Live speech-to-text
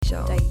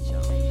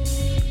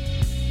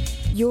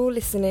You're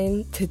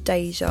listening to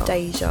Deja.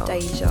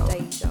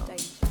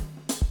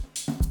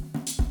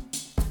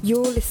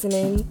 You're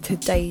listening to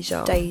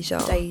Deja. You're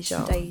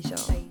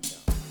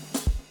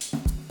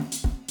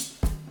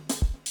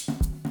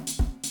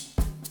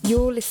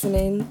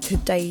listening to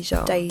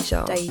Deja. You're listening to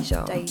Deja.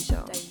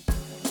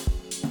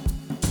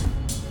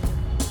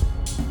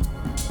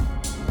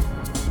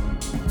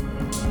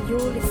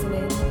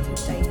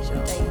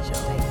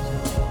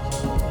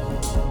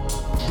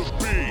 The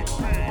big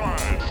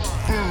bad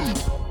food.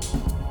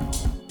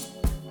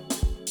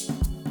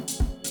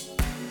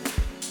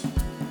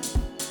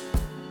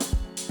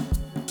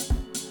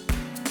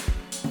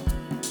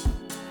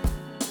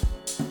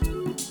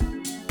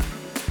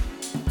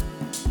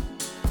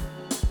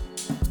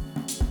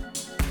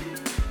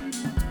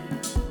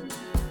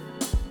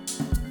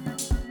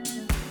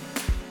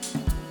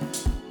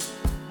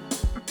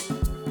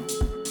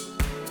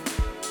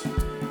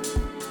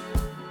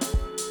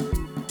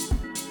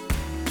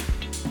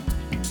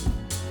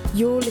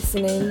 You're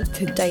listening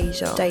to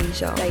Deja.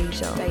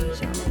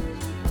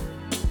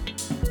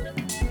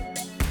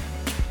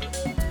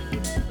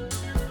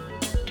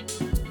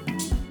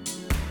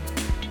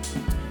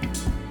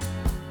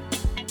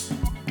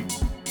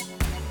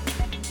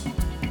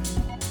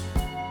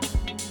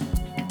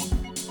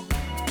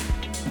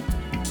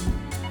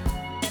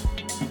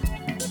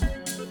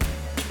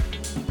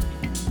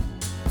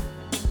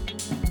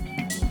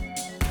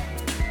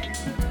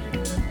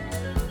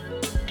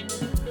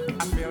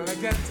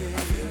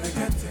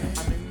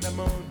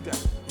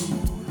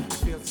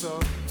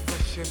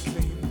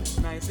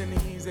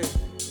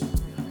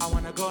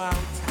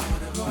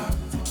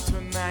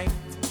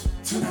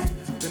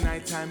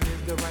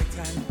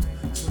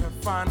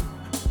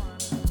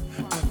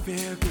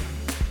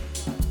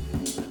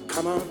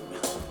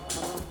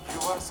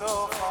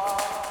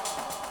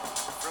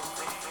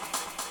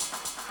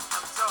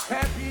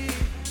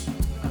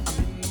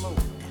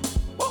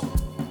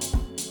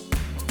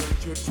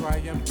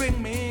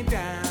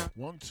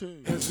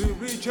 As we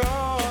rejoice,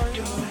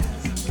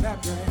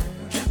 clap your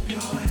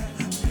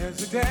hands,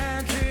 as we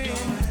dancing,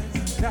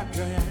 clap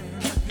your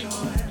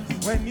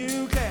hands, when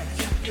you clap,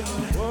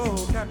 whoa,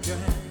 clap your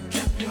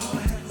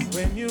hands,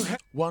 when you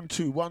have 1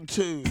 2 1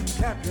 2.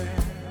 Clap your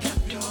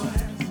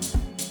hands,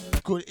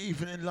 Good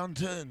evening,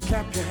 London.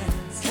 Clap your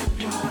hands,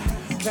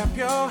 clap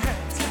your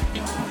hands.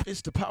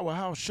 It's the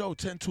Powerhouse show,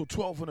 10 till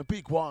 12 on a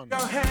big one.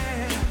 Your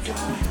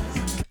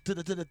hands,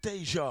 the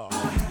Deja.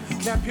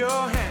 Clap your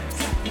hands.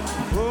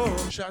 Whoa.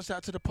 Shouts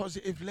out to the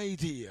positive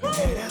lady.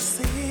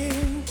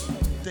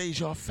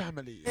 Deja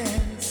family.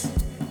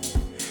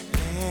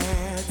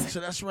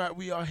 So that's right,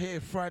 we are here,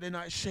 Friday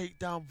night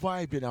shakedown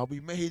vibing. Now we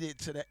made it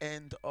to the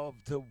end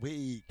of the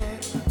week.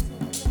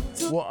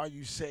 What are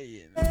you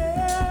saying?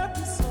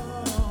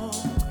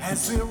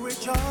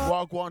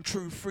 Wagwan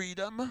True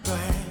Freedom.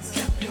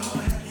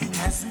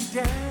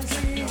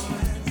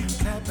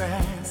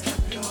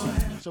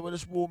 So we're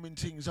just warming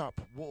things up.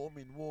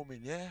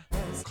 Warming, yeah?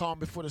 Calm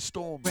before the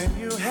storm.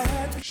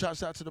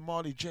 Shouts out to the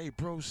Marley J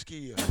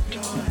Broski.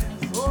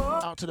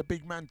 Out to the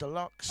big man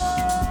Deluxe.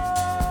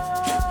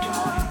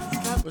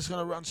 We're just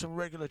gonna run some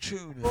regular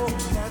tune.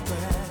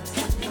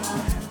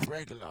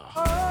 Regular.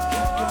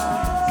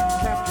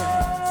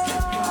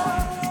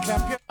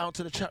 Out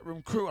to the chat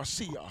room crew, I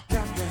see ya.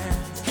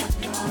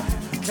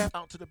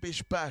 Out to the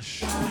Bish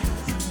Bash.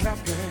 Clap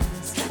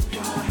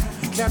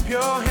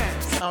your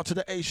hands. Out to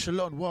the A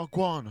Shalon,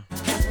 Wagwan.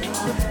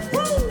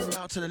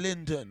 Out to the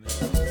Linden.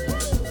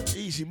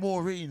 Easy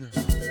Maureen.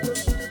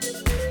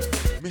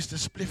 Mr.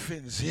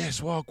 Spliffins,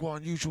 yes,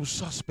 Wagwan, usual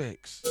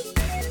suspects.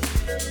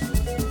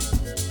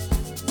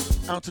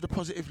 Out to the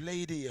positive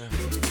lady.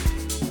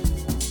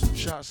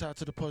 Shouts out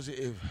to the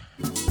positive.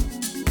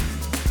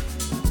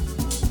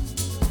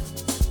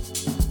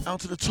 Out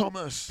to the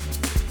Thomas.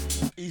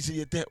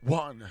 Easy Adet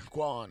 1,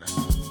 Guan.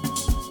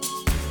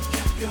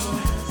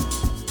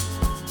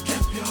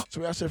 So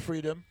we have said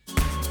freedom.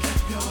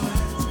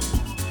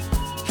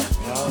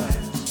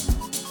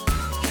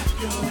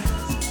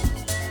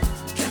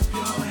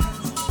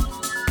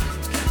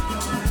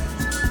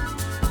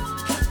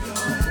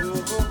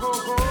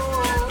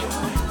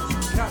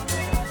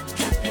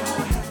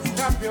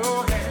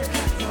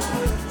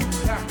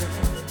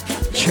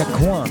 Check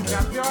one.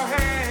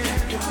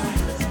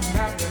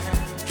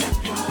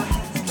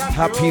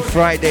 Happy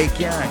Friday,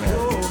 gang.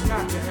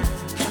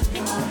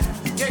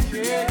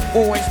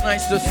 Always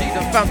nice to see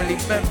the family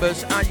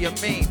members. How you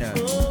mean?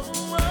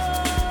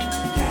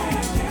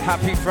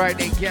 Happy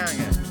Friday, gang.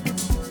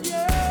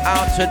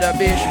 Out to the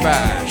Bish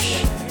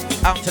Bash.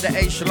 Out to the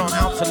Echelon.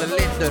 Out to the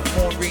Linden.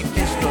 Maureen,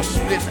 Mr.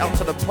 Split. Out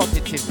to the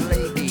positive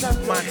lady.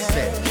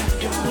 Mindset.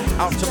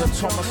 Out to the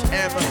Thomas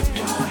M.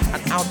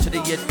 And out to the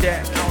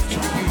Yadet. Out to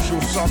the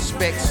usual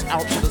suspects.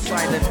 Out to the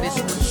silent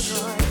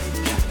listeners.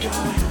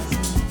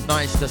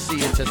 Nice to see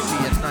you,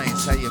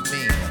 nice, how you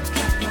mean?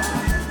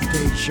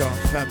 Deja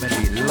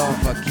family,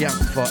 love again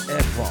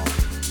forever.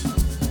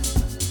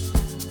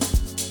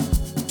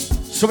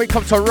 So we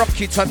come to rock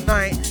you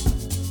tonight.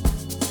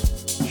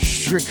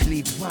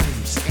 Strictly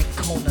vibes and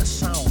corner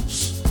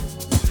sounds.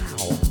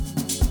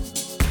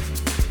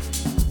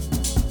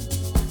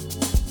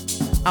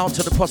 Out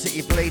to the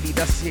positive lady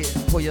that's here.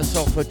 Pour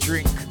yourself a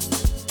drink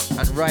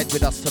and ride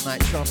with us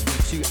tonight. Trust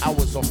me, 2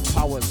 hours of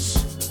powers.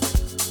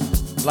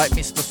 Like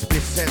Mr.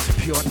 Smith says,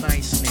 pure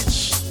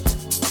niceness.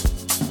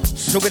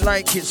 So we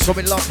like it, so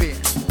we love it.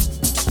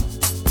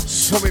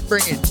 So we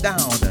bring it down.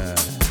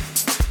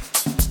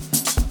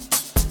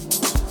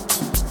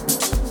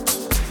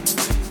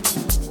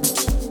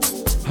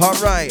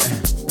 Alright.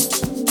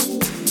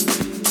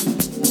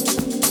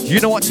 You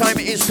know what time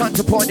it is? Time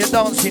to put on your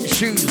dancing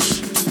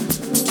shoes.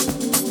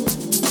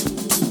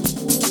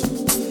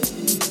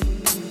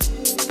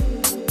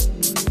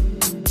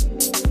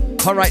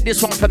 Alright,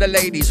 this one for the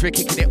ladies. We're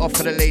kicking it off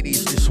for the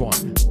ladies, this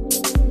one.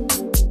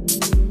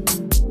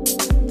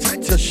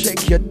 Time to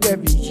shake your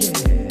Debbie,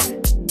 yeah.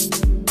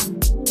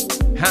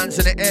 Hands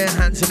in the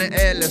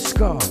air, let's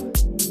go.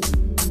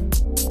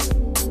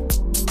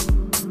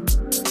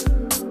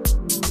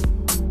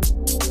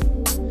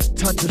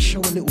 Time to show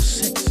a little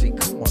sexy,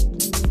 come on.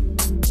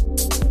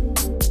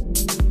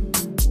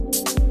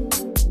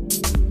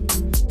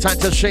 Time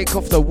to shake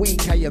off the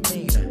week, how you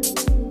mean?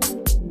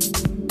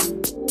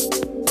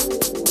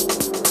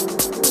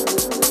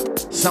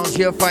 Sounds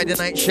here, Friday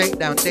night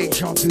shakedown,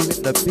 Deja Vu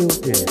in the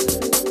building.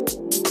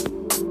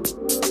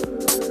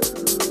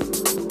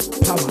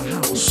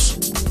 Powerhouse.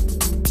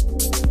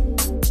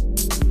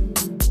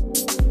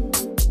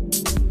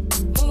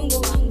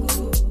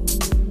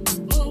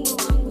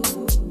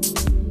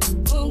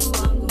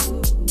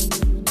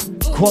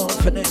 Quan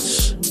finesse.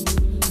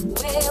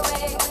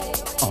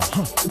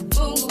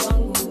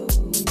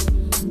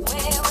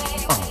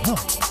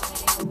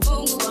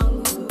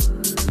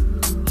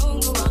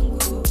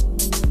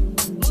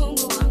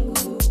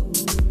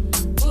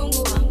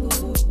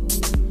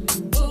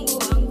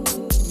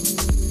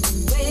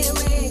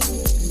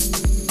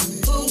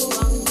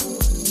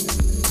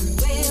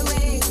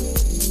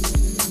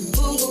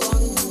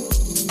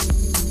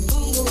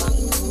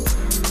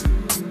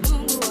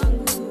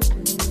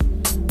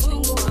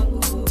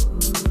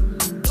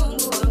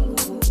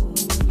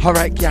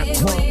 Alright, yeah,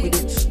 come on with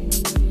it.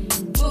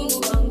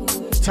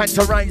 Time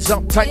to rise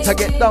up, time to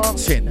get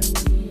dancing.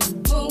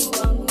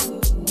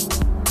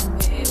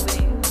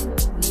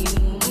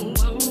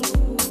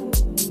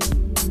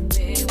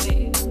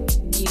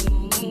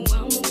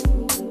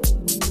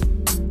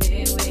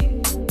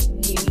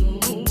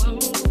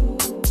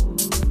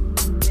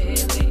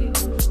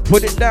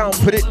 Put it down,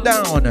 put it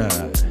down.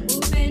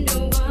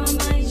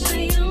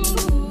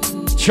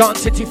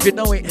 Chant it if you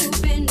know it.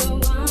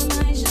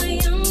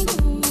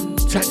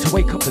 Time to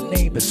wake up the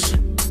neighbors.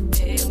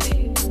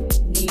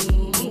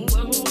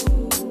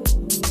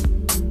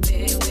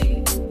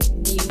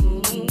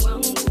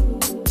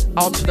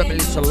 Out to the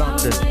Melissa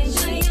London.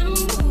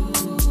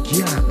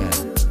 Yeah, man.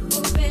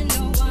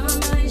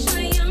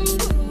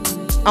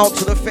 Out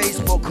to the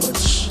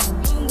Facebookers.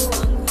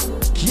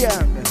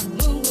 Yeah, man.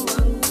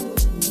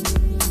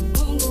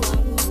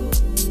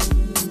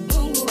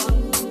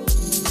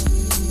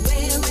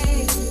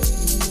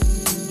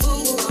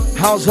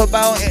 How's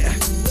about it?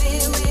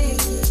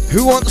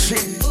 Who wants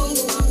it?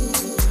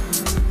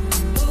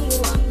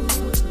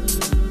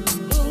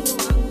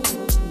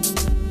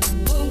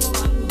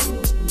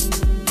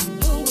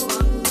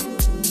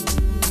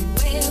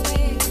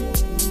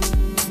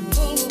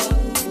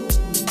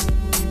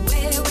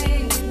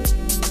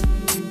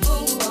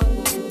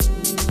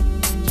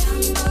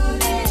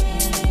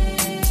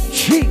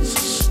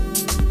 Jesus.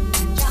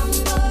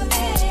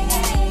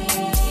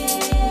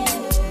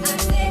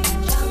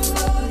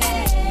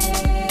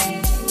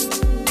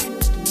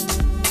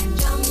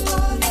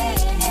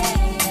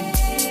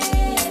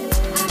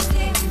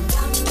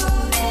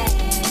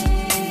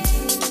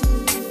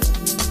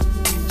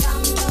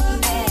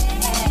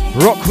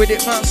 Rock with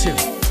it, massive.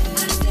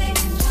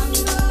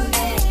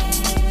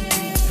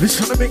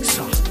 Listen to the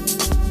mixer.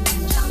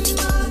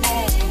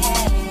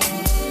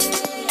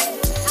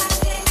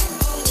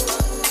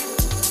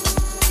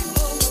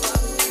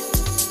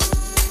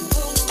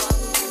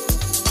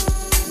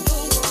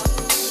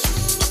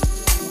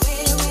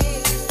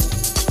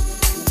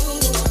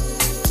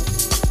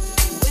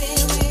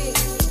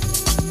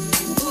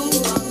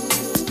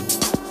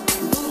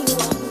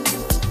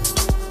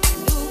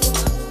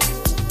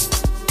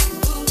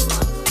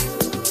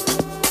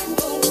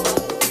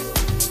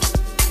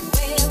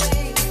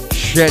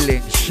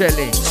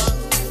 Shellings.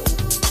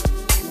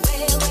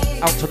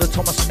 Out to the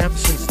Thomas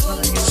Empsons,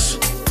 nice.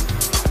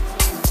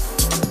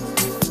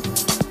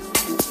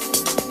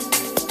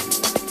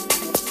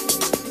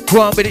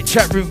 Go on with it,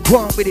 chat room, go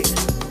on with it.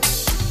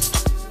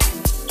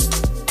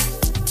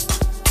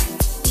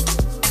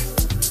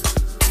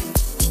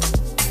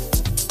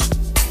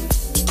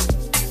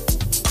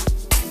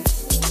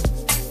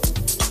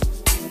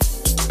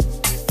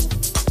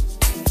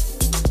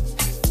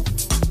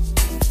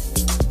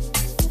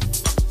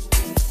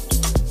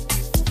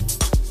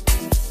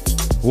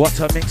 What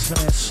a mix for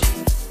this.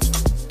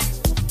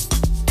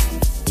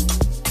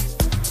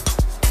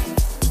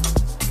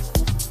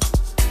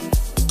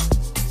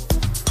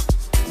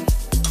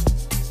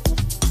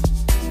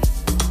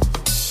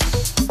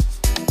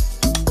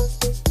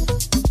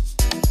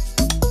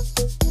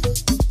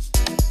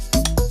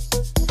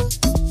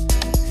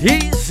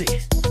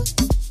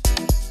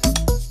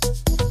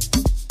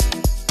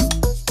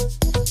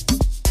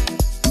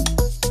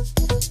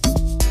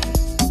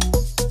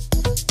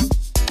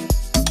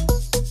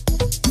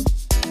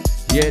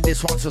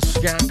 This one's a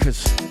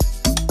skankers.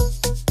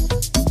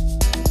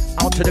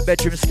 Out to the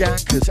bedroom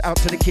skankers, out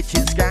to the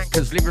kitchen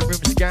skankers, living room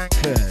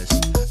skankers,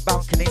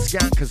 balcony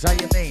skankers, how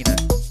you mean?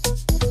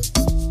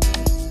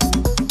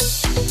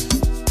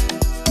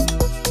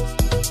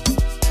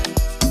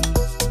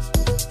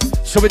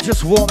 So we're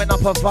just warming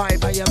up a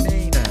vibe, how you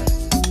mean?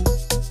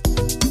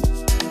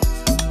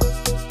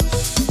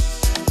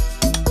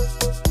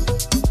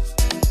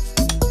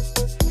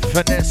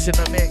 Finesse in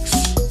the mix.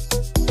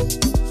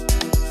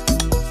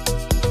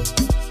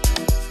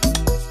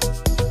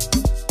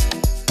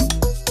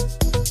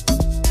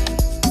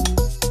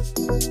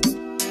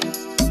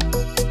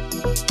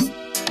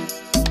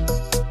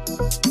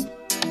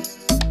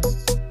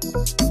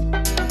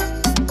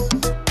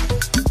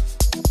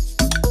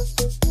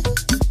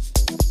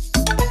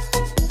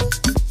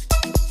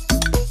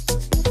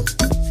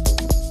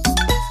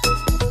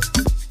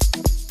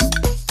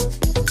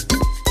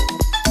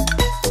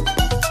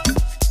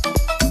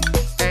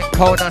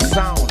 Corner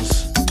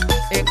sounds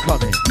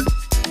incoming.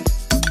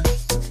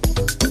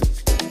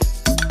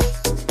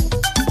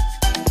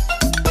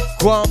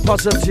 Go on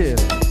positive.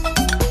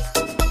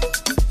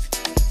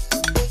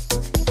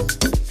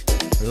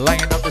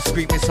 Lighting up the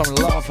screen with some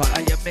lava, how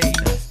you mean?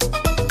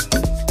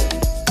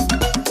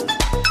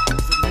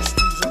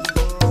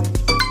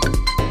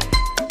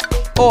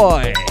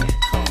 Oi.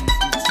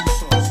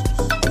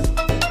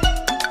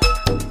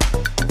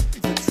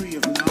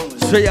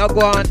 So y'all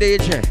go on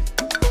DJ.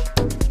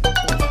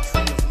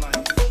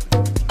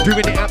 Doing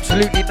it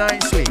absolutely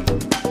nicely.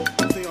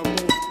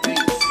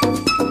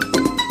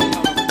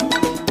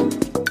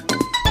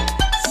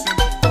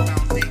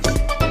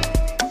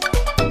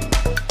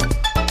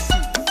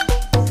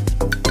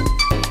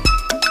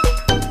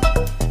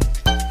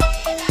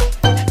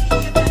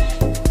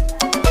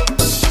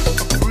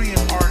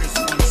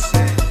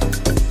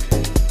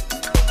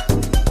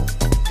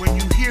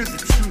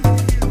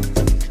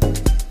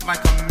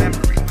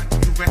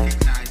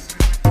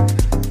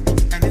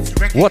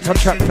 What a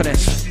track for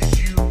this.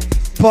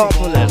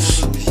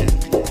 Marvelous.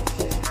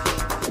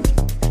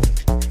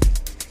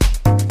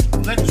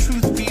 Let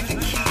truth be the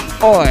key.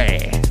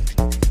 Oi.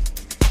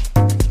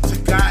 To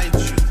guide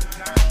you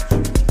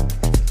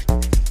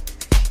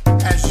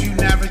as you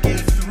navigate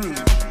through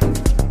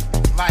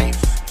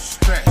life's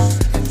stress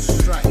and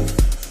strife.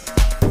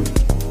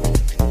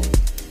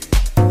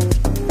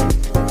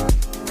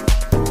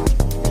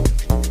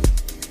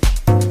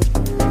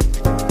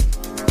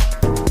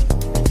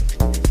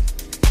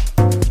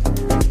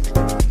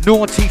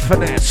 Naughty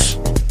finesse.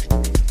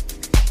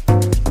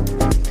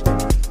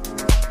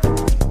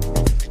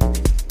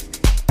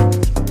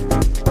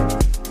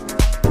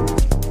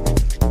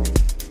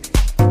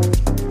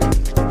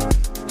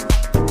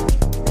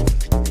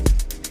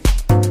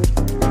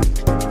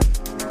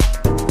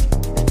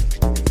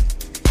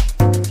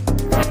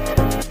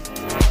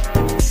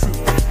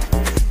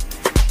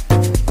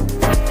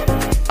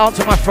 Out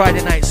to my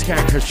Friday night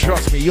skankers,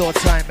 trust me, your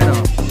time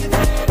enough.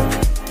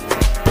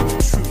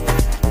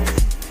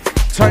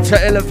 Time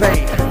to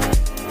elevate.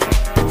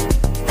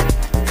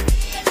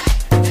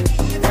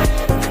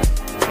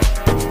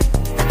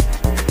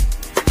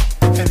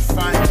 And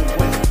find a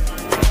way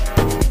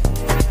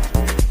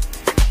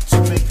to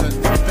make a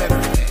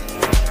better day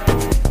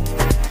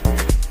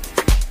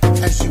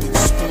as you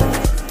explore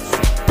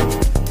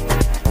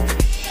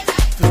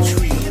the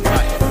tree of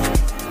life.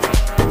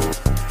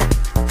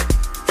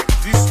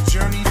 This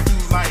journey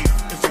through life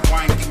is a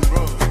winding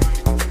road.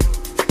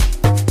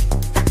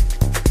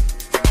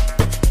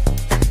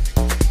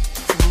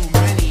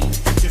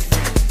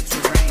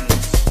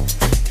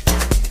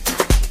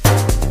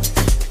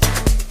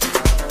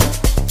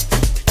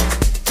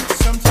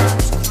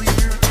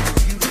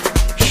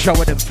 Show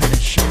them,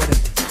 finish, show them.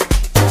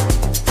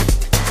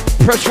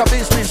 Pressure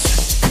business.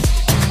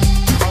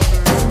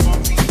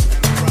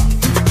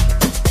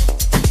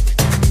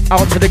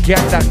 Out to the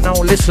gang that now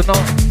listen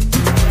up.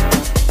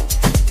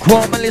 Go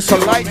on, Melissa,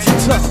 light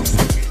it up.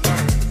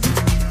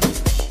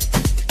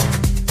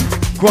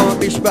 Go on,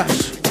 Bish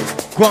Bash.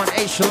 Go on,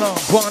 Echelon.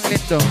 Go on,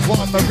 Linda. Go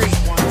on, Marie.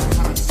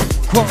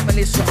 Go on,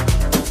 Melissa.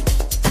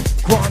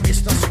 Go on,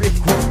 Mr. Smith.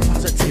 Go on,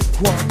 Positive.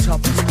 Go on,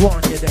 Thomas. Go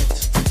on,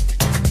 Yadette.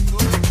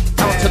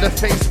 Out to the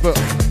Facebook,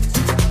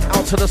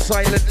 out to the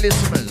silent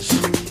listeners.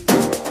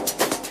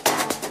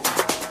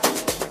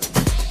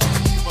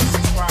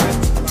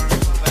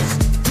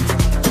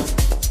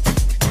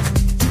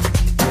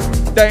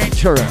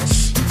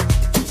 Dangerous.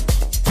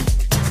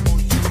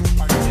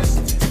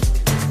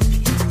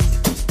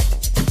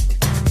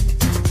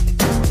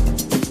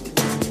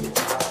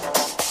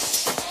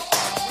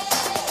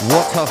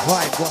 What a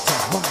vibe, what a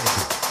vibe.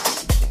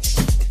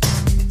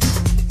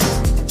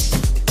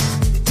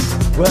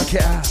 Work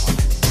it out.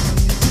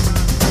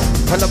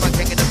 Follow my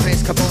king in the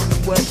place, come on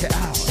and work it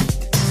out.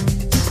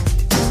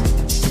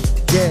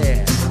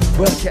 Yeah,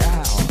 work it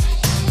out.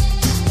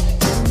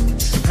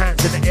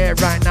 Hands in the air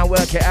right now,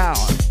 work it out.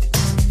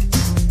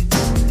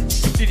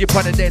 Did you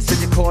put a dance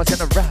with your cause in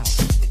a row?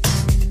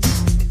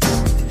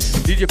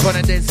 Did you put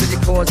a dance with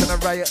your cause in a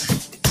riot?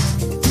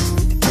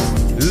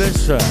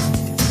 Listen.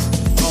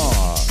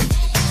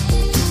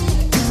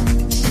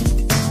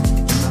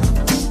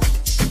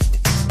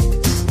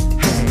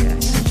 Hey,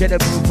 get a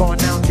move on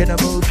now, get a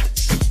move.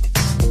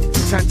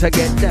 Time to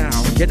get down,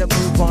 get a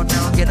move on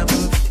now, get a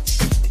move.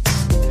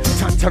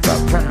 Time to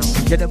rock round,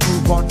 get a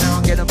move on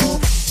now, get a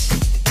move.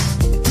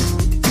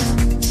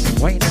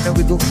 Wine in the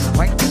middle,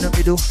 wine in the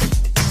middle.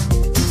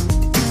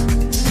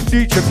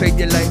 DJ play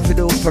your life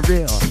for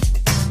real.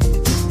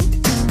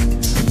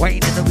 Wine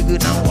in the middle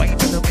now, wine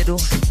in the middle.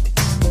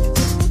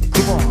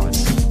 Come on,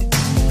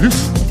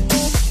 listen.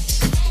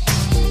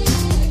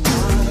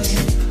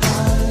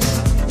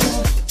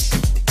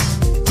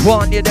 Come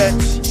on, you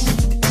dance.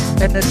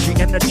 Energy,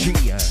 energy.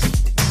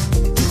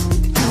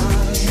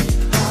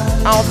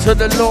 Out to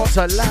the Lords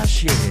of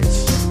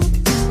Lashes.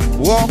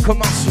 Welcome,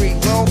 my sweet,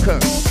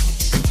 welcome.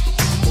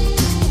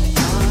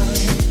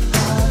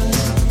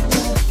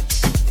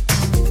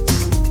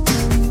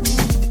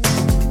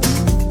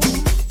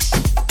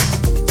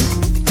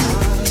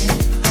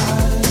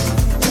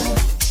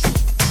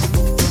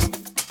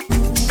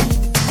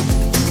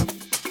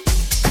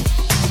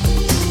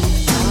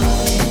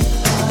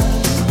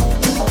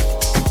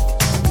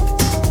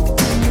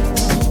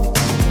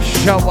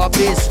 Show our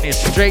business,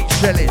 straight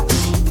challenge.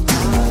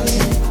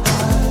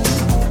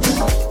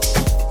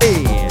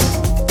 Hey.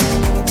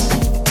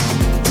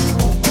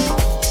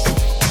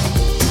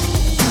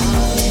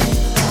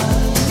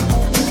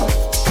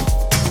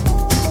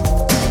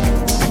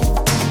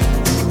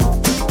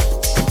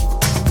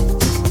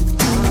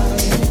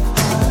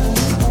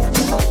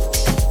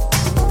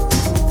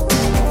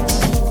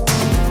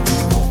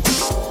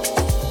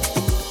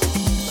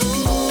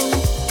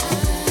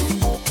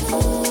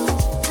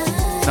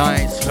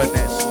 Nice,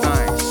 finesse,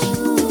 nice.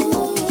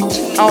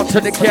 Out to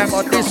the cam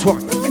on this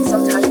one. And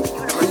sometimes the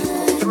universe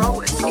will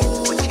throw us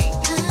into a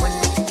change when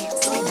we can't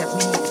see that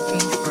we need to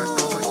change for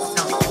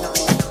ourselves.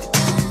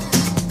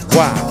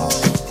 Wow.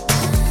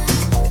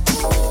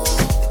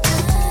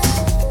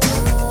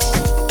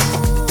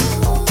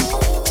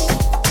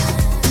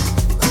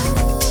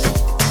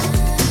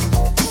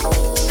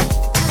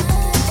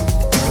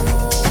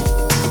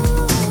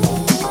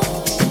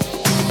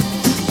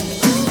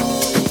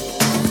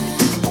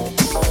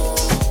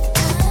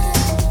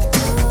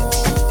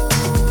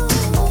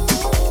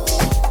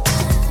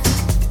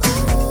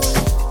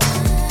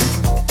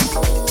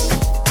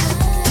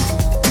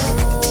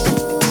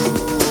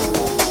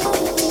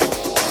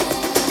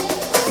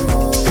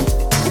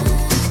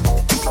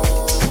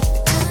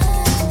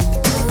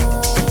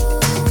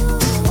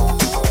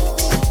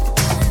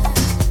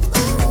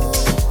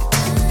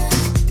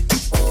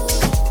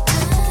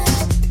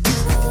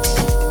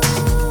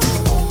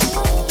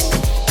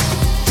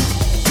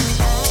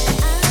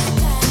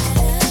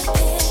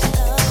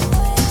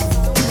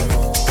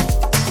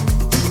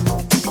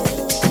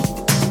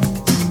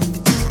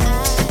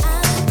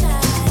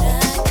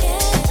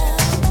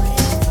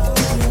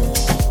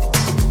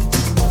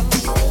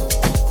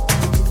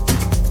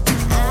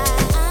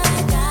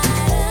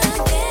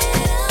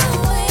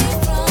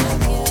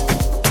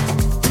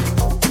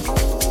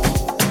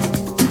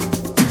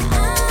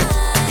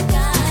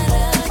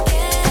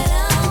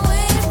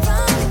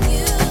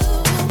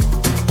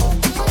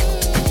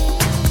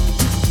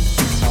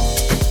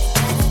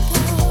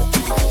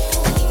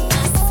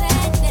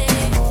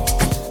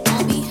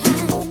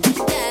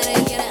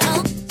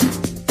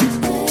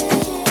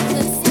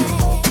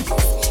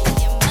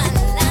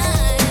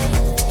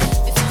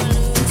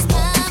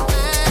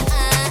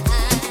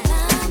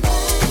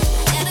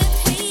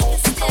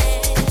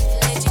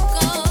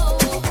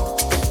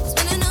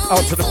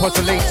 Out to the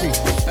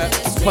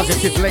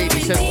positive lady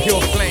says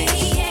pure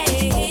flames.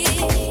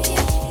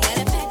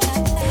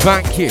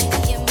 Thank you.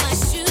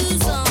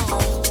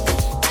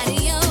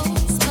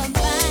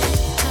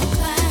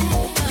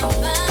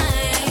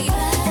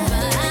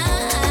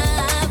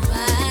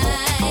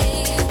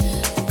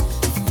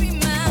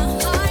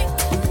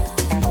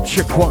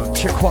 Check one,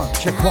 check one,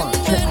 check one,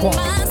 check one.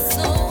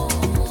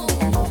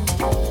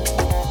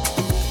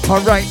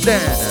 All right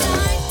then.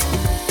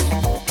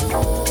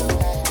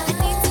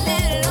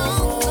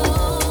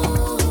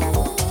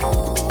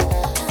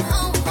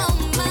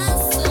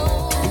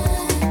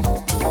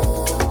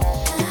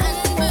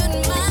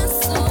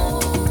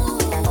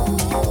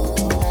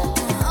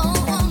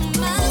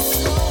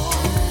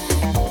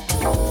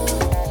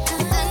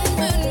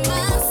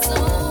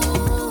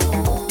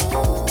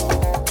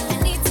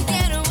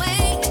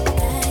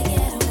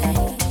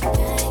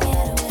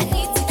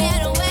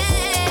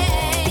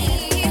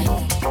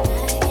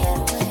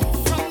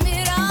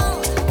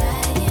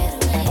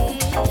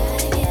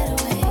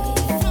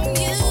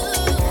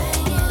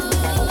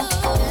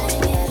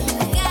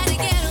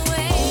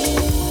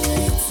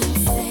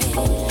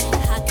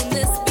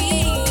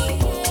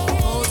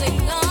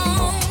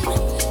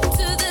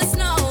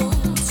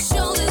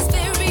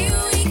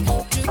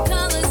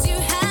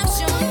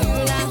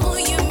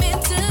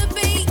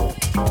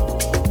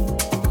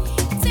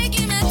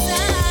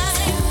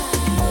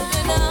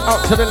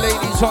 Out to the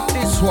ladies on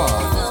this one.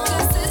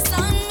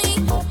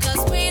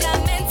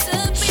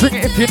 Sing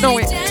it if you know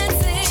it.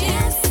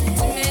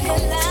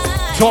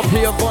 Top of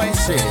your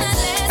voices.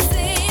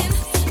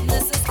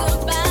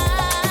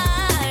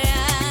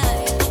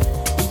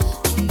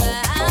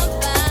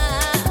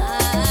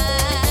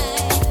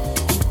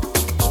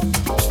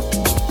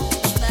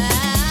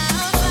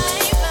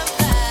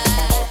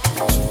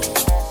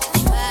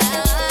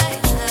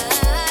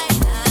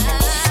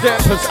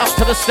 Steppers, up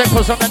to the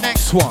steppers on the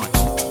next one.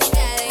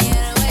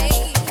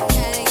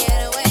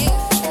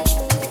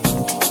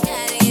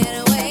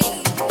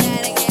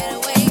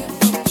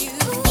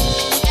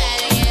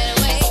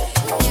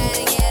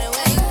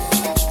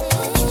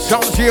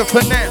 Sounds your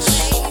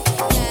finesse.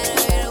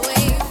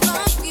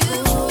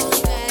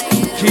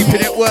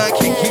 Keeping it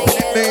working, keeping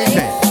it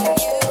moving.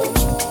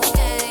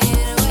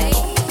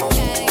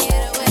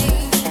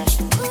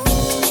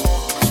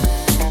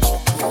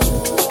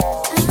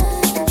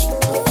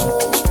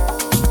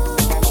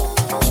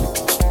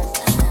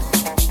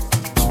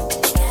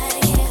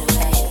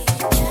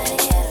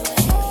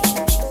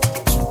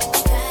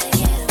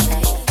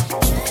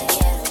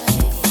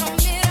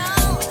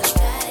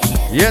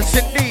 Yes,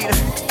 indeed.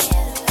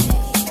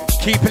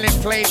 Keeping it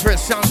flavorous,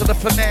 sounds of the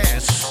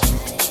finesse.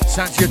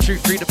 Sounds your true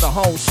freedom, the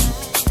host.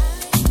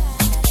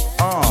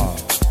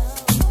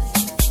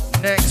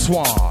 Next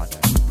one.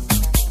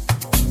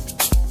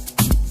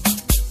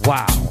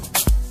 Wow.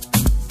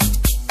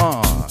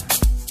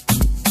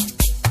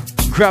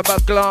 Grab a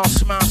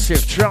glass,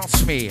 massive,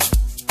 trust me.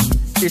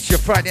 It's your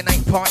Friday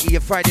night party,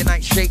 your Friday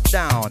night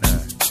shakedown.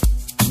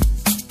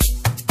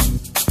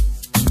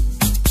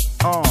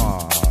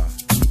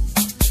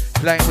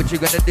 Like what you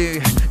gonna do?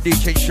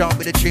 DJ sharp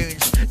with the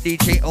tunes,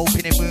 DJ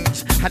opening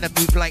wounds, and I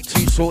move like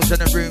two swords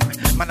in a room.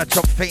 Man, I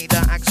chop fader,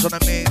 axe on a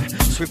move.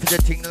 Swift for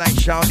the ting like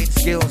Shaolin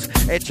skills.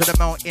 Edge of the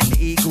mountain,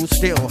 eagle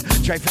still.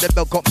 Drive for the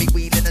belt, got me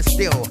wheeling a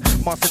still.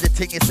 Master the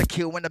ting, it's a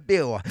kill and a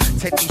bill.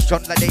 10 me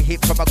shot like they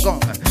hit from a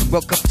gong.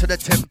 Welcome to the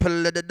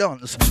temple of the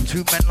dons.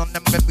 2 men on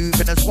them, we're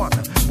moving as one.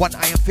 1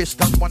 iron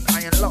fist on 1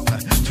 iron lung.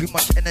 Too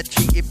much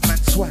energy, it man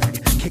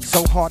swag. Kick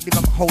so hard, leave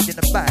 'em holding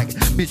the bag.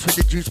 Mix with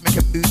the juice, make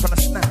a move on a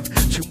snap.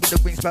 Tune with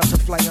the wings, about to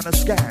fly on a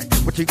skag.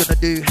 What you gonna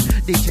do?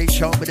 DJ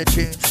sharp with the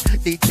tunes,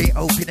 DJ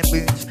opening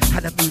wounds,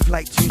 and I move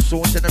like two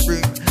swords in a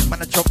room.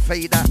 Man, I chop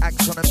fader,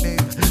 axe on a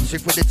move.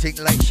 Swift with the ting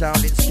like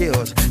Shaolin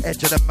skills.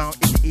 Edge of the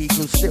mountain,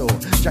 eagle still.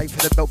 Jive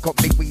for the belt,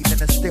 got me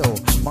weaving a still.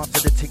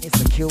 Master the ting,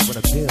 it's a kill with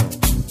a bill.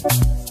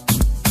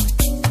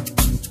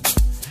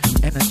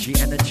 Energy,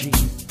 energy.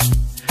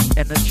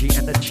 Energy,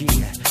 energy,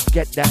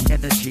 get that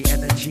energy,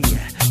 energy.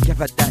 Give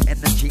her that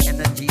energy,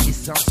 energy. It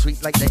sounds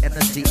sweet like the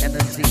energy,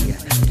 energy.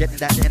 Get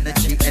that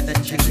energy,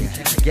 energy.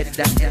 Get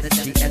that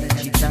energy,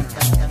 energy down.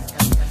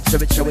 Show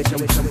it, show it, show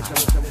it, show it,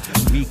 show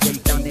it. We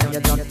get down in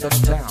your London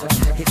town.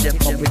 Hit them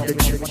up with the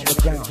chip on the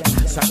ground.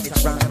 Sound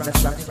is round and the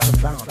sound is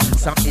profound.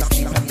 Sound is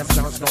deep and the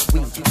sound's not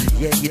weak.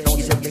 Yeah, you know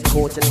you're getting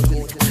caught in the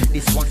heat.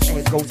 This one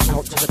air goes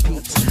out to the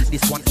peeps.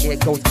 This one air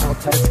goes out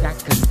to the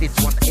skankers. This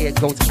one air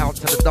goes out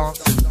to the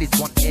dancers. This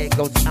one air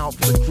goes out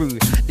for the crew.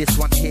 This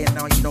one here,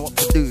 now you know what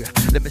to do.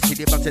 Let me see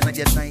the button on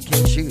your Nike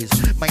shoes.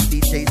 My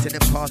DJ's in the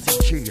party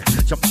too.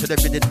 Jump to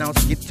the rhythm now,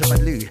 skip to my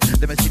loo.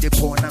 Let me see the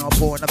pour now,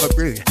 pour another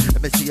brew.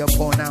 Let me see your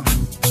pour now.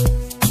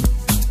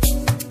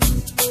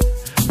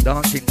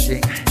 Dancing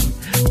ting,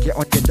 get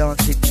on your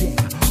dancing ting.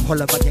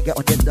 Holla back and get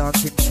on your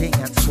dancing ting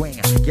and swing.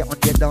 Get on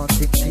your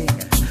dancing ting.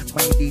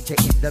 My DJ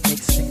in the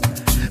mixing.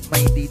 My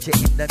DJ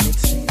in the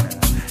mixing.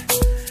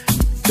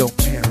 Don't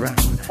play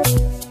around.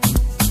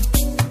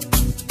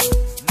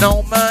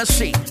 No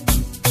mercy.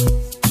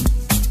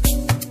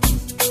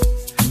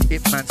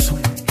 It man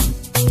swing.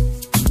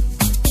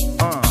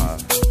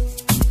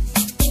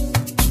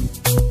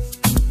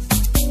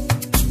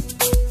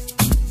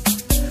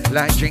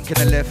 Like drinking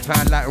the left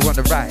hand, like we're on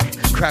the right.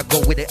 Crowd go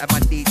with it at my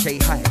DJ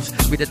hypes.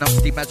 With enough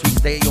steam as we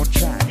stay on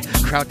track.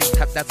 Crowd is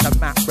tap, that's a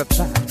matter of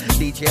fact.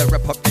 DJ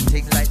rap up the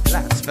ting like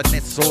flats.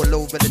 Finesse all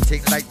over the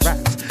ting like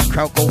rats.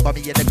 Crowd go by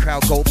me and the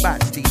crowd go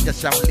back. DJ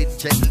Shaolin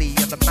gently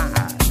on the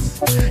mats.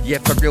 Yeah,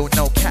 for real,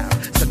 no cap.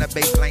 Send the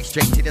baseline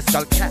straight to the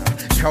skull cap.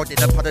 Crowd in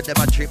the pot of them,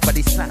 I trip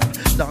body slap.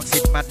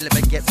 Dancing mad, let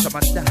me get some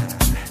of that.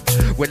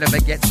 Well, let me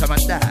get some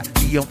of that.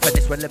 Beyond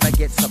finesse, well, let me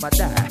get some of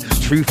that.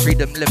 True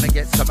freedom, let me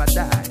get some of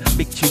that.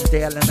 Big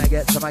Tuesday, let me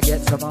get some, I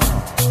get some more.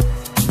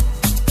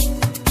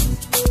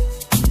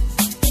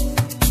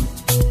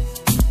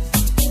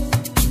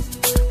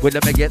 Well,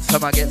 let me get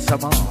some, I get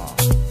some more.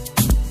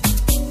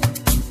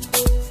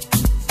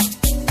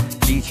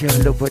 DJ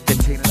all over the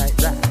thing like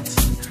rats.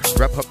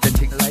 Wrap up the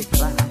thing like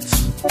plats.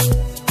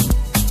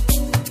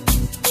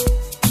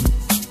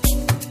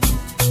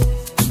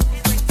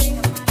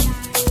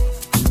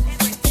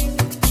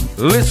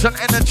 Listen,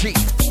 energy.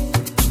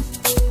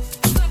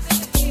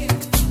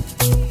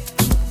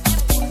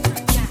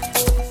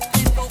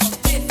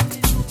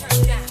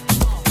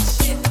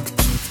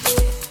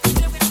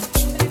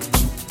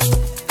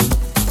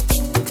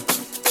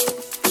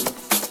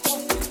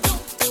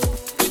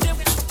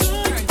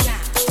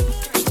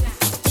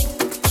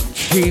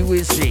 Here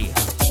we see.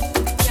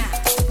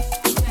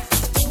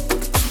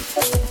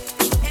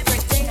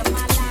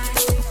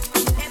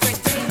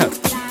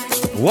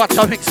 What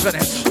a mix for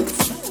this.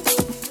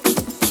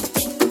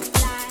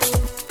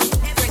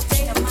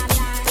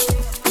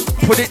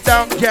 Put it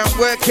down, can't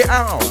work it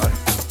out.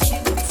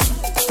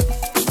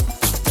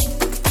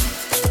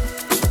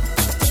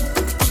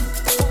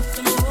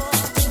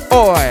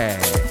 Oi.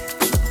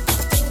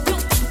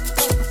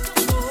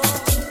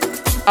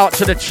 Out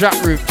to the chat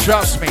room,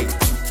 trust me.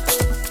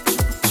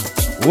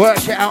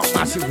 Work it out,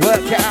 massive,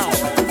 work it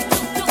out.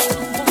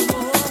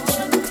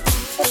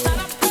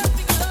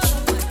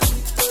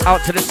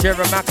 Out to the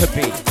Sarah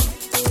Maccabee.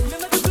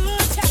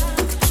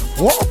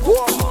 What?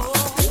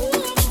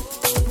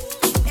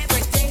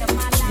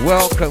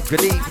 Welcome,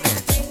 good evening.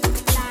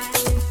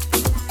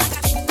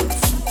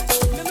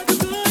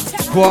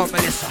 Go on,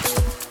 Melissa.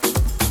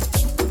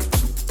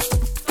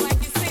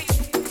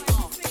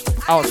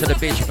 Out to the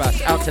Beach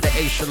Bass, out to the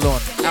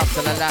Echelon, out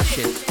to the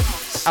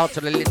Lashes, out to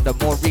the Linda,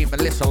 Maureen,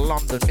 Melissa,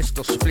 London,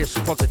 Mr. Spliss,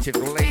 Positive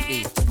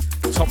Lady,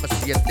 Thomas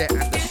Yadette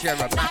and the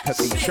Sarah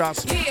Maccabee,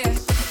 trust me.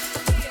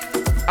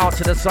 Out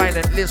to the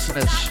silent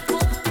listeners.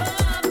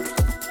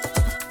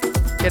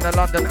 Inner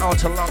London,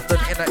 outer London,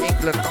 inner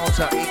England,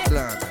 outer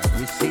England.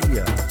 We see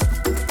ya.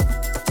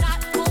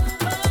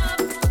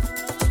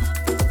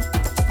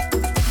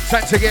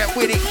 Time to get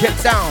with it,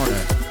 get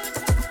down.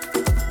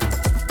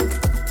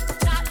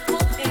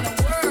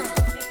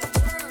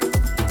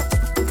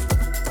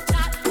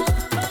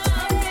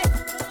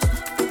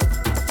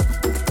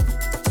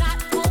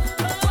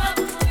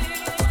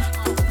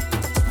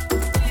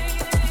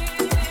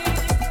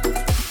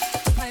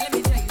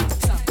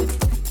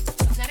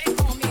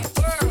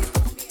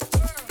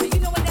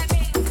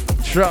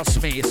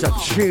 Trust me, it's a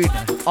tune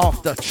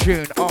after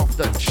tune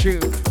after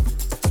tune.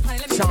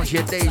 Sounds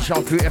your Deja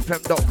Vu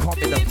FM.com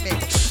in the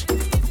mix.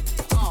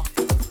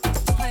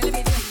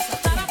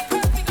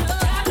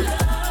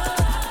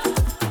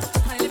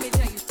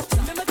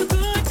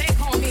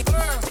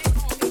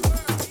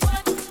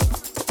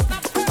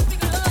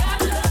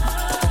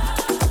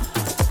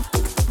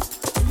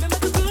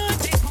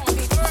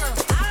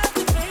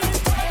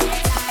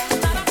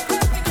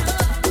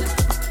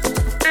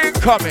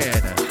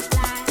 Incoming.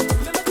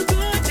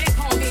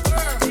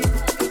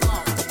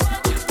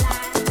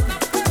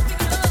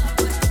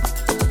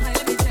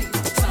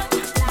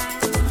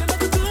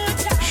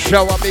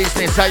 Show up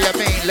business, how you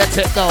mean? Let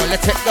it go,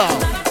 let it go.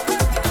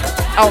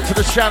 Out to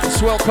the chance,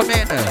 welcome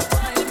in.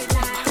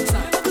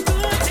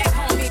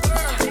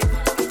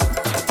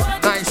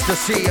 Nice to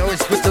see,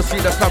 always good to see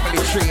the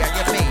family tree, how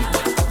you mean?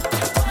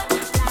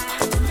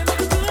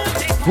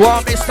 Go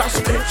on, Mr.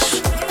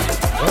 Splits.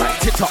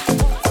 Light it up.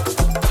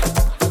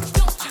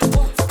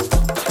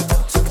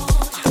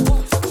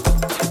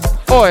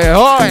 Oi,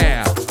 oi.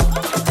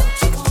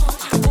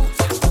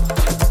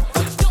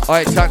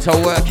 Alright, time to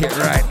work it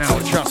right now.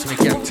 Trust me,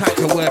 get time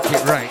to work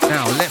it right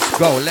now. Let's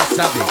go, let's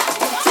have it.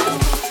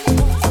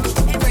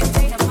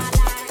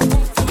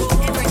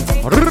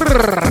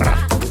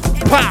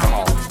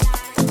 Pow!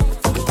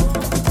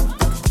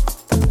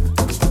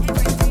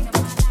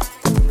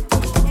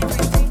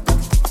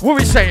 What are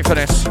we saying for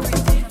this?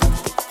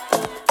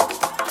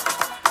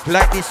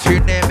 Like this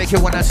tune there, make you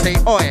wanna say,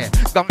 oi.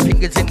 Gun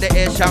fingers in the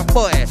air, shout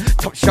boy.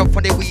 Top shelf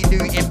for the we do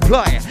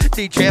employ.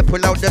 DJ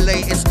pull out the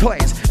latest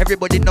toys.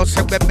 Everybody knows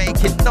that we're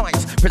making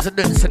noise.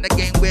 Presidents in the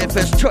game, we're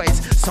first choice.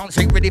 Sounds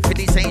ain't ready for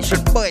these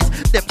ancient boys.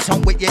 Them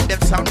sound with you,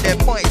 them sound them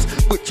boys.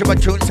 Butcher my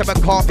tunes, have a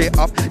carpet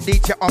up.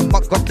 DJ on my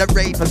got the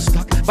raver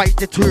stuck. Bite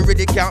the two,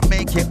 really can't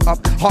make it up.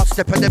 Hard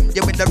step of them,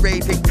 you in the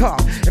raving car.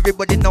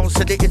 Everybody knows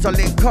that it is a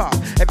link up.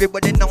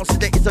 Everybody knows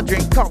that it is a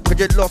drink up. Cause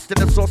you're lost in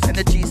the sauce and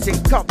the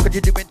G-Sync cup. Cause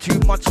you're doing too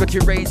much, cause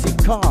you're raising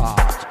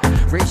cards.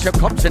 Raise your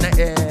cups in the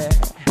air.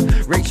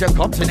 Raise your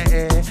cups in the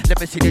air. Let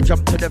me see the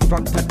jump to the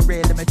front and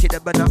rear. Let me see the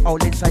banner all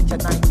inside your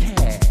Nike.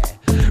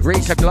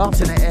 Raise your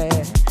glass in the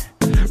air.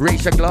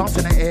 Raise your glass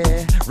in the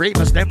air.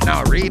 Ravers them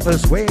now,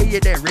 ravers. Where you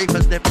there?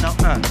 Ravers them now.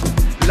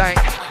 Like,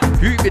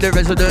 who be the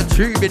residents?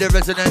 Who be the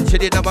residents? You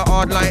didn't know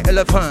hard like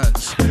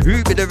elephants.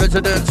 Who be the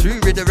residents? Who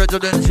be the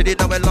residents? You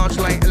didn't know large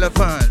like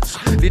elephants.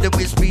 Lead them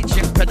with speech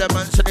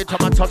impediments.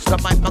 Anytime I touch the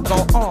mic, I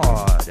go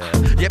hard.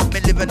 Yep, me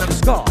living on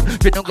scar.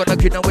 Been I'm gonna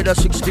kill with a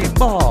 16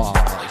 bars.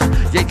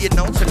 Yeah, you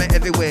know to me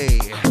every way.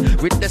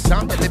 With the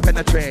sound that they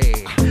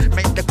penetrate.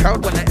 Make the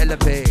crowd wanna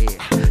elevate.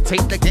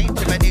 Take the game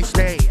to my new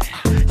state.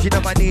 You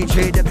know my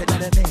DJ depend on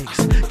the mix.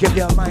 Give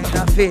your mind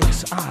a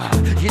fix.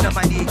 You know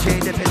my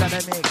DJ depend on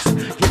the mix.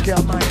 Give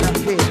your mind a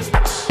fix.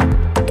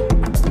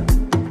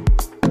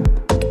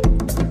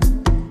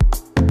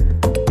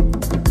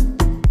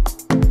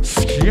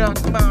 Young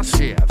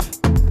Massive.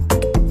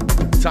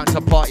 Time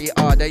to party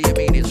harder, you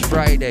mean it's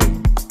Friday.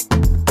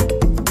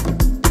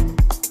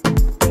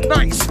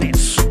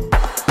 Niceness.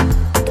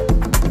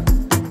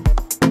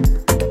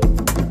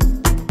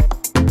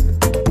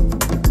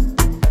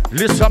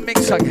 Listen,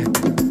 mix again.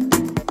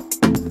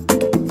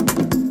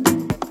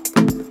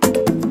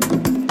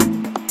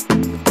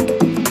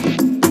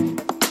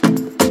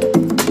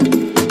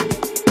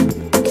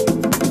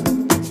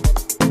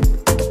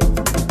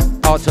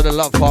 Out to the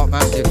love part,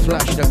 massive.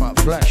 Flash them up,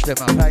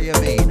 how you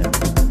mean?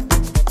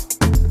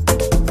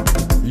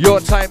 Your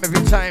time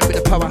every time with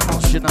the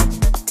Powerhouse, you know.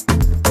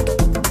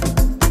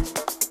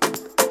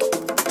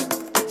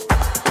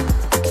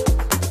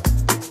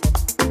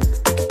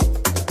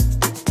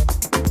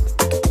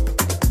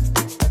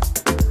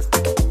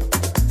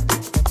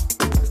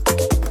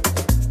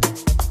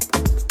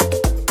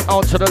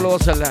 Out to the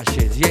laws of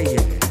lashes, yeah,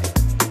 yeah.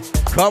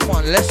 Come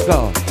on, let's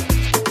go.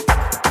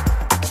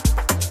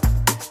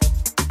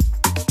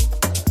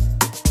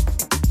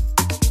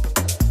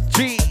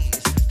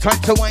 Jeez, time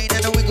to wine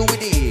and a wiggle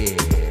with it.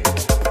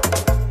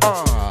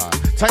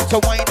 Time to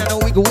wine and a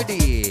wiggle with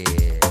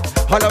it.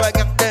 Holla I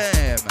got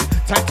them.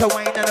 Time to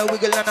wine and a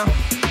wiggle and a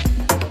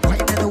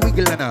wine and a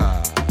wiggle and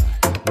a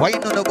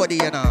wine on the body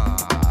and a.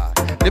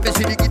 Let me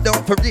see you get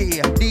down for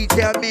real.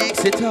 DJ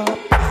mix it up.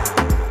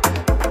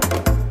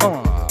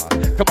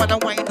 Come on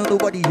and wine on the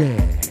body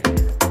there.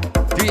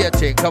 Do your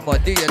thing, come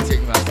on, do your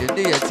thing, man.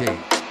 Do your thing.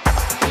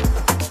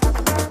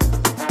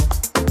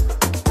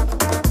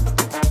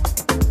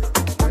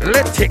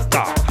 Let it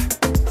go.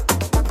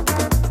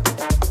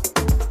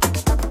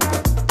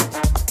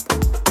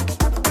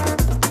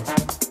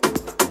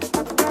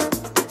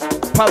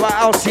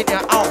 Powerhouse in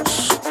your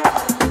house.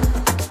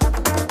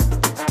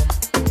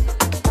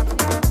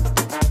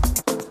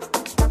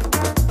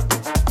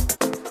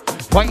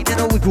 Wine and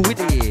a wiggle with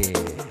it.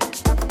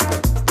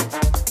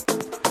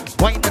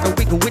 Wine and a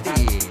wiggle with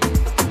it.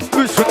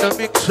 Listen to the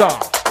mixer.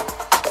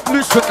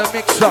 Listen to the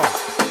mixer.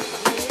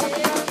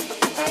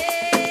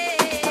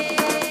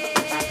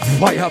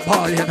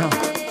 Fireball, you know.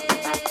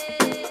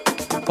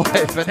 Oh,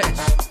 hey,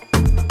 finesse.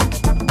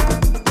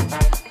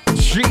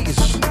 Jeez.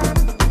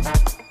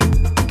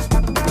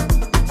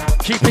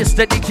 Keep it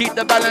steady, keep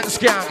the balance,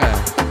 gang.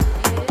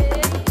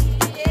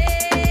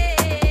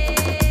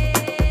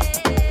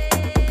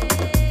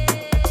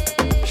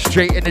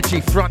 Straight energy,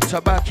 front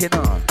to back, you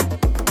know.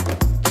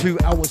 2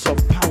 hours of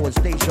powers,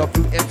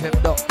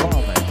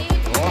 DejaVuFM.com.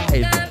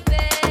 Live.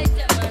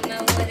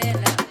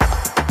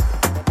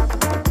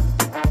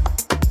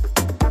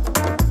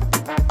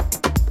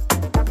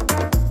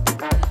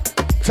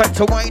 Time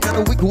to wine and a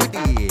wiggle with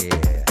it.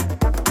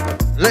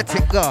 Let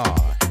it go.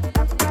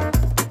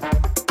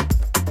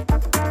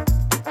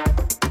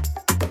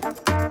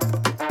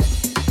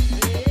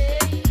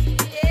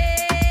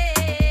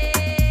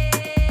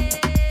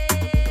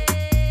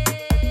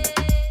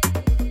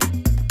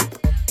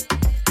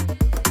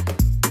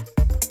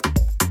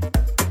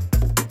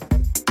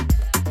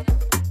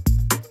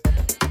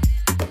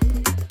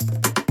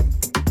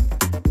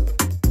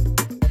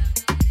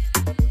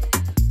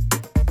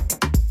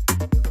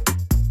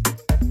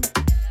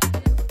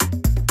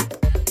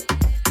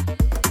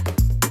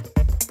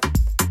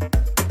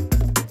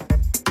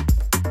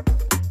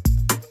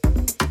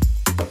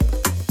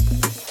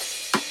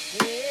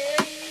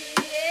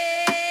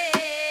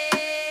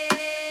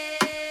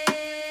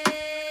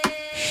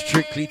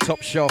 Strictly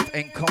top shelf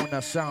and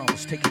Kona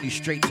sounds, taking you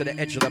straight to the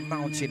edge of the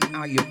mountain,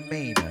 Iron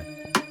Main.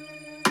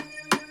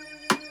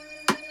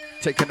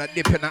 Taking a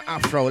dip in the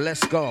afro,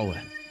 let's go.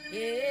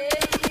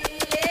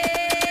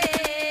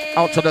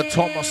 Out to the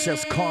Thomas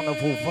says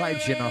carnival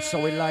vibes, you know,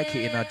 so we like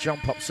it in a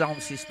jump up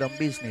sound system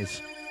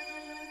business.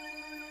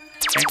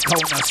 And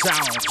Kona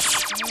sounds.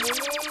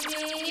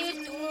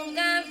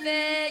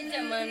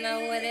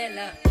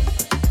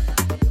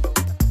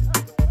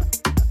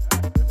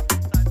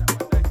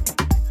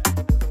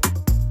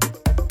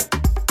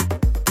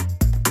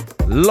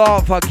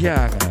 Lava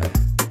gang.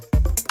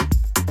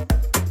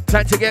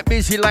 Time to get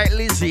busy like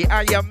Lizzie,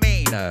 I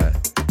mean.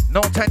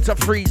 No time to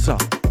freeze up.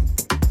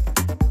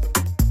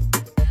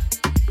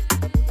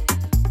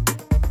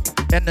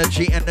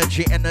 Energy,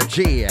 energy,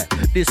 energy.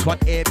 This one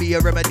here be a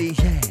remedy,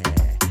 yeah.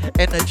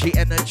 Energy,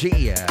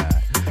 energy.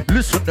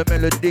 Listen to the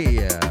melody.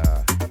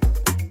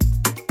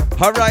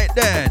 Alright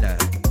then.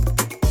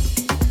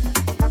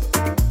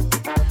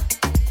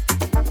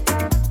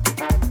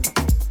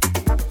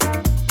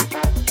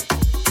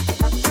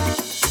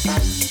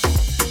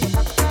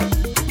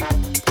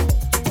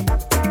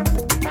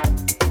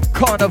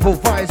 Carnival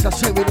vibes, I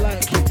say we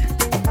like it.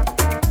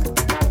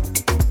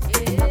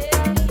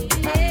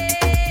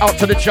 Out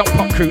to the jump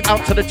up crew,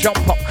 out to the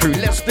jump up crew,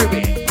 let's do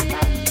it.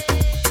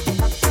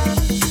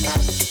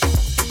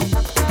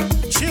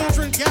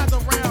 Children gather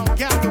round,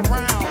 gather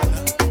round.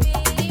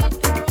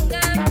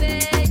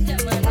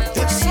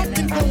 There's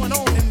something going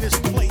on in this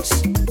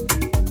place.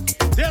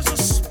 There's a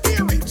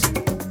spirit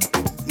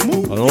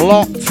moving.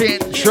 Locked in,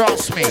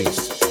 trust me.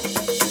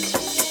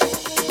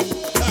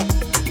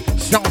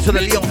 Sound to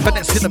the Leon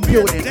Finesse in the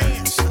building.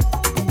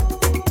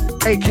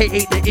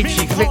 AKA the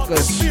itchy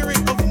fingers. Spirit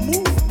of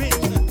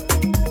movement,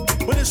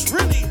 but it's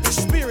really the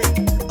spirit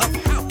of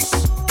house.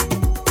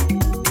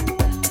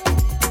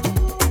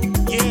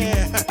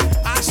 Yeah,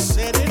 I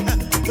said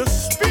it. The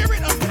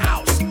spirit of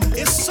house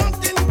is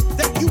something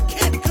that you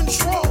can't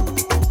control.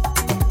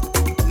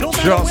 No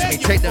matter Trust where me,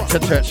 you're take them to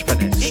from, church,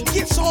 Finesse. it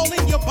gets all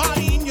in your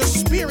body, in your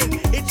spirit.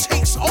 It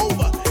takes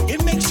over.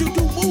 It makes you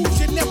do moves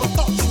you never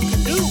thought you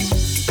could do.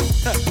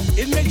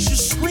 It makes you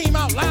scream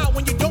out loud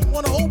when you don't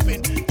want to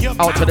open your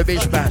Out to the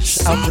Bish Bash,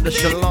 out to the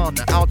Shalon,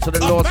 out to the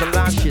Lords of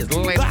Lashes,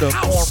 Linda,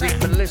 Maureen,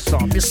 Melissa,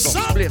 Mr.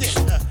 Spliffs.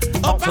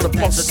 Out to the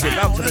Positive,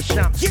 out to the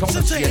Shams,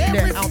 Thomas,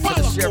 Yannette, out to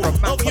the Sarah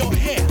Malcolm.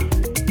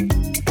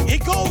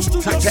 It goes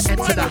through your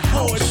spinal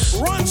cord,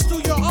 it runs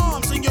through your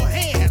arms and your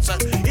hands,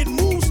 it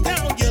moves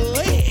down your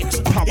legs,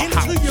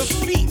 into your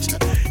feet.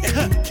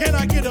 Can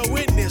I get a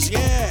witness?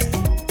 Yeah.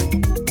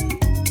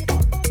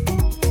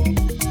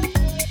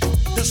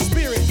 The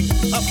spirit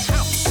of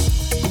house.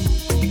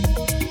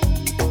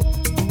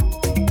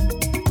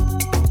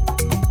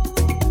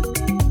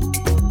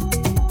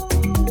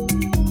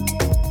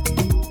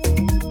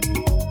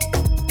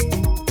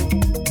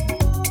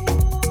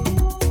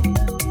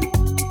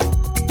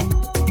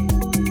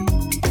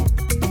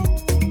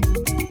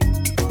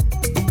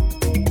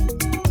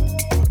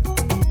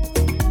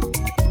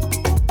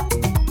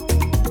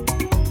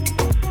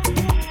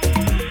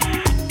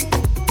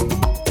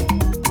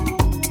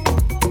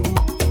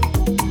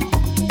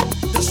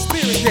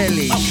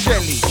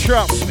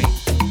 Trust me.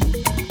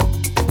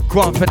 Go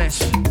on,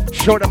 finesse.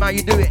 Show them how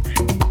you do it.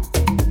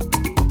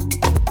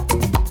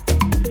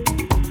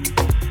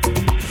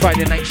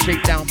 Friday night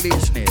shakedown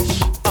business.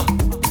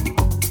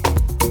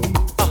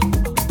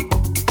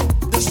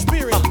 The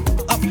spirit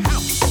of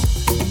house.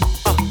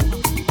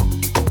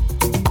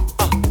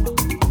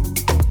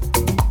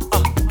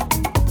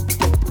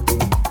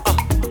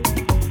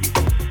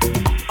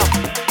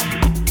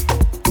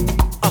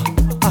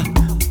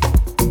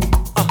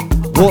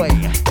 Boy.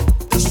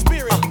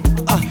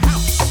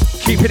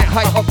 Keeping it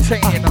high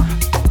octane.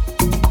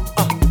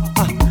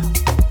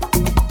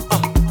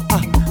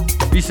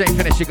 You say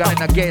finish, you got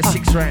in a gear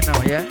 6 right now,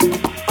 yeah?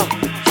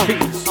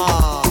 Cheers.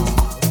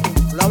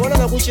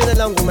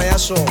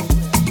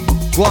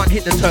 Go on,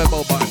 hit the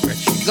turbo button,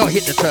 Rich. Go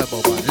hit the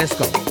turbo button, let's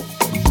go.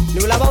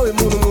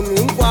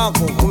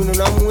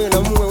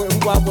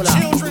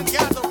 Children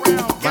gather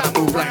round. Gotta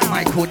move like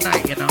Michael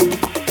Knight, you know?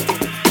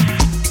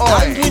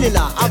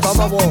 There's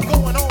something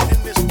going on in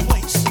this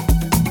place.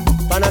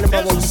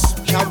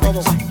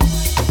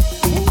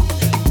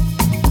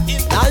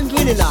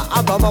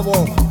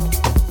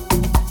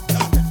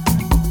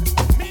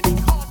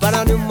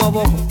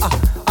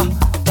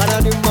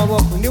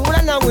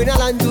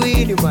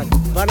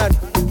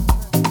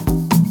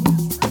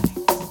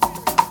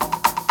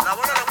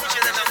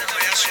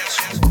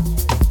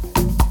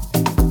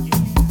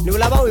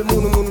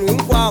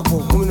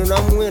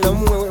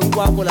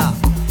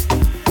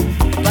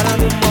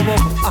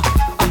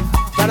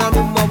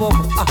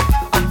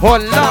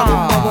 Hola,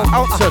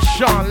 out to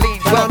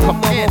Charlene,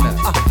 welcome in.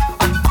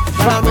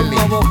 Family.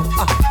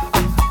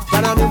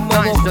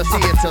 Nice to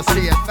see you, nice to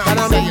see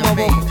you,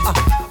 me.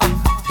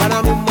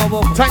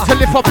 Time to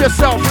lift up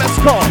yourself, let's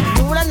go.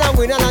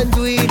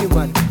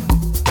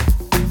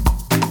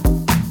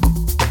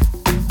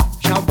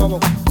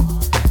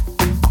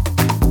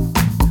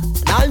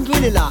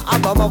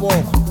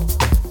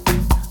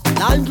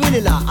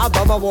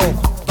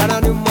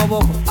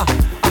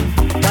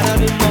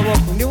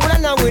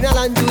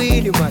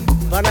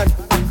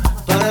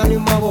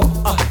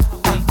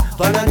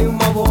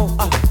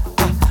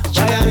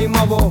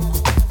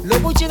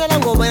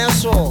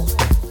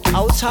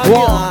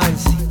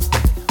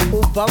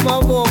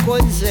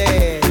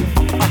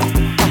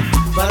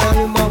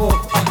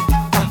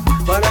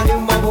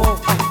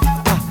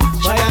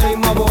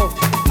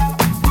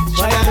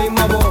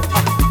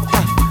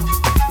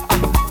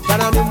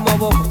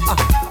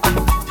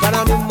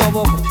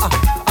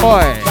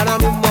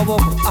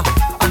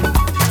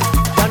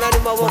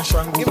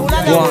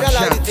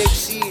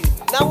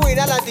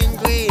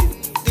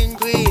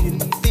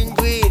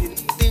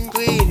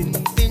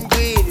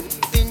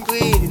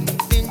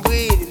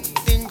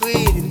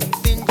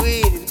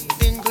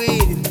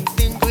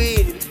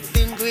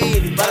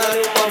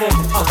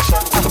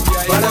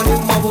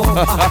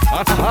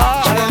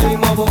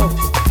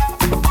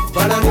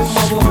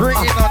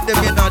 Bringing on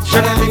them in a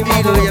Jeremy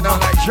Beadle, you know,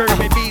 like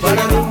Jeremy Beadle.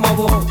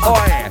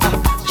 Oh yeah.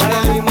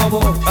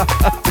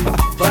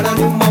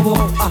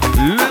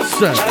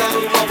 Listen.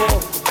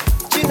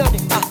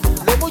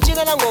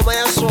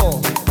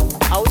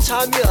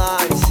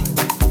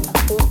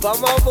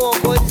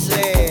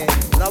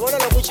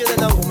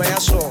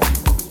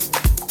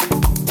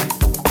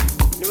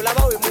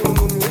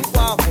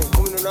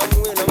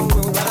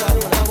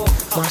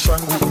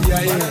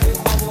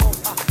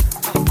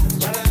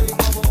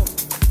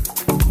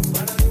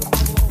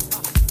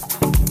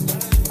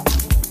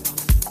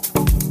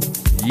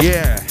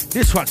 Yeah,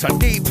 this one's the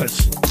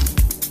deepest.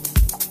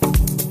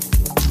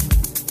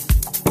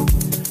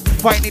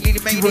 Finally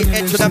made it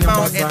into the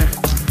mountain.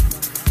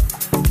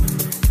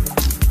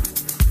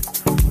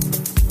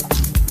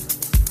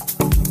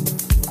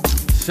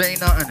 Say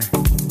nothing.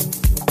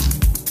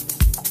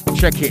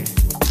 Check it.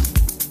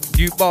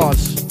 New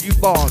bars, new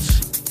bars.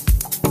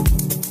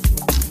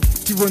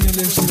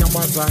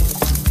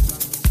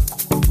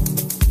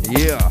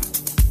 Yeah.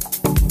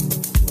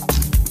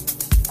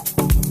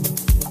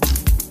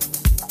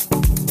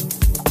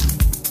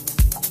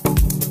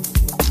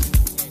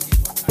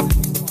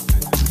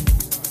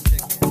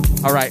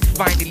 Alright,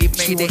 finally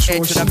made the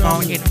edge of the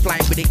mountain,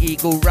 flying with the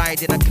eagle,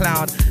 riding a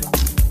cloud.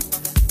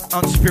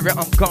 On spirit,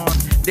 I'm gone.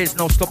 There's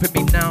no stopping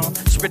me now.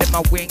 Spreading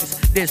my wings.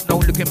 There's no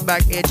looking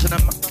back. Edge of the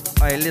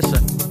Alright,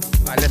 listen.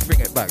 Alright, let's bring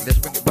it back. Let's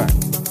bring it back.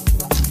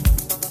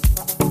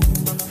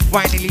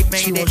 Finally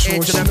made the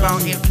edge of the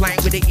mountain, flying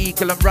with the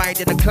eagle, I'm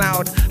riding the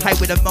cloud. High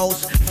with the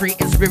most, free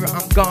in spirit,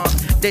 I'm gone.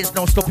 There's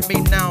no stopping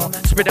me now.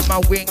 Spreading my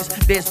wings.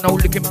 There's no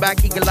looking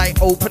back. Eagle eye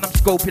open, I'm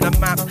scoping a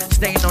map.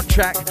 Staying on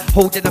track.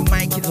 Holding the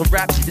mic in a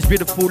rap. It's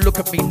beautiful. Look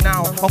at me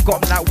now. I've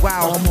got them like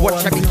wow.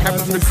 Watch I be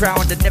carrying to the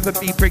crowd and never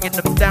be bringing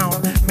them down.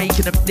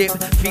 Making them dip,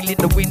 feeling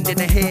the wind in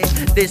the hair.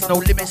 There's no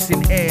limits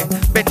in air,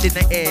 bending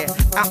the air.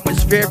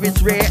 Atmosphere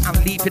is rare,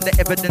 I'm leaving the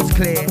evidence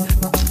clear.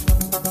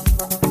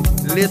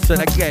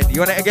 Listen again, you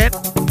want it again?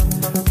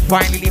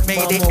 Finally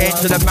made it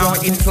into the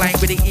mountain, flying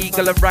with the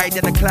eagle and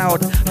riding the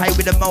cloud. High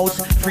with the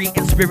most, free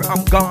in spirit,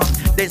 I'm gone.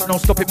 There's no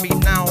stopping me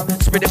now,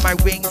 spreading my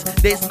wings.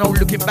 There's no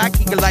looking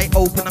back, eagle eye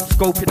open, I'm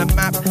scoping a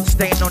map.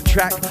 Staying on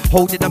track,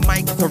 holding the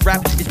mic to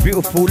rap. It's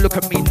beautiful, look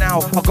at me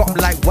now. I got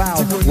them like wow.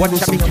 Watch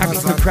I be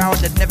carrying the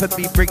crowd and never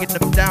be bringing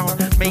them down.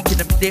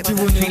 Making them dip,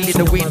 feeling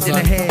the wind in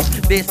the hair.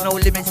 There's no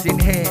limits in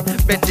here,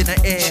 bending the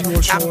air.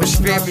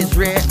 Atmosphere is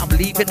rare, I'm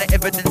leaving the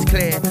evidence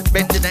clear.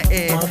 Bending the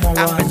air,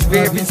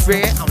 atmosphere is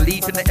rare, I'm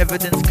leaving the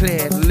evidence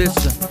clear.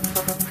 Listen.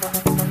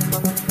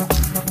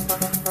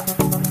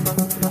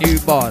 New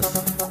bars.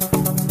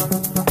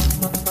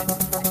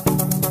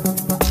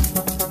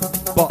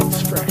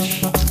 Box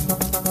fresh.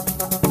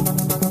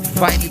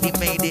 Finally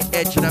made the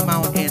edge of the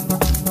mountain.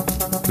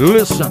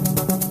 Listen.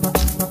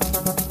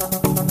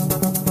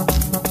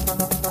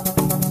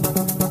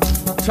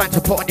 Time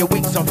to put on your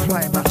wings and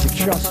fly, massive,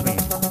 trust me.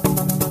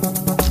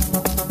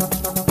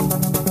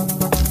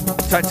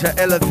 Time to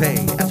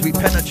elevate as we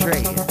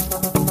penetrate.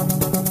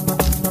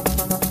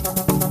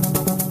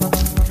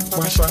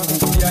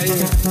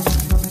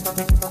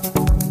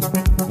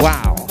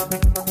 Wow.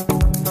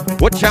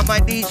 Watch out my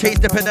DJs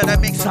depend on the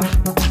mixer.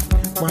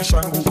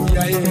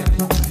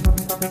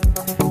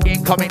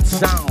 Incoming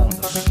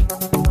sounds.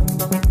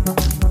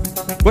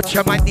 Watch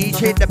out my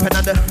DJ depend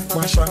on the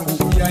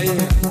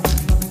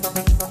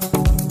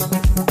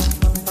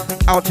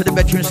out to the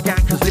bedroom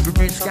scankers, living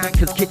room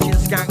scankers, kitchen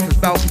scankers,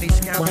 balcony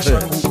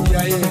scankers.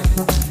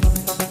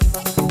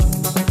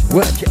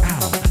 Work it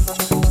out.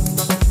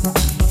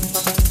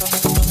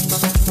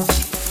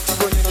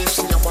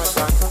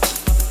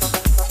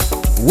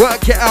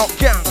 Work it out,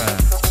 ganger.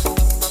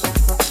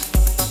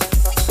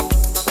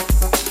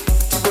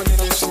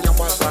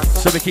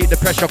 So we keep the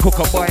pressure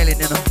cooker boiling,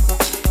 you know.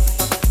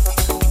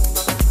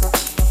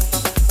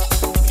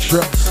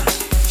 Trust.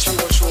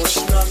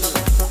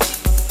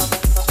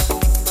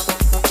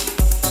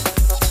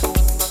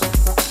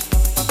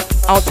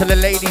 Out to the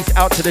ladies,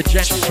 out to the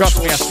gents,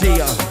 trust me, I see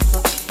ya.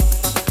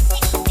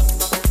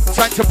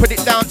 Time to put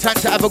it down, time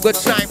to have a good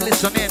time,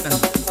 listen in.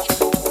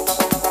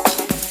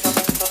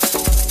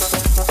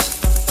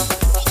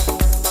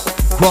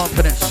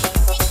 Confidence.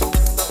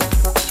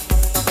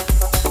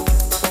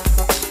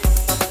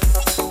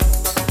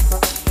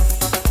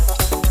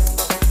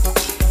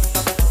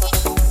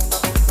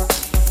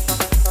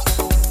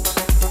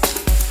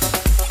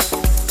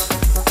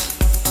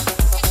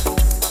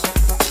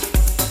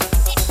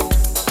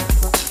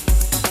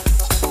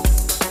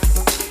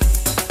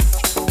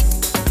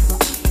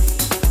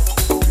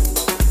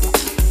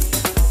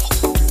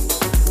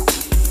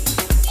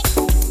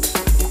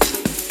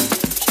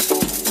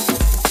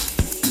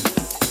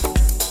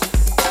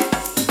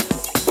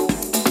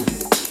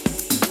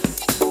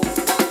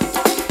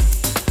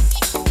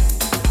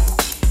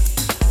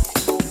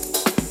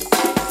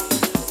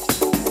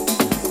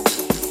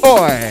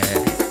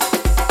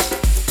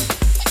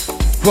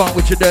 Go on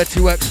with your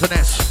dirty works,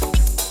 finesse.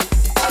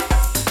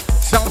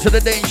 Sound to the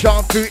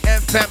Deja through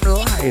FM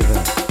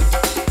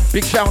Live.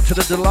 Big shout to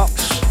the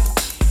Deluxe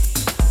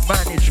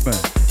Management.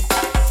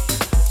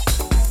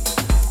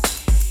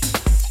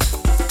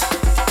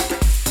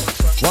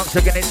 Once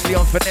again, it's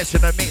Leon Finesse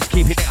in the mix,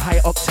 keeping it high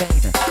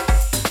octane.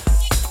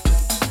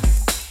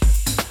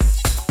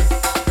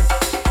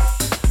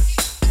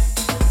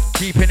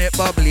 Keeping it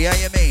bubbly, how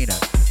you mean?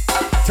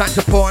 Time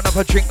to pour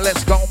another drink,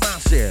 let's go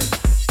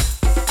massive.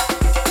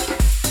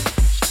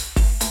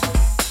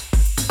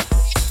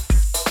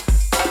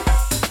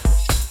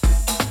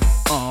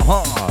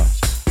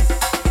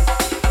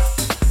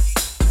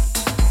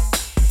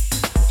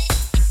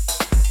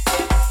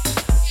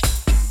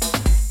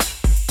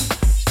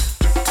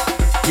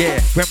 Yeah,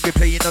 when we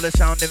play, you know the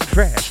sounding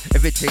fresh.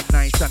 Everything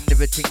nice and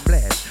everything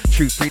blessed.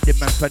 True freedom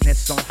and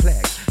finesse on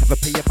flex. Have a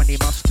pay your money,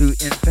 must do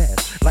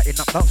invest. Lighting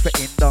up dance,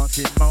 we're in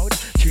dancing mode.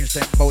 Tunes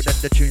them bold and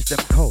the tunes them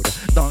cold.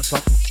 Dance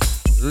on,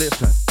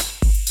 listen.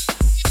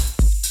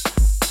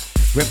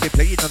 When we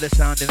play, you know the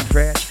sounding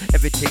fresh.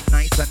 Everything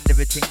nice and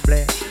everything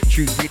blessed.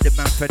 True freedom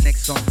and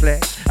finesse on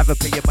flex. Have a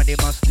pay your money,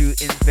 must do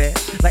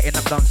invest. Lighting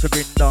up dance,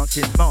 we're in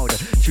dancing mode.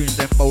 Tunes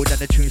them bold and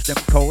the tunes them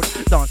cold.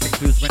 Dancing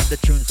blues when the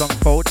tunes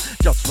unfold.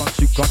 Just one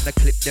soup gonna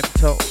clip them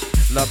toes.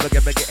 Love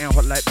again, but getting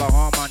hot like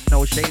Bahama.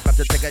 No shade, but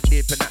to take a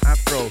dip in the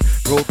afro.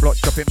 Roadblock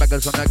chopping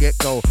baggers on the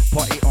get-go.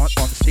 Party on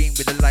steam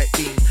with the light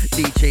beam.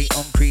 DJ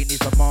on green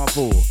is a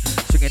marvel.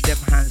 Swinging them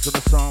hands on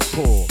the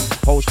sample.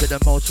 Host with the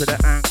most with the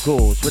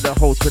ankles. With the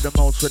host with the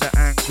most with the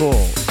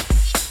ankles.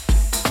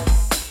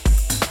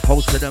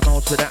 Host with the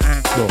most with the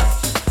ankles.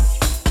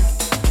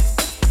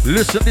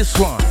 Listen this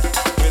one.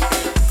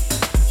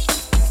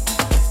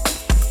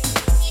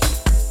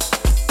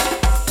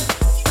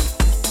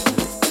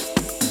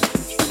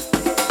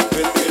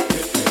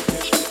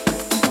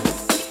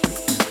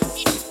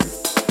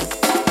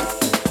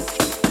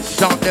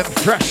 Sound them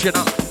fresh, you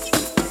know.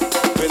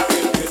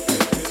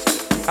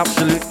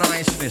 Absolute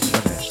niceness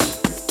for this.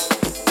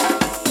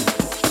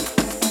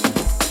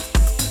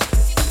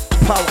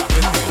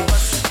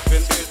 Powerhouse.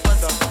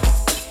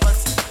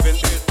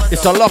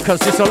 It's a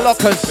lockers, it's a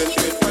lockers.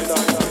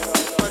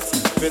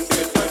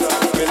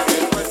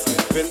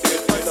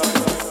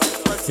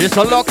 It's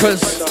a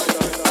lockers.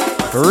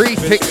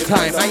 Refix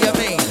time, how you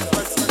mean?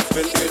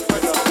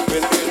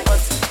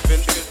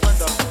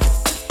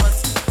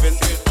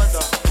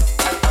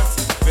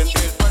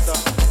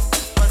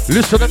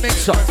 Listen to the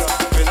mix up.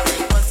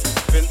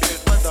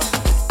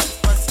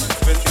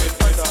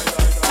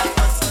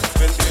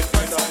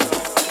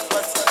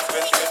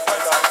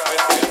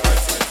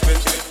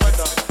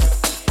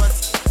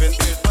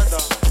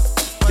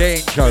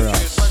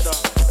 Dangerous.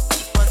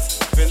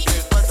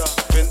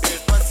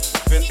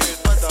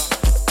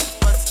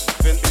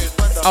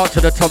 Out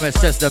to the Thomas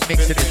says the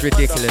mixing is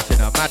ridiculous, you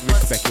know. Mad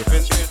respect, you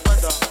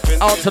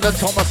know. Out to the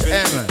Thomas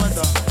M.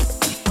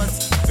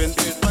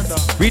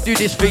 We do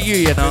this for you,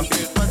 you know.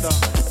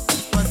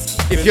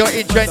 If you're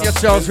enjoying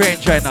yourselves, we're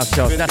enjoying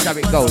ourselves. That's how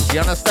it goes, you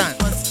understand?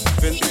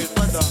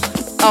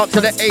 Out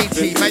to the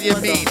 80, man, you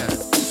mean?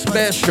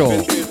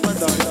 Special.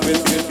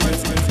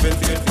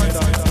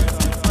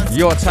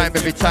 Your time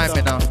every time,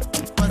 you know.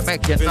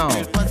 Make it now.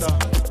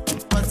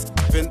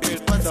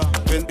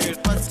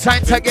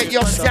 Time to get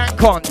your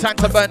skank on. Time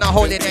to burn a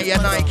hole in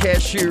your Nike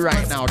shoe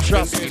right now.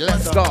 Trust me,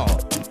 let's go.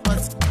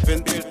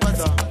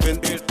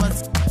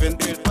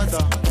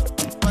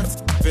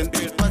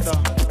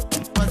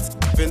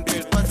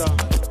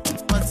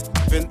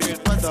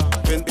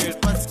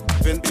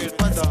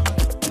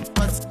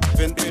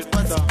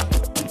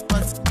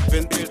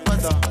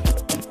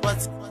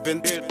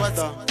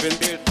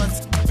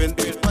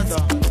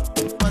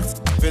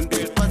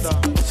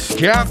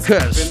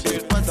 Skankers.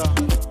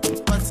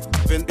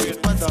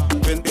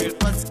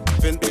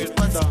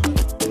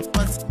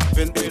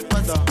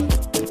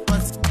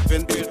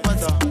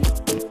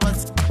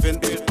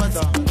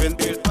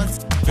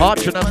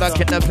 Arch on the back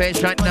in the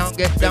page right now,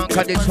 get down,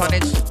 cause this one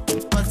is.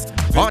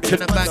 Arch on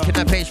the back in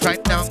the page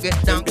right now,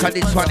 get down, cause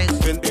this one is.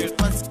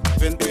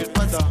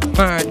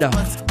 Murder.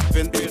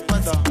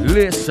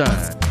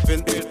 Listen.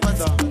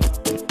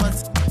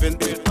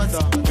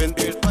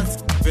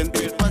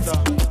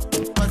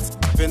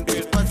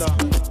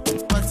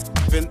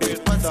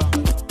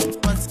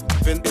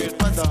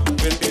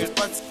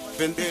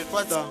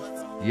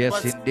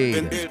 Yes,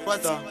 indeed.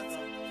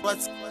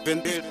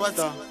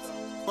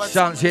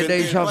 Sounds here,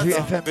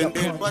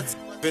 DejaVuFM.com.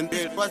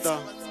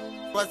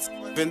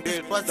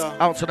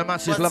 Out to the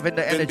masses loving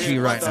the energy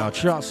right now,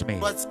 trust me.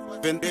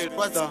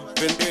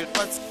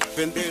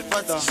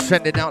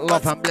 Sending out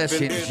love and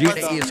blessings.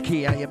 Unity is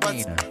key, how you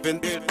mean?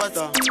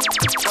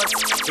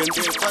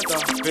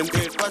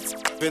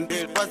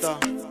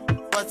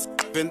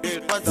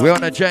 We're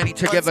on a journey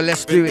together,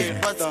 let's do it.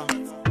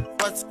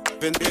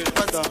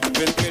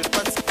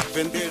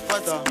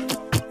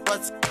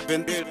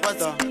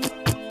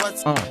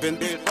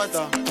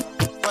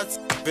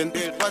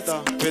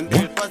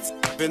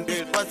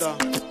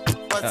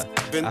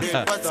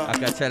 I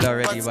can tell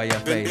already by your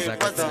face. I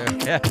can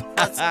tell.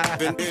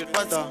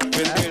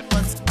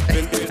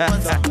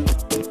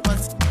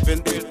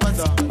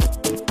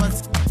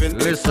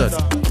 Listen.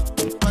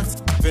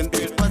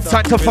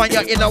 Time to find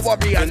your inner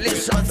warrior.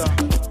 Listen.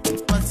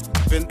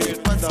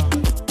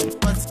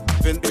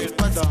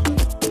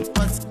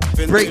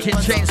 Breaking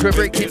chains, we're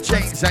breaking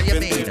chains. How you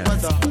mean?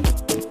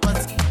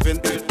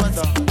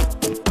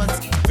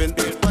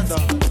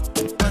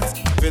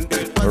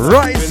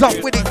 Rise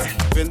up with it.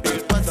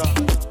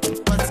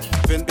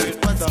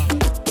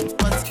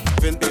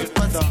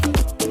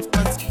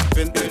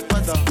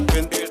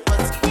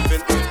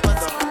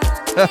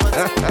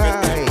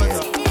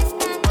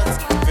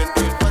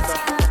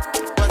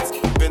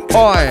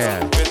 Oh yeah.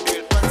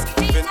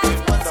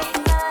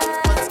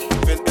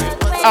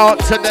 Out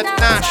to the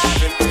Nash.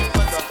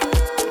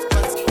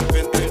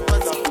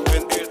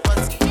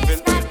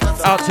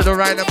 Out to the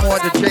Ryan Moore,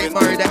 the J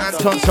Murray, the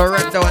Anton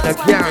Sorrento, and the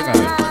gang.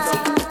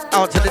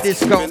 Out to the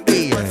Disco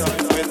B.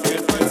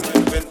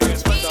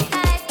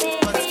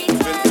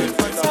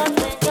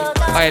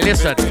 Hey,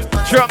 listen.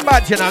 Drum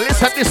bad, you know.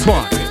 Listen this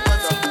one.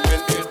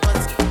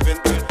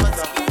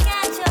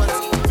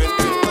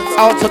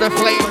 Out to the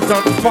Flames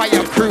on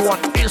Fire crew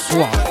on this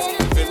one.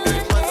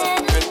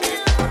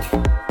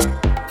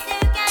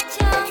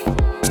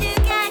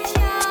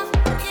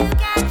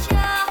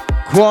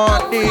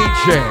 Quan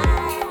DJ.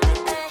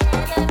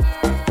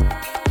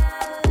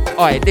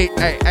 Oi,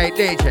 DJ,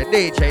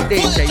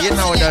 you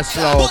know the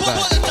slogan.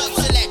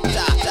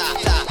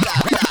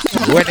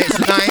 When it's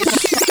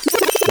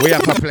nice, we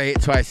have to play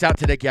it twice. Out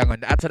to the gang,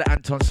 out to the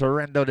Anton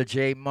Sorrento, the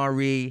J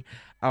Murray,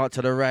 out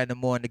to the Ryan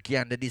Moore and the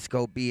gang, the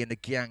Disco B and the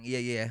gang.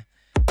 Yeah.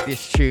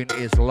 This tune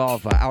is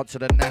Lava. Out to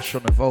the Nash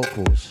on the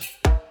vocals.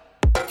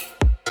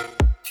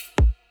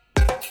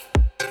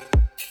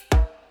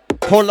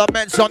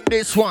 Parliaments on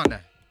this one.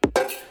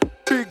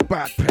 Big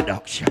Bad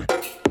Production.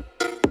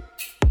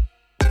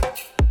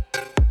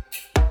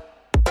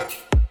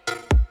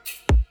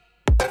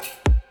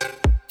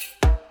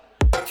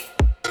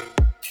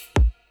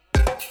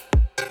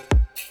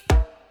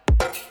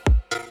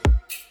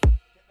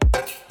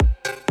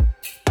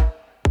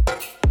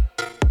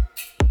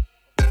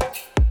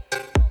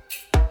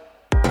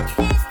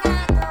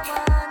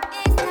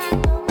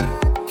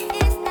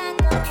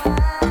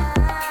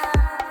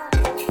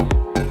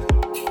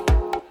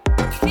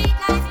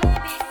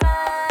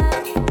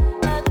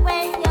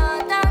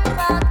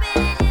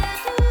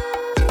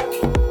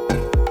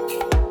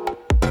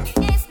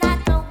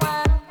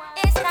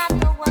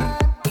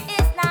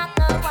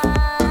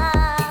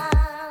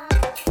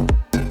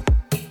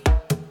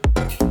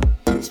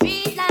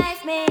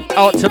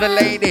 Out to the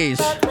ladies.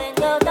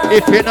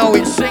 If you know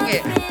it, sing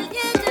it.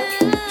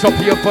 Top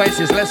of your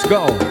voices, let's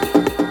go.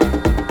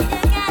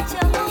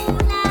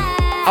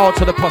 Out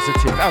to the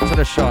positive, out to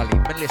the Charlie,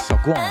 Melissa,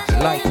 go on,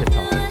 light it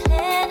up.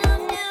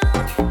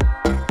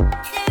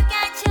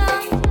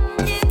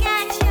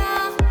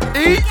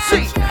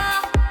 Easy.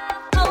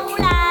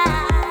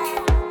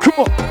 Come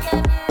on.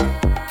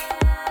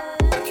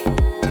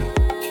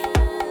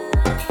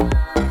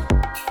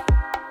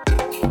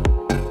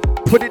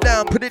 Put it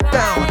down, put it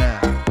down now.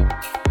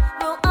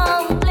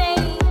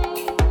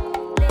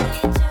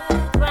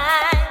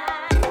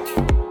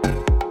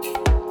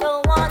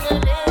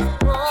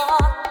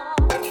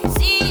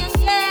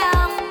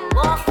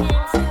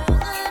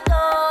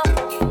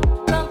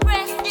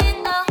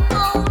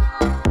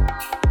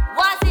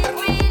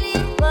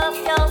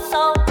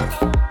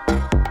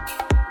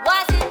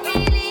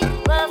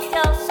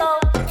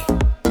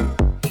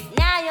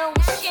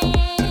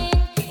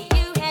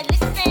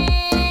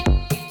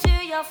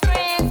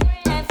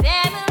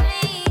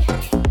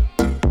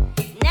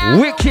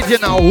 You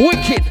know,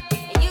 wicked.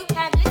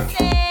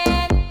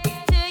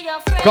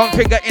 Gun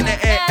finger in the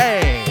air.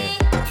 Hey.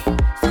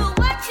 So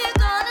what you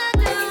gonna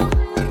do?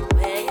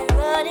 Where you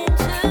running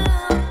to?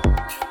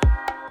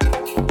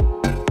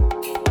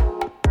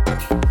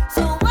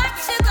 So what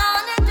you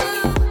gonna do?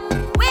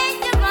 Where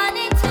you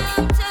running to?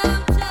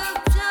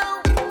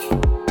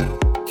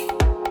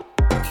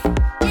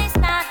 It's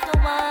not the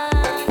one.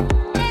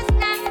 It's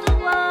not the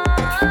one.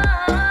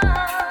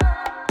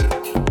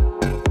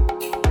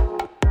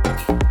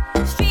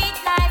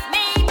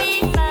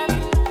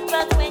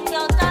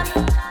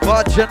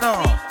 But you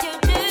know,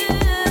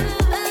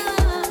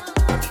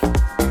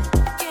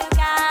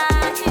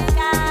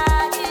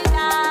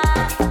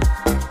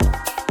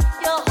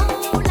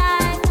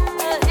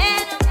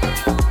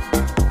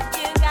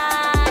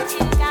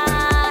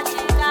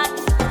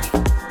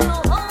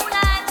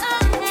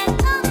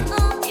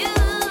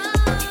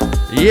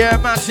 yeah,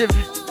 massive.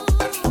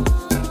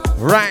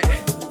 Right.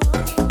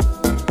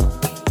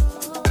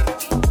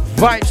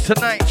 Vibes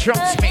tonight,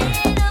 trust me.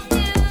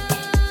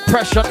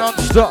 Pressure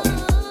non-stop.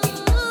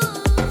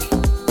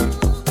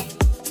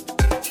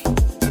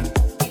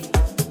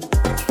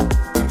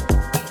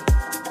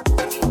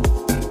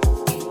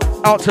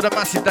 Out to the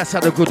massive that's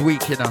had a good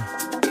week, you know.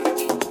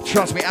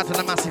 Trust me, out to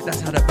the massive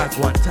that's had a bad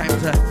one. Time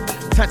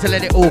to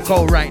let it all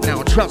go right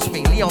now. Trust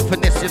me, Leon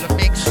Finesse in the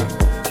mix.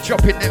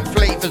 Drop in them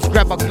flavors,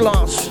 grab a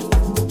glass.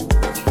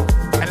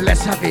 And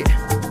let's have it.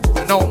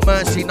 No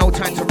mercy, no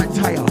time to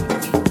retire.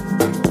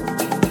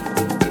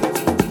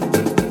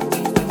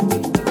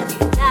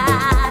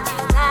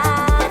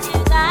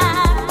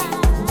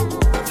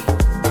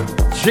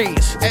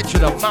 Jeez, edge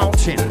of the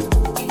mountain.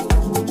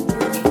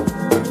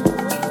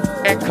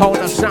 Echo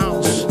the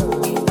sounds.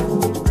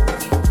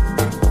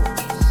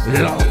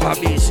 Lava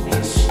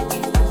business.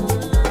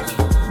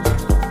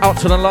 Out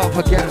to the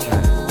lava gang.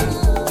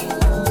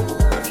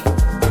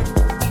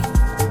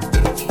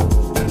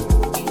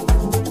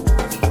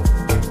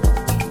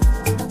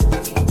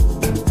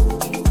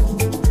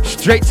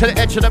 Straight to the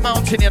edge of the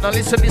mountain, you know,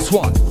 listen to this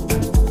one.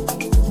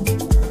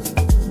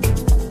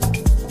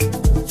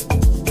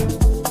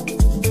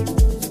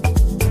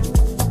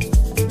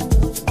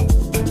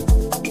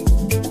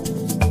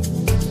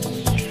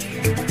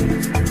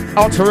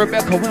 Out to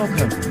Rebecca,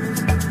 welcome.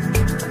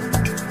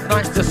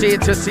 Nice to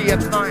see a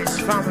nice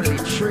family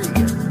tree.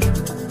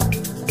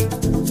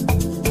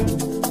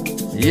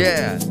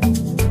 Yeah.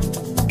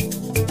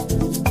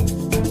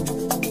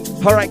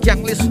 Alright,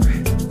 gang, listen.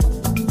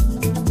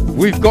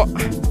 We've got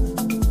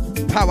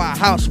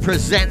Powerhouse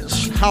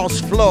presents House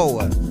Flow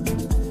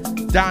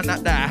down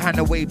at the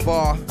Hanaway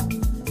Bar,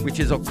 which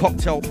is a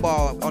cocktail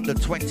bar on the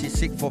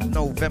 26th of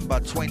November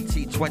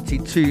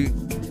 2022.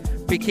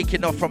 be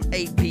kicking off from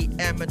 8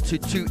 p.m. to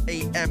 2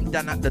 a.m.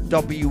 down at the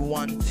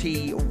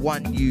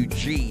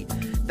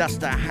W1T1UG. That's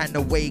the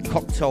Hanaway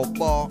Cocktail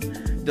Bar,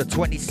 the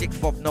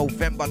 26th of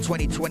November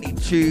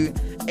 2022,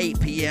 8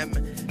 p.m.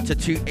 to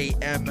 2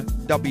 a.m.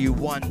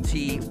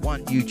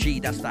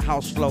 W1T1UG. That's the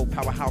House Flow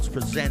Powerhouse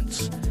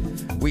presents.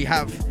 We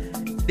have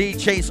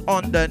DJs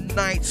on the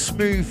night,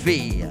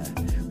 Smoothie.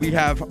 We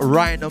have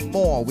Ryan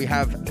Moore. We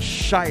have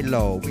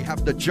Shiloh. We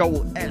have the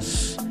Joel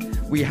S.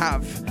 We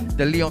have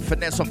the Leon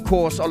Finesse, of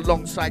course,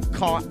 alongside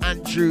Carl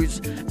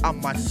Andrews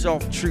and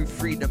myself, True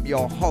Freedom,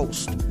 your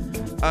host.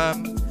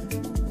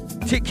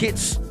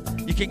 Tickets,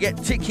 you can get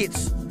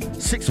tickets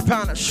 £6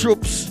 at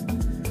Shubs,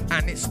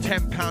 and it's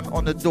 £10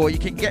 on the door. You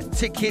can get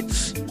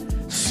tickets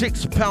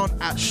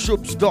 £6 at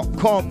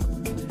shubs.com,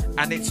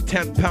 and it's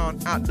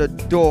 £10 at the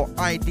door.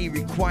 ID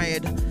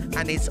required,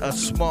 and it's a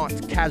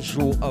smart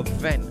casual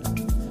event.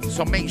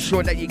 So make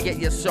sure that you get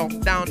yourself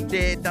down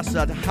there. That's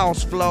the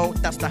House Flow.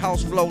 That's the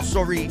House Flow,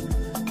 sorry.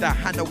 The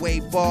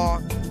Hanaway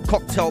Bar,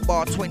 Cocktail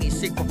Bar,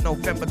 26th of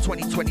November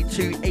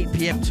 2022, 8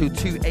 p.m. to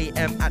 2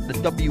 a.m. at the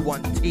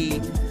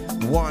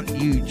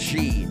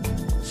W1T1UG.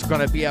 It's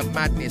gonna be a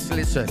madness.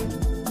 Listen,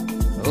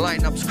 the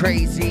lineup's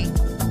crazy.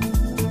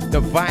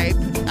 The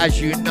vibe,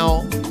 as you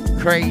know,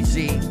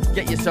 crazy.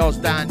 Get yourselves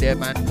down there,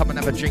 man. Come and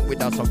have a drink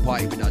with us or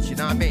party with us. You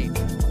know what I mean?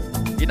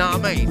 You know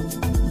what I mean?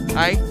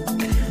 Hey?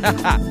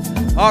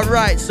 All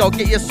right, so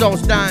get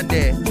yourselves down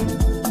there.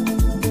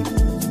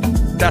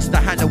 That's the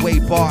Hanaway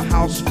Bar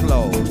House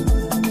Flow,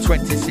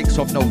 26th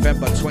of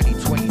November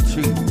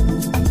 2022.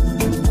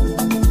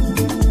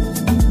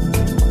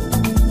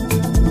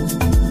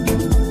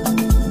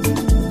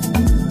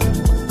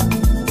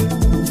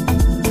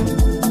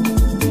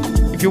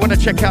 If you want to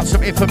check out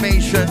some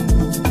information,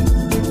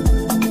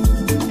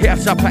 hit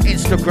us up at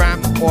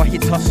Instagram or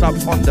hit us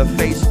up on the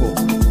Facebook.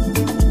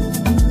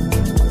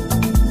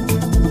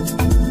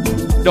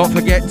 Don't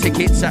forget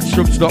tickets at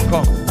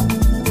shrubs.com.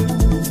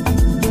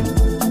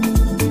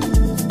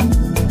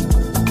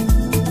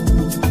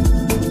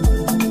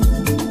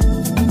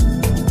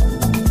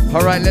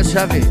 All right, let's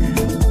have it.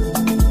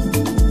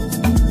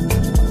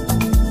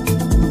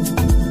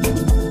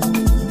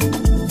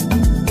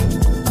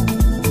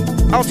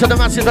 Out to the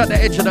masses at the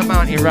edge of the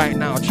mountain right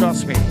now,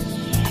 trust me.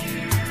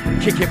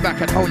 Kicking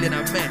back and holding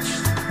a mess.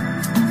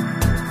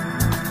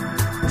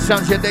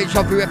 Sounds your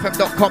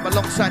DejaVuFM.com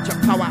alongside your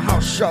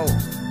Powerhouse show.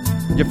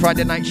 Your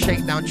Friday night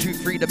shakedown, True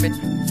Freedom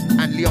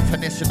and Leon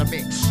Finesse in the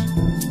mix.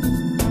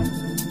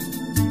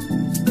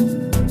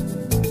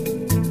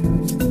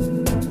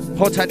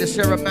 Hold tight the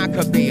Sarah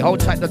Maccabee, hold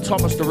tight the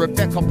Thomas, the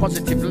Rebecca,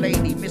 Positive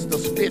Lady, Mr.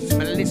 Spitz,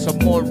 Melissa,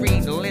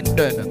 Maureen,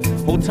 Lyndon.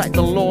 Hold tight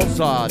the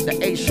Loza, the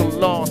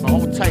Echelon,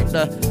 hold tight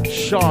the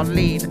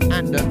Charlene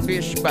and the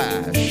Bish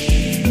Bash.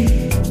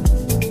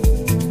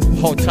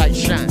 Hold tight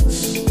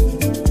Chance.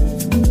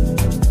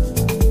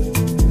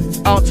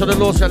 Out to the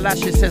Loza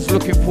Lashes says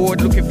looking forward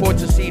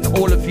to seeing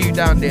all of you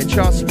down there,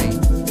 trust me.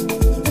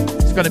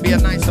 It's gonna be a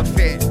nice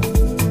affair.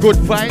 Good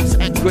vibes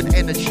and good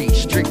energy,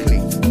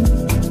 strictly.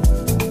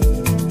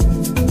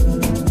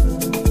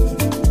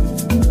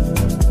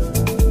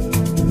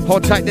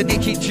 Hold tight the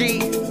Nikki G.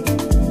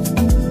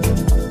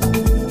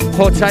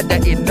 Hold tight the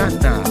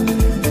Inanna.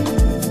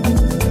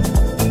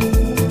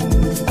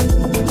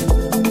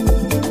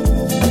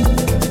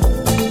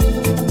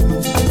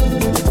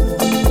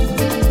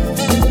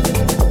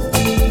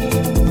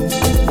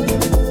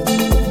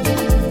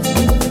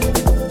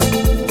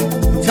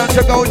 Time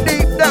to go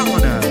deep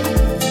down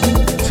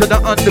to the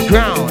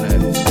underground.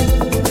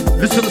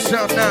 Listen to the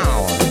sound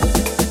now.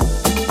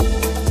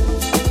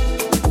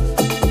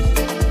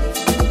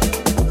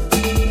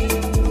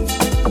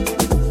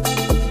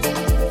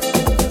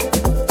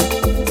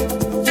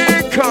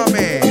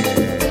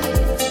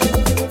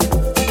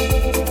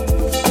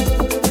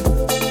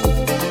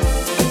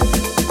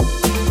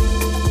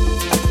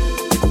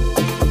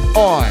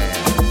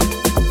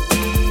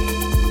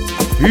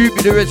 Who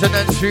be the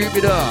resonance, who be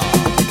the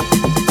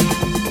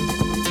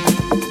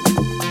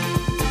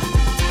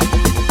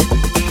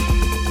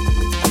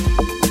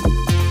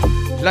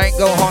Line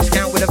go hard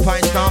scan with a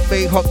fine start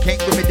big hot king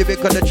with me do it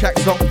cause the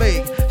track's on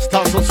big.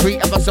 Start so sweet,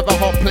 I must have a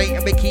hot plate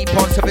and we keep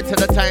on serving till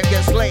the time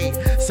gets late.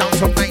 Sound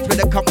so nice with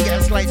the come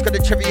get a slice, got the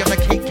cherry on the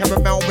cake,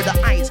 caramel with the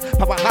ice.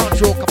 Powerhouse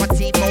joke on my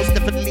team, most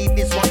definitely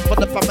this one for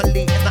the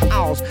family in the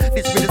house.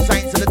 This with the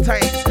signs of the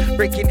times,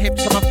 breaking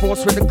hips on my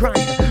force with the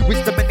grind.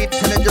 Wisdom and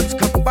intelligence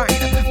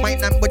combined,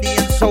 mind and body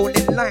and soul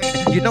in line.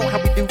 You know how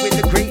we do with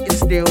the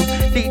greatest still.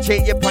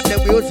 DJ upon the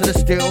wheels of the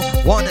steel,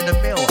 one in the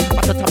mill,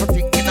 but the type of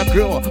thing in the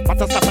grill, but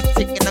the type of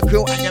thing in the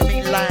grill, and you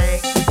mean like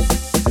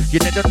you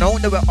never know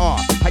that we're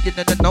off. How you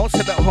never know so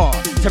bit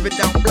hard. Tear it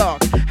down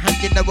block.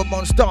 And you never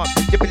won't stop.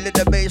 Give me a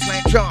little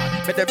baseline drop.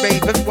 But the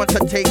ravens want to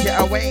take it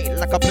away.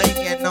 Like a plane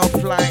and no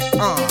flight.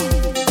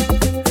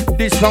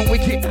 This one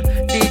wicked.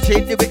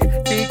 DJ do it.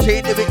 DJ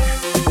do it.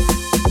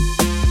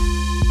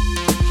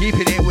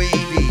 Keeping it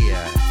wavy.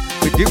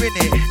 We're doing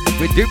it.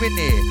 We're doing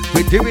it.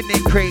 We're doing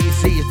it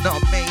crazy. It's not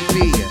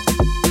maybe.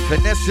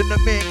 Finesse in the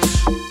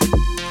mix.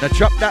 Now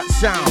drop that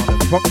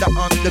sound from the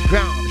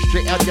underground,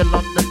 straight out your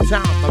London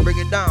town. Now bring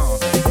it down.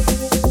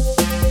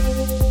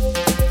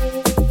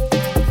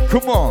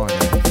 Come on.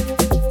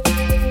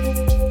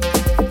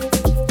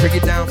 Bring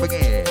it down, bring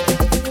it.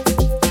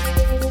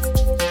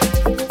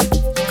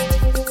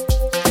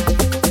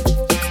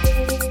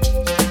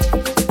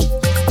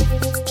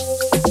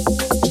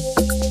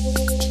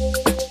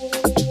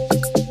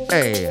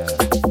 Hey.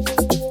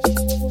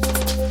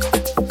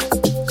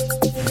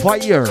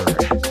 Fire.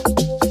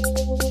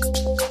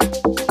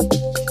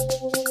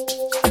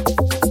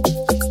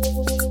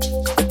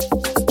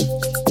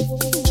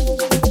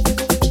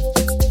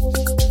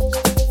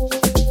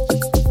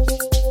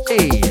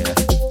 Hey.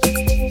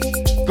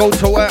 Go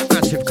to work,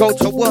 massive, go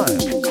to work.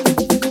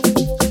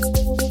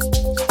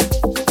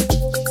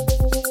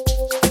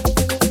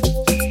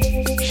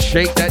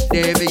 Shake that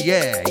baby,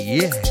 yeah,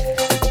 yeah.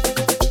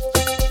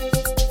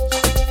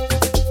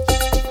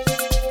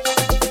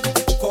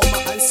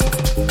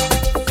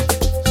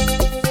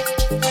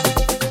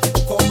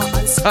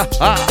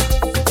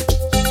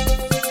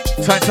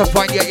 Time to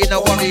find your inner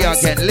warrior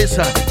again.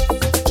 Listen.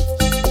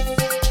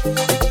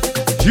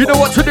 You know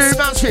what to do,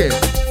 massive.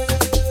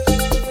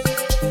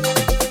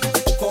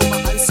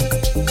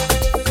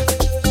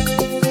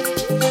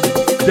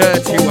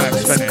 Dirty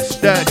works, finesse.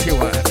 Dirty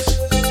works.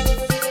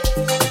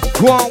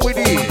 Go on with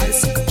it.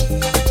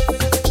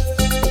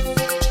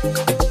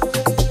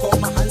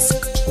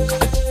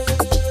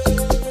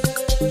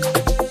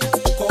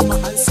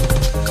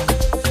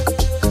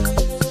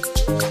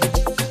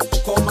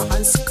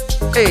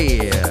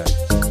 Hey,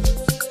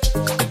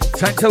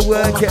 time to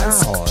work it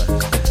out.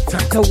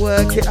 Time to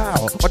work it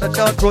out. On the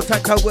dance floor,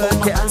 time to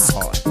work it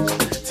out.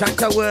 Time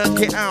to work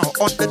it out.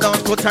 On the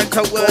dance floor, time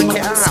to work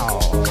it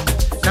out.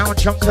 Now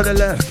jump to the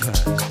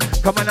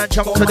left. Come on and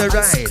jump to the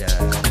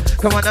right.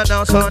 Come on and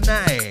dance all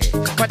night.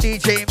 My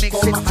DJ mix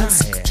it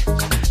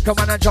tight. Come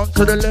on and jump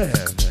to the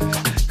left.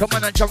 Come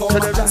on and jump to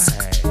the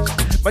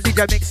right. My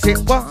DJ mix it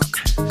one.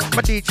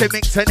 My DJ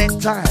mixing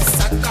it tight.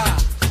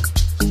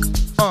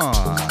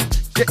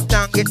 Get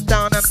down and get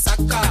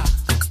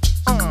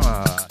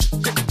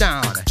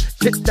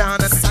down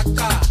and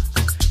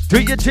do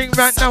your thing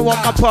right now on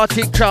my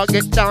party crowd.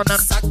 Get down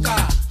and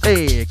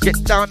hey,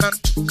 get down and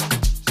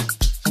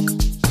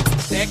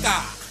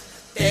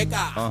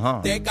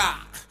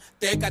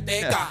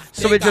yeah.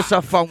 So we just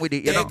have fun with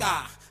it, you know.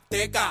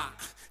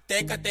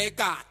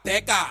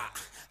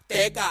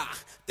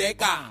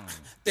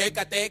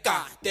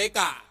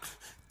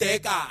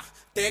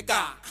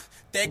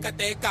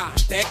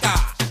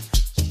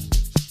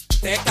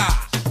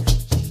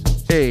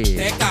 Hey.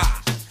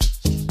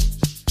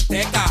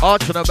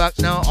 Arch on the back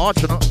now,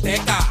 arch on the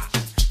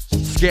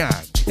scan.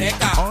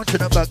 Arch on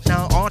the back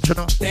now, arch on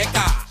the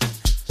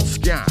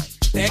scan.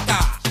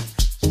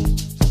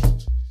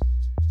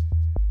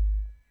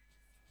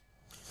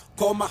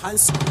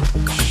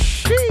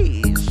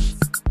 Jeez.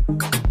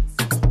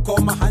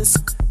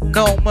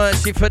 No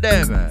mercy for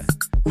them.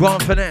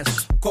 Grand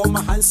finesse.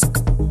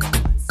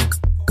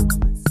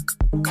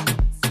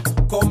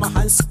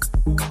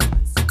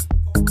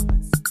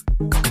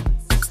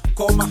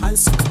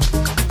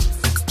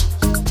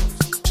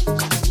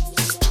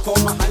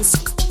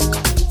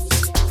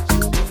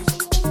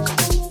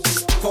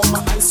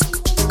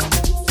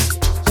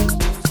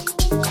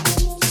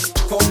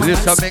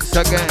 Listen mix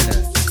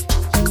again.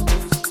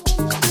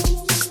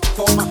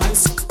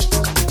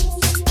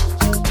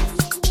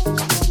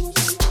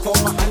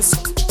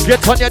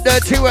 Get on your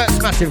dirty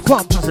works, massive. Go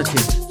on,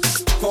 positive.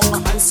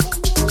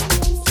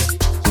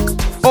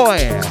 Oh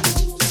yeah.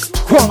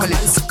 Go on,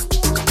 Melissa.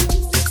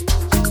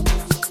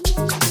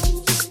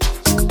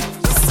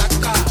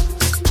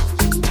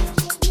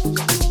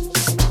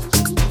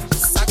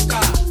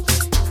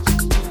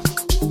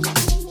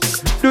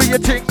 Do your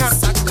thing, man.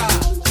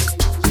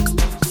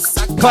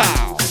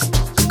 Pow.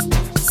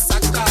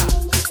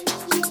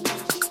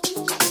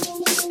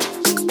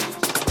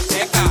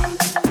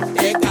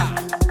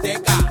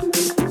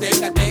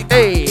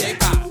 Hey.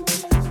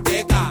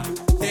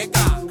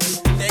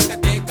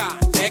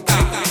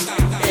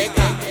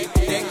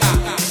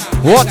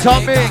 What a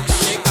mix.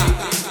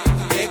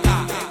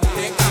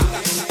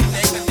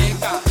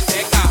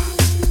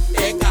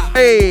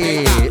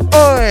 Hey.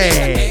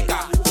 Oi.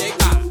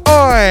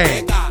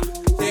 Oi.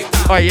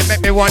 Oh, you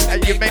make me want to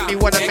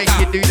make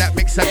you do that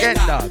mix again,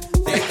 dog.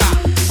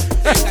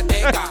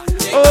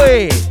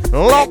 Oi,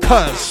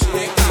 lockers.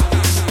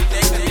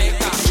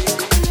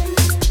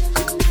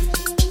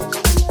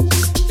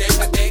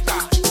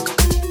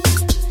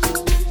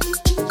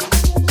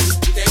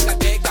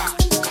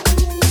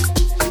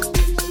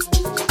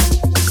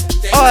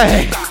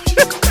 Oi.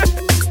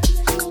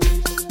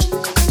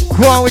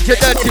 Go on with your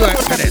dirty work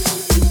for this.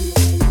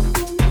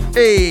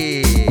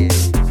 Hey.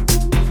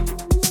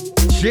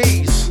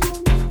 Jeez.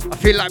 I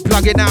feel like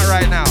plugging out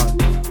right now.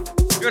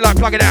 Feel like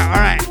plugging out.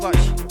 Alright, watch.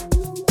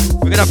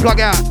 We're gonna plug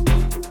out.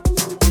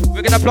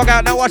 We're gonna plug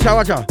out now. Watch out,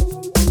 watch out.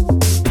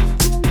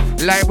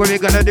 Like what we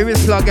gonna do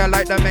is plug out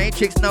like the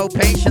Matrix. No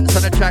patience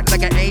on the track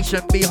like an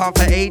Asian. Be half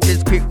for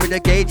ages. Quick with the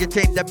gauge. You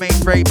change the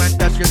mainframe and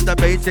that's just the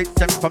basics.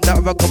 Sent from the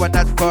other and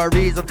that's for a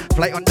reason.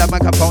 Flight on the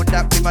microphone,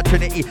 that be my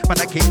trinity.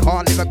 Man, I keep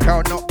hard, leave a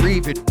crowd not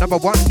breathing. Number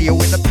one deal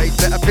in the place,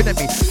 better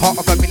epitome.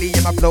 Heart of a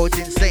million, my flow's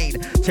insane.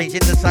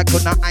 Changing the cycle,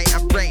 now I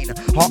am brain.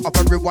 Heart of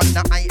everyone,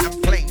 now I am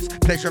flames.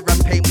 Pleasure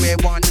and pain, we're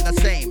one and the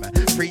same.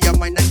 Free your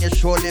mind and you're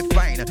surely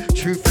fine.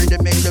 True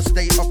freedom is your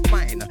state of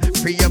mind.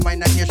 Free your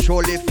mind and you're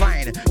surely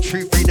fine.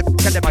 True freedom,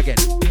 tell them again.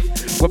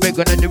 What we're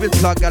gonna do is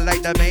plug out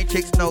like the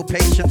Matrix. No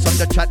patience on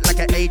the track like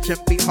an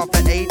agent. Be half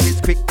for ages.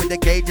 Quick with the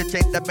gauge, you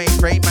change the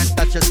mainframe and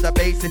that's just the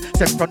basic.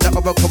 Sent from the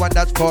Oracle and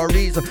that's for a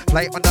reason.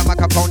 Play on the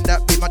microphone,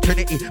 that be my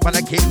trinity. Man,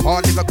 I keep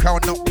hard, leave a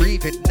crowd not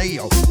breathing.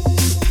 Neo,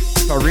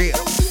 for real.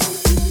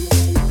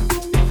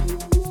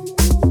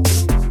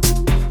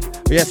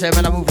 Yes,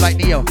 man, I move like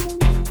Neo.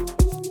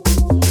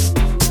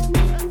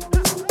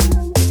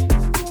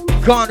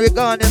 Gone, we're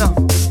gone, you know.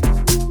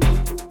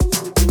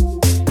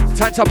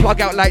 Time to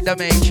plug out like the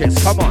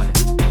Matrix. Come on.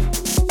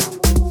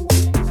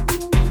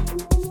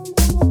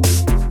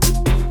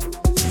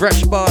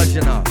 Fresh bars,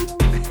 you know.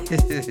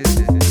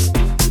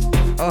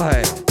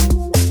 Alright.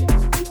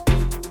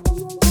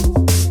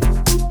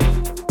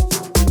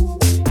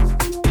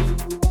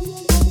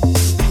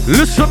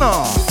 Listen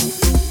up.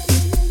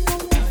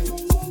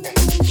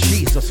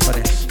 Jesus for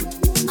this.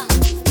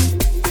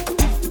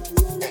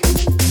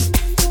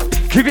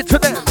 Give it to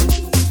them.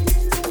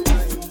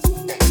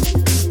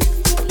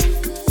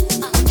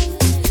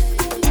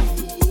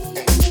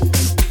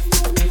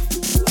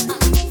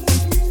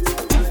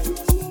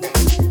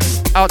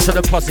 Out to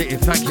the positive,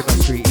 thank you, my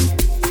sweet.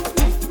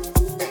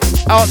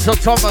 Out to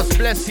Thomas,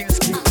 blessings.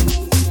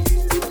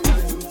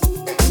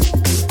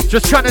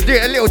 Just trying to do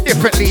it a little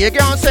differently, you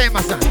get what I'm saying,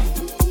 my son?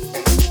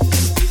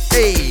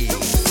 Hey.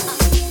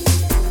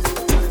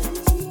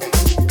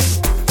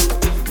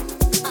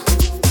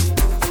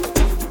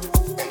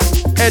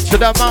 Edge of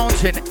the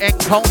mountain,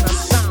 encounter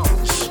sounds.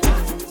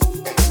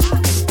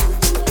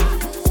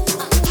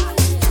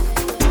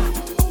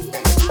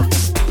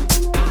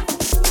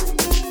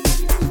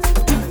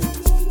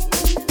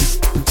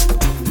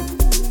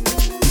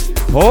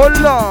 Oh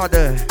Lord.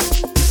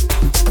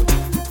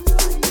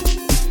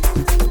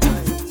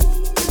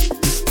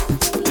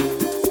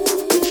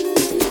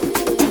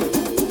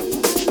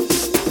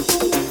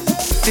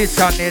 This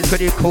one is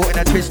pretty cool in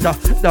a twister.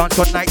 Dance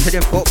all night to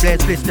the foot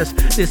blaze blisters.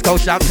 This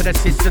goes out to the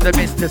sister, the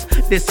misters.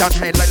 This sound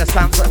head like the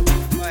sounds of...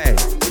 Hey.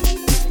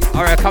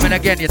 Alright, coming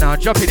again, you know.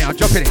 Dropping it, I'm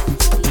dropping it.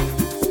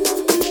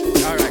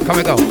 Alright, come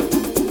and go.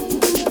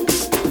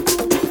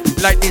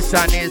 Like this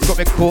one is got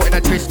me caught in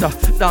a twister.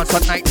 Dance all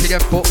night to the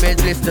foot blaze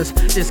blisters.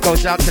 This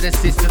goes out to the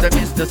sister, the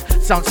misters.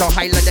 Sound so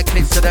high like the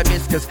cliffs of the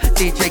miskers.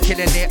 DJ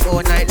killing it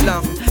all night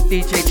long.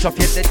 DJ tough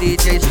yet the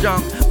DJ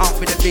strong. Out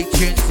with the big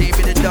tunes, see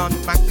with the done.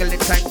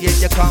 Mangling time, yeah,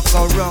 you can't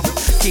go wrong.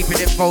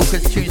 Keeping it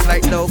focused, tunes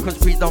like locals.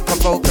 Please don't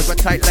provoke us, we're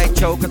tight like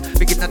chokers.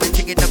 Beginning of the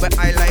chicken, but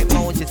I like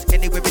Moses.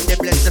 Anyway, with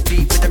them bless the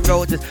feet with the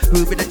roses.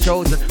 Who be the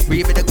chosen?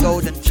 We be the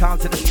golden.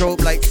 Chance in the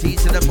strobe like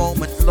seas in the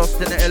moment.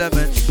 Lost in the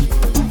elements.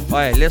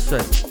 Alright,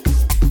 listen.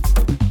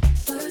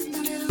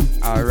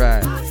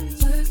 Alright.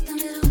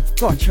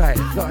 Gotta try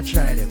them, gotta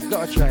try them,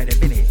 gotta try them,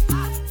 innit?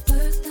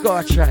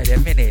 Gotta try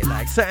them, innit?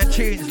 Like certain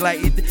tunes,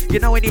 like, you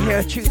know when you hear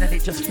a tune and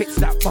it just fits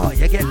that bar,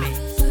 you get me?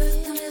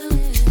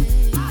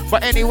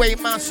 But anyway,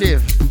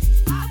 massive.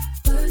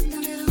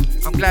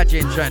 I'm glad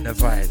you're enjoying the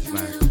vibes,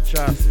 man.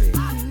 Trust me.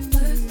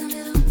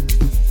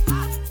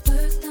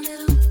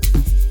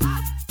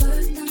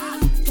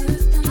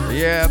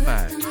 Yeah,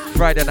 man.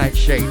 Friday night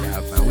shade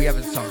out, man. We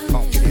having some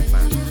fun with it,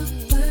 man.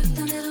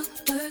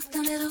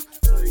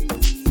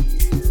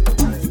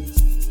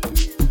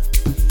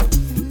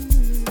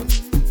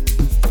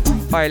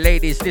 Alright,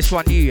 ladies, this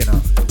one you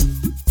know.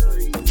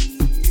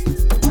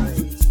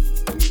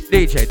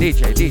 DJ.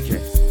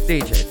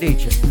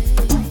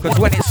 Because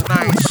when it's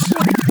nice,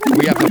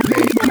 we have to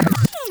play it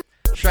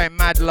nice. Showing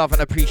mad love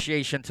and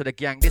appreciation to the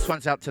gang. This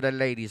one's out to the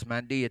ladies,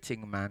 man. Do your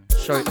thing, man.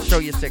 Show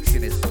your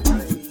sexiness.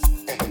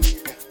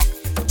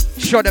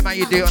 Show them how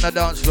you do it on the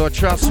dance floor,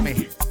 trust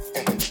me.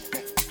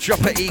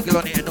 Drop an eagle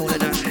on it and all of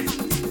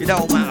that. It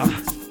don't matter.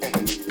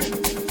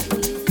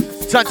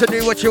 Time to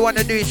do what you want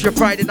to do. It's your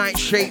Friday night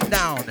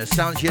shakedown. It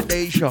sounds your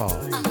deja.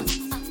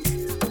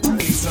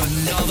 It's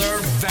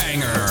another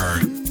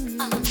banger.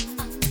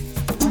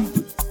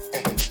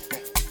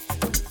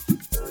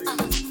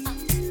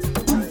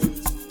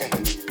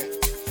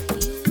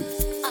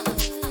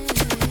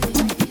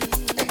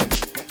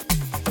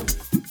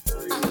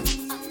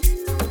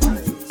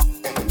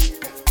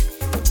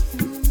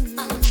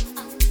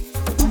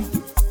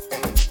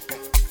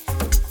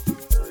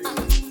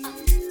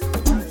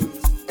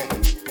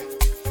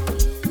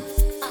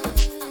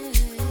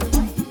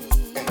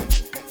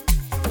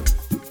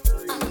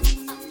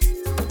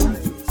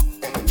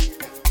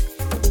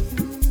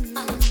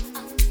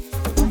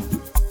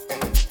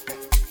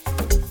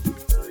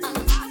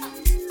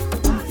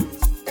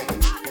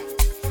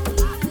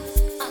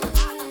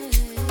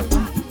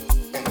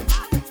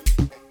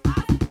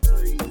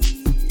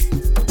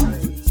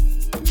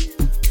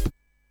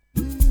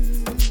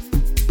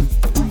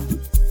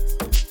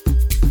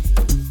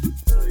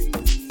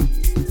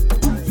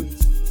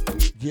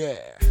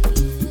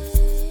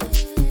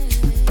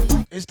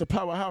 It's the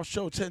Powerhouse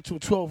Show, 10 to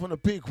 12 on a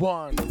big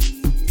one.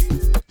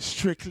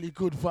 Strictly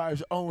good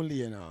vibes only,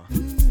 you know.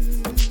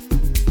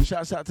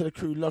 Shouts out to the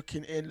crew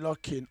locking in,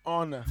 locking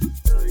on.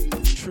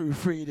 True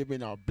freedom, you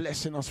know,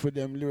 blessing us with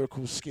them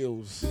lyrical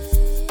skills.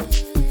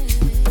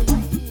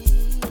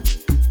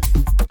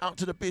 Out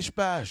to the Bish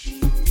Bash.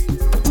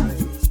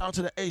 Out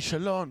to the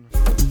Echelon.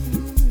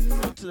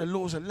 Out to the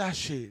Laws of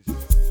Lashes.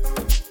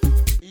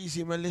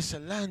 Easy Melissa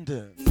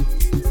Landon.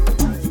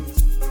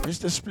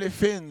 Mr.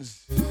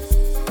 Spliffins.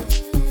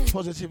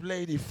 Positive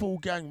Lady, full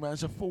gang, man,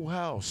 it's a full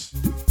house.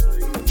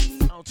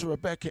 Out to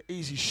Rebecca,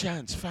 Easy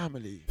Shant's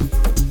family.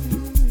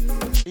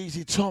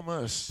 Easy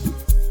Thomas.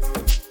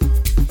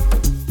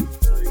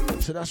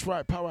 So that's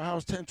right,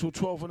 Powerhouse 10 till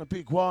 12 on a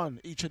big one,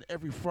 each and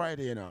every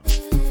Friday, you know.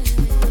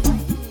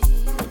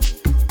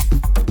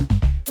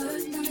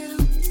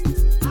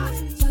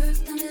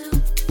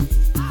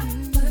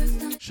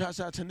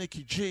 Shouts out to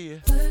Nikki G.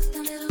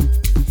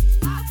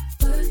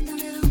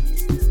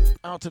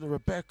 Out to the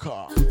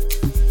Rebecca.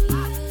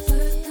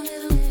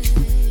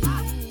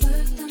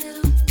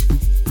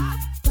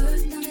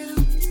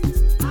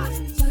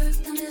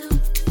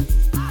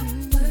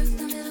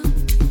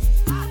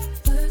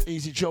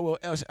 Easy Joel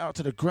else out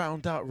to the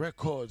Ground Out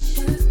Records.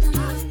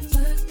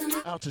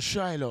 Out to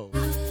Shiloh.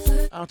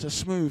 Out to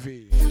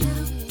Smoothie.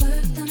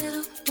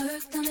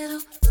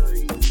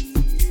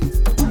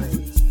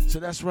 So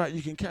that's right,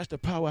 you can catch the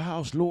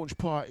Powerhouse launch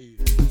party.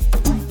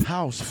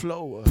 House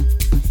Flow.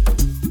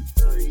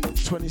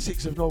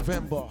 26th of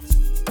November.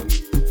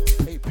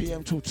 8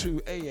 p.m. till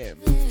 2 a.m.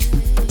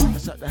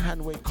 That's at the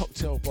Hanway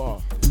Cocktail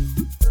Bar.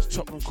 It's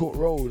Tottenham Court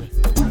Road.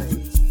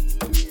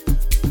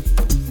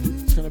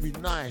 It's gonna be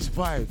nice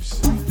vibes.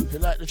 If you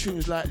like the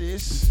tunes like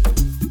this,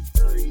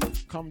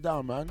 come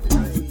down, man.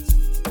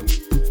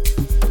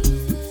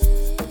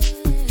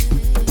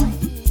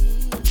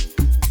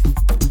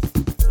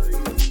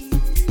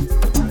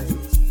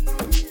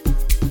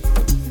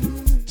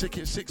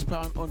 Ticket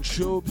 £6 on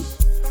Shubs,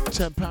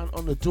 £10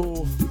 on the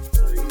door.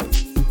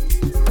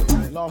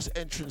 Last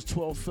entrance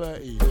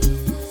 12:30.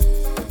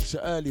 It's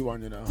an early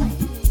one, you know.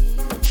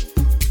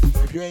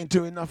 If you ain't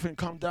doing nothing,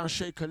 come down,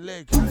 shake a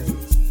leg.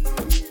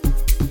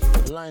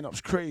 The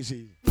lineup's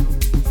crazy.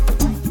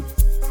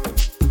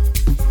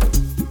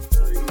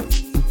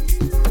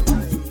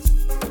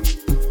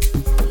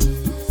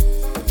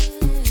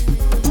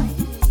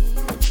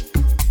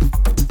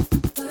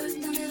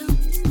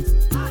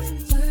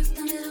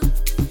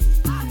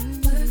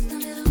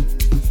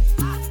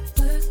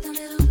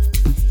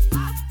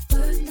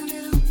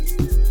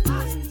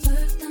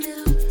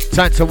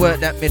 Time to work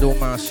that middle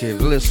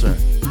massive. Listen,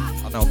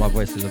 I know my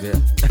voice is a bit.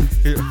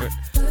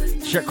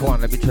 Check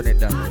one, let me turn it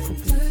down real quick,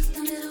 please.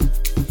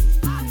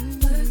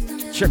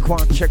 Check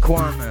one, check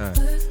one.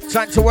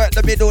 Time to work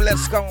the middle,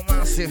 let's go,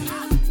 massive.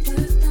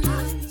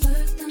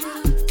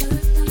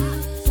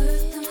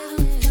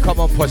 Come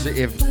on,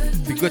 positive.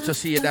 Be good to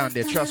see you down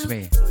there, trust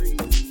me.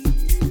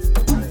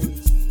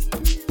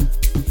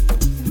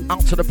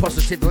 Out to the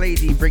positive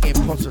lady, bringing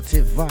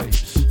positive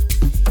vibes.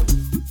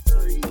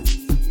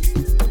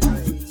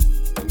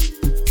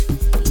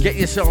 Get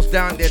yourselves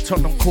down there,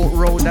 Tottenham Court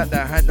Road at the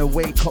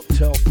Hanaway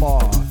Cocktail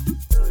Bar.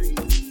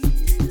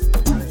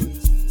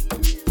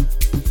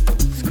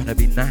 It's gonna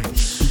be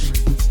nice.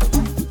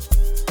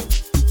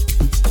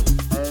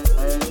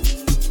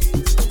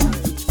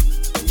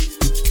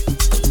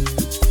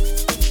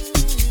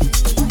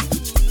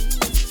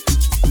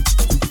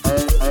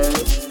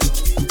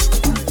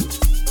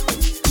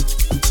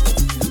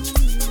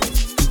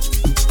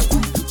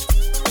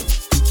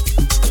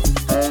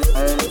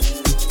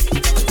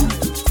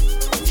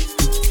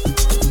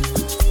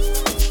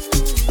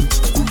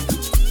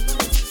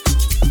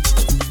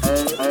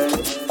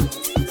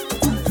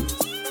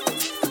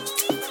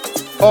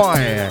 Oh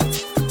yeah.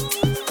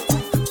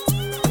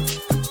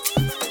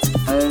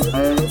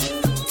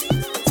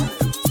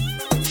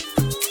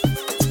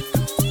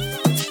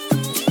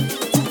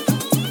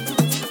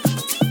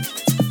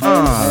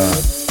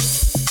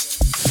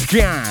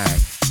 Scan.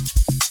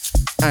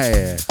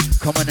 Hey,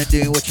 come on and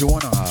do what you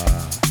wanna.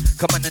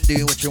 Come on and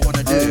do what you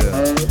wanna do.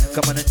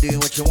 Come on and do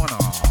what you wanna.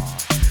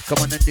 Come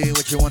on and do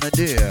what you wanna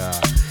do.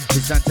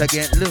 It's time to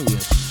get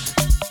loose.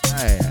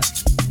 Hey.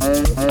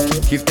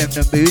 Give them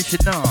the boost, you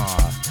know.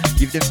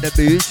 Give them the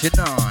boost, you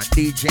know.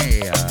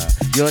 DJ,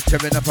 you're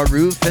tearing up a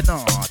roof, you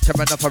know.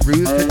 Tearing up a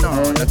roof, you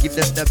know. Now give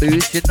them the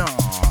boost, you know.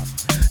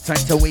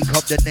 Time to wake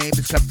up the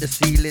neighbors, clap the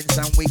ceilings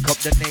and wake up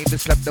the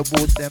neighbors, clap the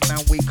walls, them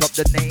and wake up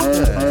the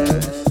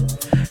neighbors.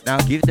 Now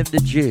give them the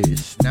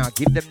juice. Now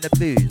give them the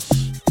boost.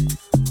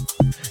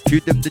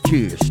 Give them the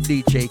juice.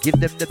 DJ, give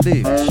them the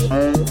boost.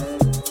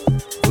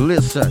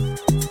 Listen.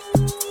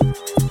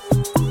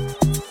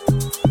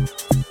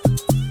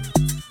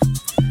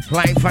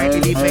 Like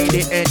finally made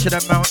it edge of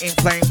the mountain,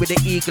 flying with the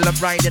eagle, I'm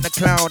riding a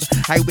cloud.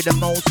 High with the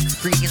most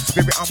free in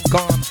spirit, I'm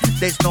gone.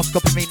 There's no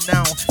stopping me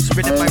now,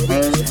 spreading my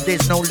wings.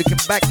 There's no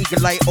looking back,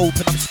 eagle eye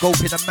open, I'm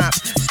scoping a map.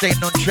 Staying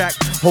on track,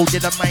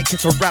 holding a mic,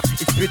 it's a rap.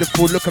 It's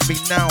beautiful, look at me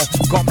now.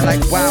 Gone like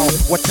wow,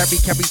 what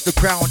carries the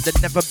crown. They'll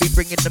never be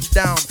bringing them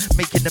down,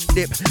 making them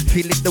dip,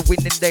 feeling the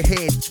wind in their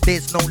head.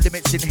 There's no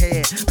limits in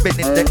here,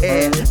 bend in the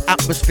air.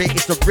 Atmosphere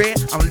is a rare,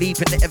 I'm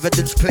leaving the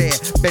evidence clear.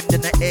 Bend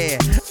in the air,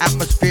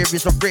 atmosphere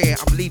is a rare,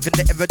 I'm leaving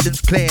the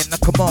evidence clear.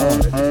 Now come on.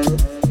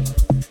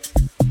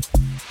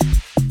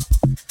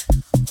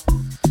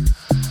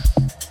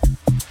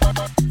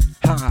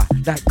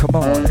 Like come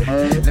on,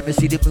 let me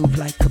see the move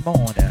like come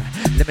on,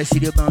 let me see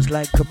the bounce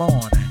like come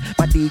on.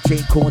 My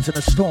DJ causing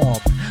a storm,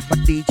 my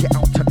DJ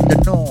out of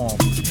the norm.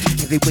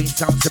 Heavyweight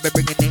sounds ever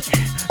bringing it,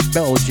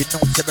 bells you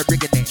know ever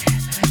bringing it.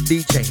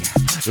 DJ,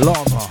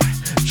 lava,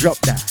 drop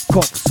that,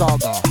 cock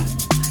saga.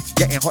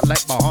 Getting hot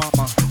like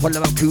Bahama, all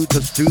of our crew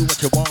just do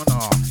what you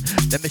wanna.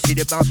 Let me see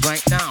the bounce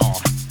right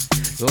now,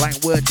 like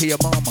word to your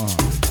mama.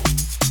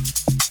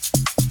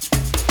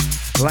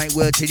 Like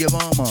word to your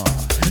mama.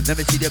 Let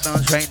me see the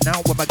bounce right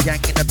now with my gang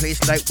in the place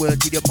like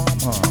word to your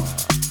mama.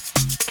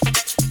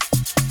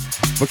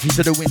 Rookie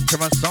to the winter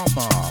and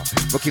summer.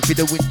 Rookie for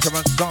the winter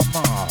and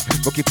summer.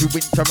 Rookie for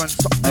winter and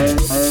summer.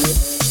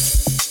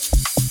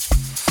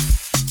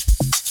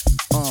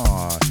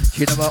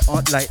 You know we're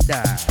hot like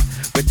that.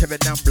 We're tearing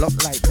down block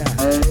like that.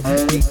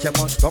 DJ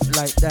won't stop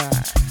like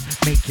that.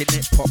 Making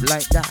it pop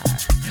like that.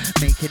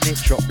 Making it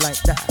drop like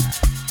that.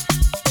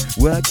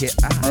 Work it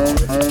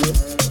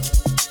out.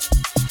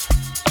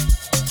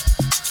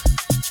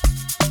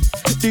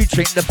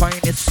 DJ the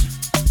finest,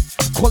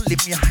 call him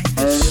your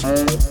highness.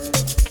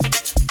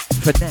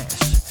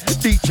 Finesse,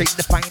 DJ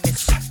the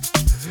finest,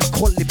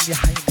 call him your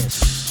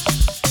highness.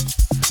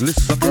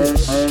 Listen to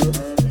this.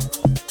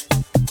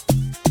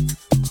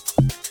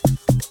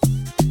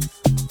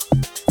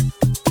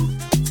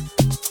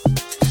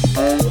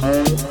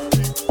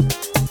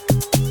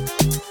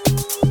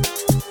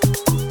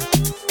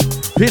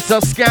 These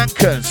are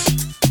skankers.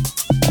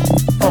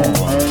 Oh.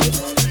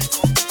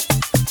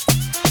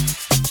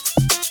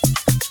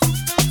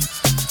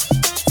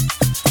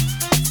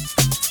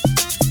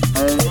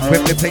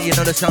 When we play, you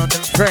know the sound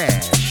and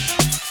fresh.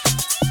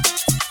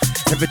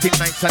 Everything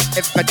nice and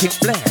everything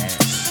blessed.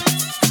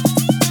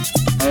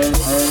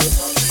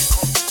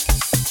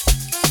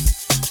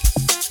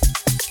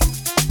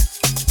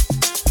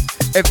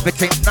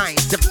 Everything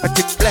nice,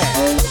 everything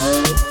blessed.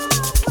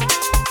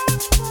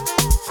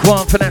 Come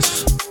on,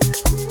 finesse.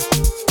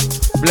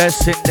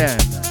 Blessing them.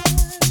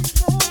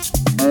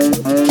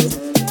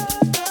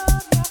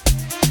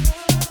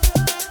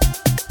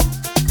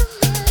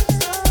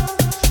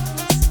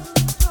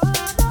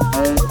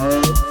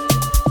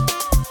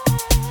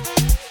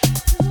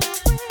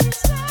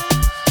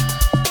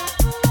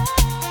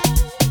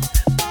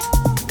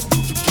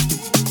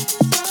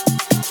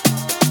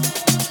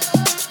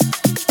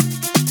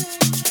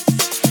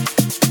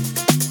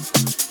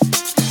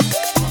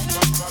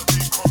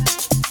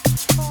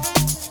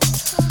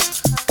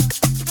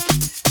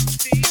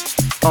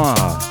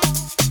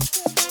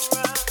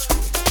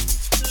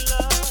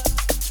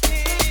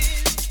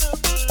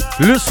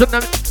 Listen to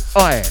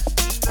oi,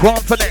 go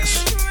on finesse.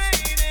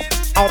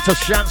 Out to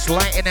Shans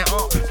lighting it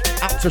up.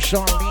 Out to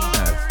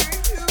Charlene.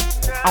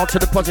 Out to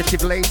the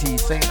positive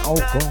ladies saying, oh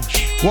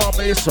gosh. Go on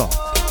Melissa.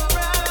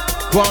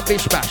 Go on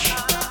Bish Bash.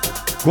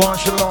 Go on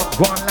Shalom.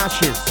 Go on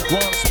Lashes. Go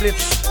on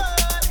Spliffs.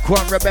 Go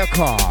on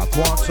Rebecca.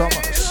 Go on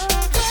Thomas.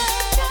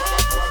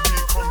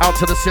 Out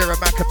to the Sarah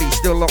Maccabee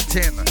still locked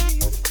in.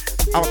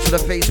 Out to the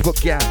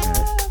Facebook gang.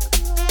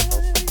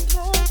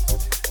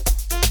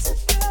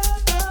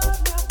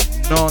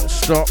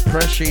 Non-stop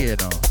pressure, you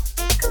know.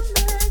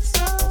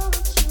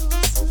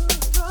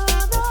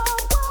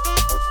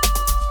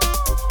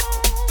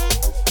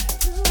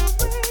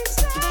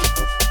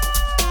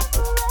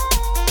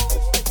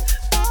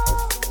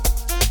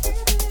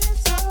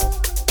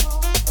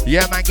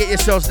 Yeah, man, get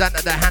yourselves down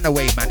to the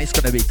Hanaway, man. It's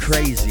gonna be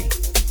crazy.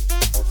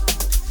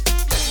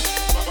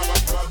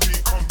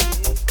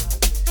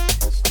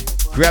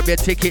 Grab your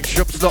ticket,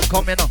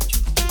 shops.com, you know.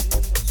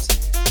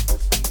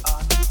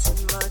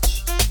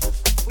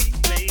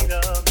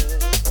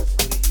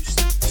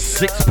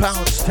 £6,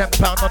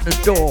 £10 on the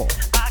door.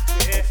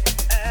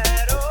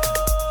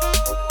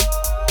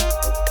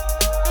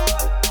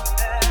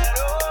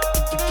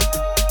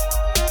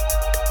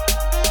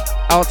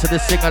 Out to the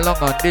sing along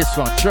on this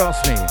one,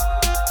 trust me.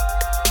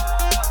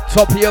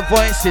 Top of your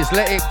voices,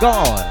 let it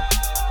go.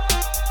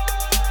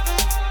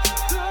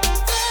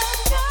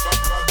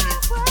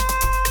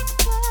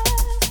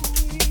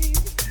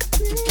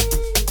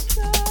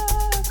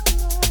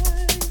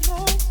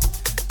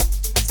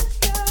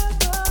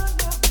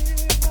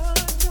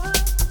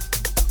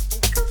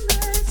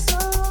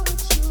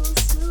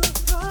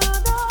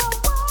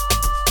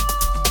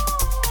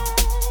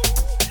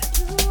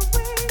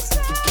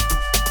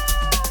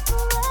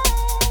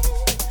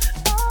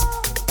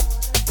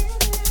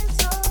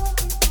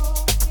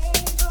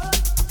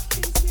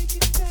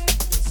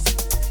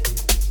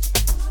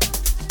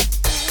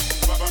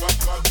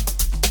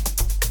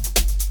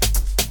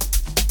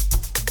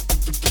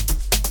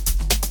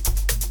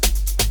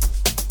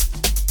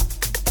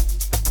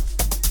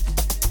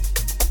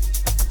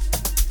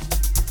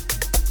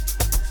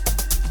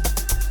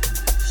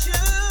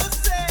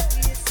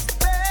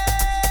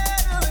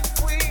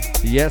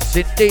 Yes,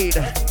 indeed.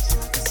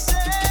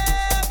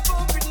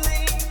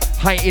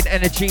 High in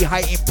energy,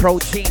 high in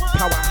protein,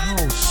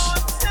 powerhouse.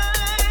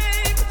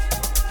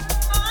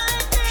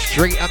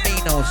 Straight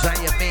aminos,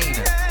 how you mean?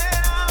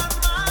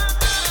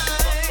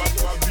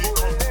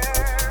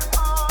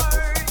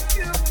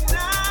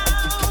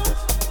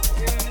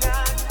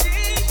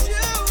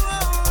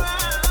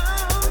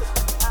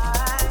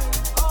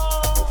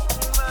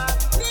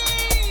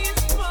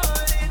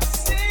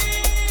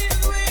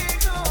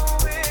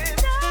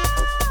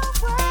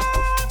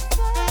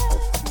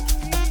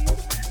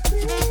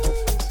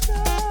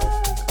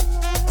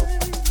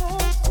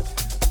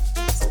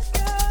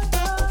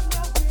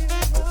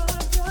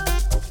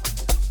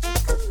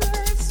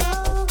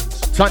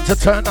 Time to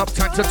turn up,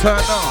 time to turn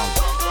up.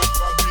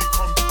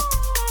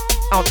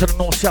 Out to the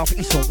north, south,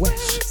 east and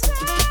west.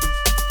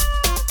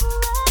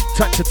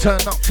 Time to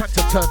turn up, time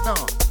to turn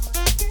up.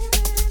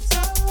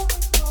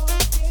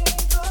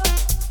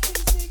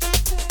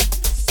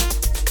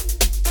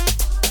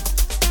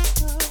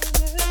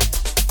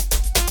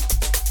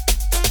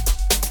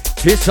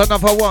 Here's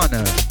another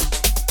one.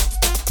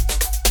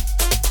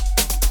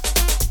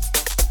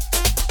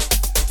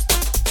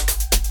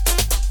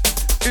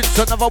 It's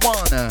another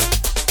one.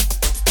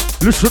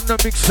 Listen to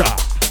mixer.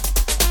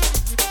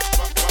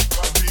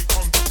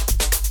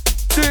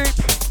 Deep.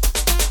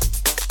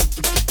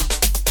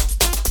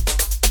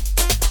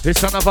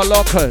 It's another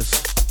lockers.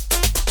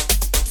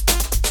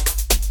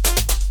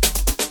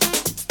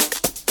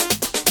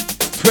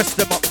 Twist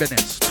them up,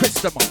 Dennis.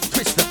 Twist them up.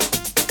 Twist them up.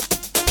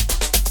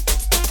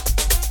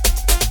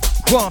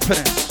 Go on,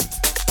 Dennis.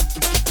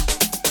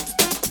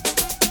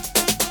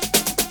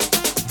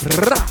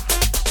 Rah.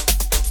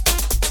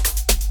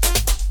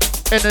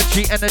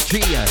 Energy,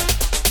 energy.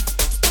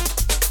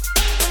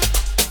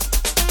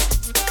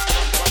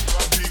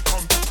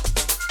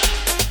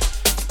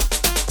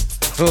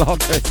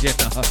 Lockers, you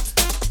know.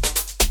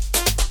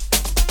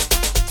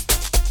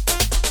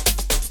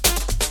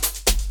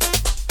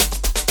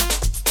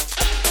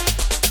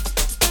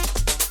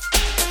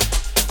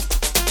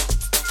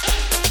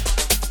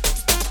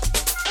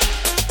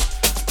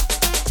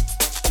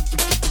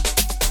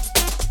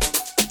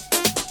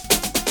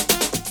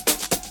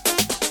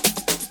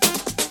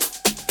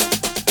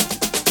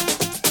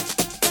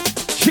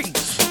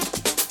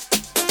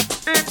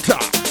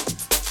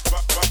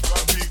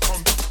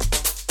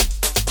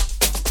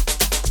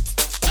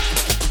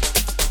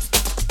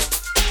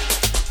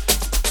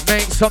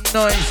 Some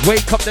noise,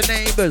 wake up the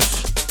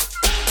neighbors.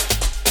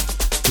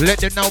 Let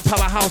them know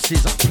Powerhouse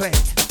is at play.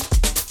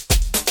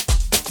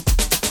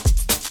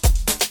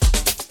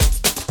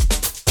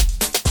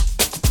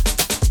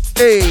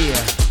 Hey.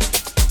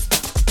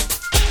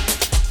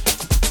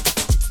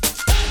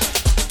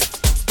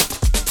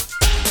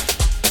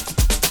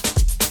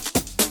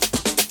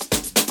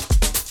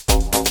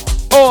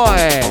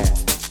 Oi.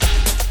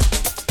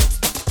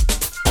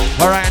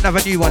 Alright,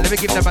 another new one. Let me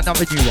give them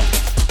another new one.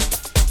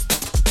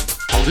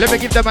 Let me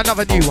give them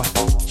another new one.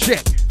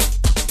 Check.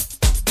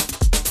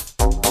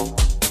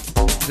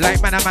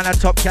 Like man, I'm a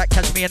top cat.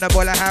 Catch me in a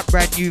bowler hat.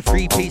 Brand new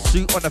 3-piece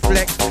suit on the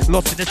flex.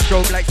 Lost in the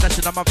strobe like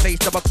slashing on my face.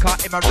 Double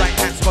cut in my right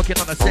hand, smoking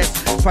on the set.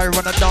 Fire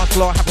on the dance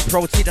floor, have a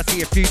proceed. I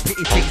see a few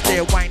pretty things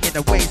there, winding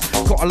the waist.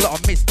 Got a lot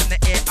of mist in the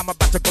air. I'm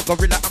about to go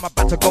gorilla. I'm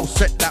about to go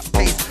set that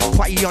pace.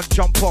 Party on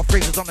jump off,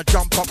 phrases on the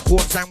jump up.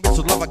 Horns and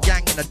whistles, love a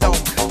gang in the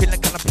dome. Feeling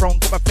kinda prone,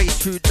 got my face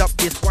screwed up.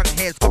 This one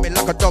hair's got me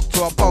like a dog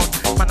to a bone.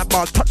 Man, I'm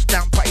all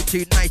touchdown, party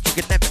too nice.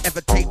 You can never ever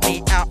take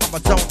me out of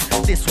my zone.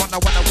 This one I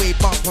wanna way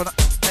bump on.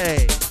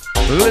 Hey,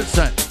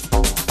 listen.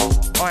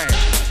 Oi.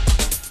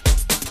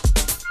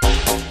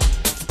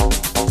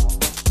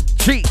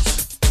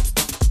 Cheese.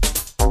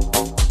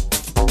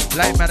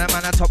 Like man,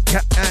 I'm a top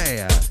cat.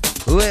 Hey,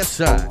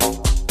 listen.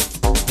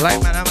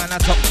 Like man, I'm a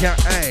top cat.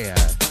 Hey,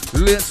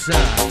 listen.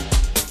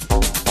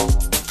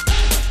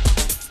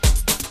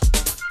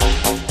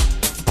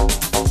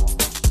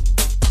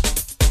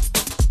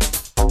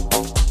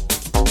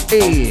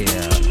 Hey.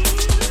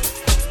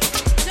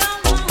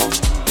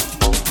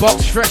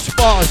 Box fresh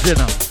bars in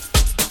them.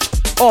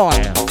 Oh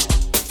yeah.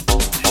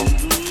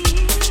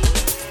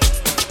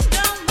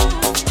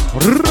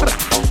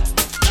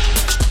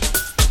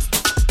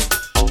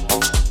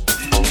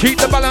 Keep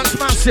the balance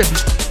massive.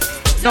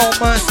 No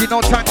mercy,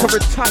 no time to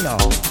retire.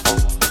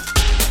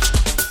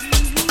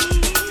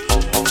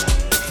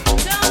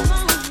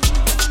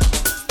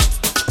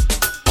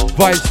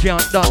 Vibes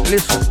can't done,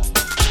 listen.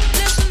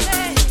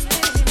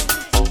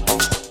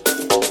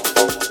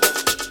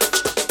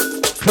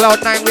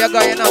 Cloud 9 we are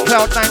going on,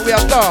 Cloud 9 we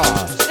are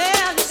going.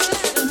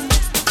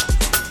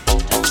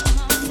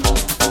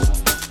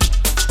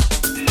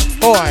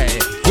 Oi,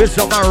 with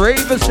some my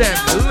ravers them,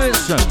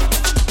 listen.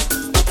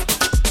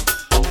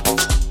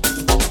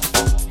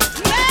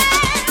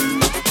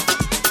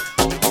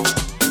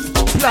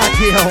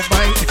 Bloody hell,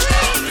 mate.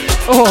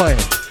 Oi.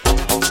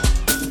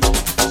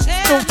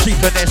 Naughty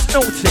finesse,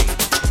 naughty.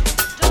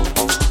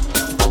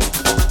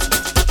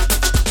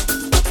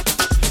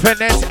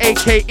 Finesse,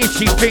 AK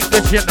itchy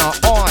fingers, you know.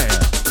 Oi.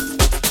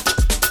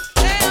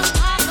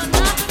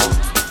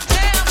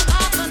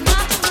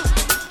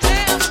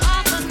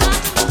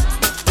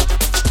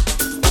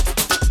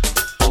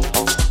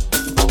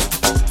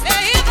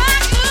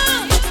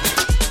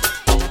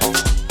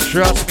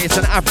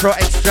 Afro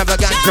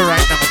extravaganza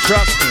right now,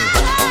 trust me.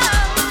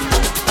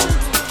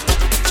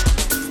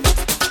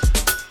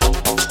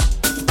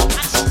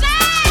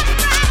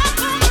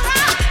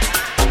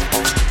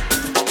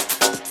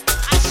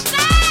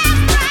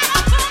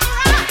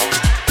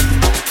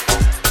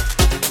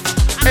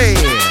 Hey.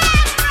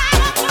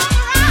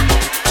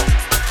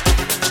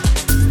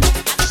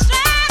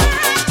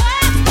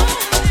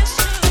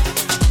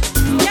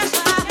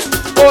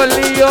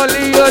 Ole,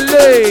 ole,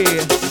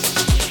 ole.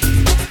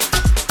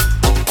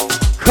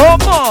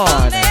 Come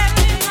on.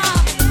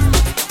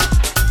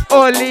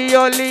 Ole,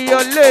 ole,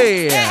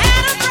 ole.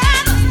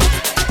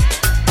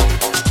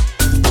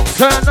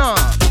 Turn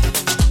on.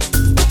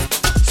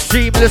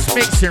 Seamless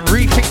mixing,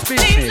 refix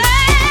business.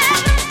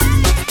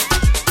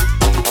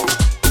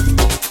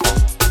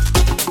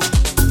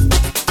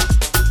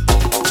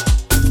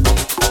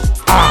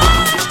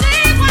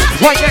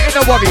 Why get in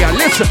the warrior?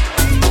 Listen.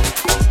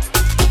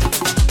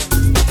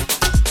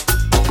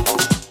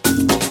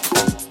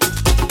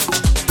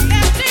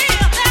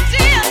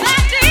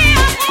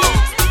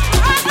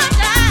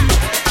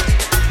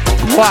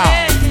 Wow.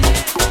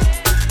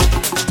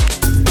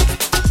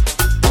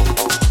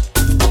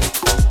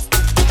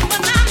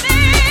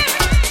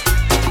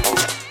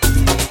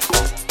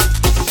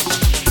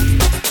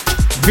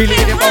 Feel it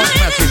in the bones,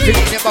 massive. Feel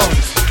it in the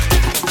bones.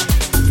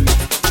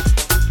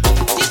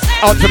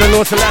 Out to the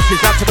Lord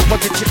Celestis, out to the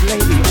positive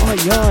lady. Oh,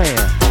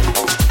 yeah.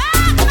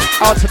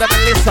 Out to the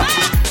Melissa.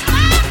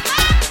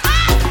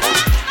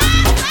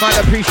 My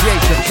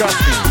appreciation, trust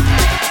me.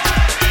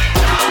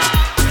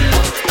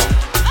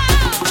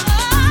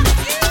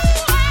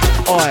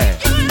 Oi.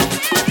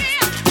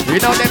 You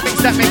know them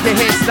things that make your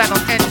hair stand on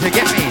end to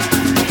get me.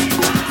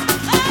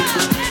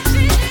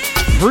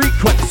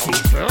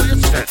 Frequencies, oh, you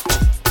said.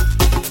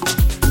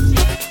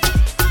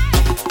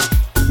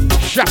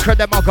 Chakra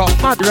them I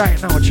got mad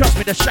right now. Trust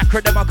me, the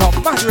chakra them I got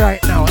mad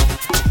right now.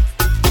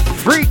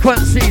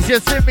 Frequencies, you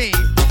see me?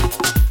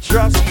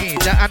 Trust me,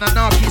 the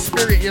Anunnaki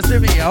spirit, you see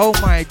me? Oh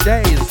my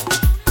days.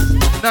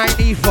 9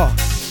 ether.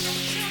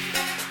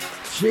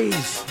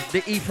 Jeez,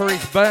 the ether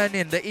is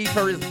burning. The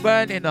ether is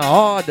burning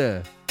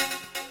harder.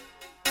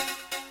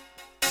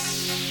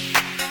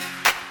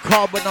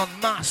 Carbon on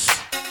mass.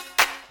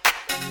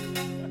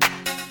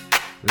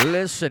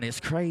 Listen, it's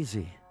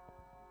crazy.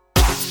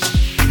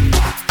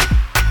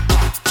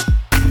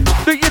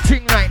 Do your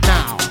thing right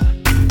now.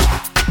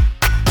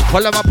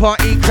 While I'm a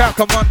party crowd,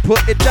 come on,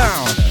 put it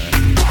down.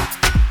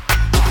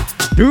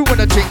 Do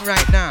one thing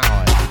right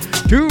now.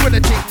 Do one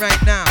thing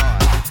right now.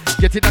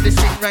 Get into this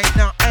thing right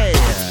now. Hey.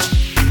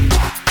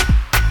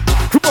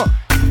 Come on.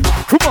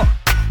 Come on.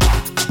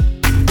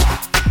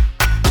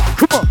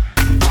 Come on.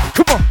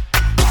 Come on.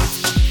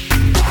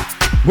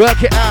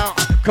 Work it out.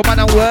 Come on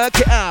and work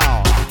it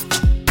out.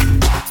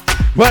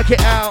 Work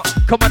it out.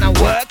 Come on and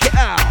work it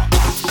out.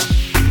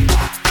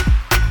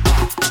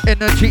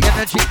 Energy,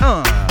 energy,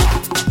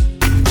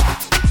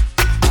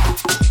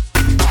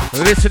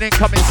 Listening,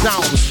 coming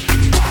sounds.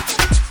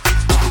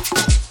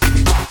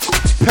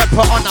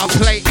 Pepper on our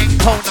plate, ain't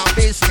cone our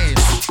business.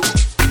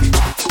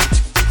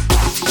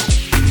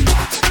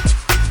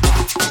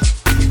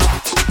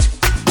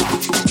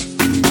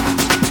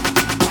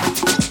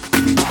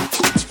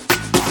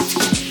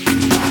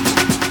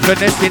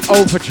 Finesse in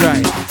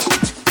overdrive.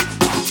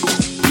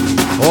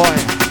 Boy.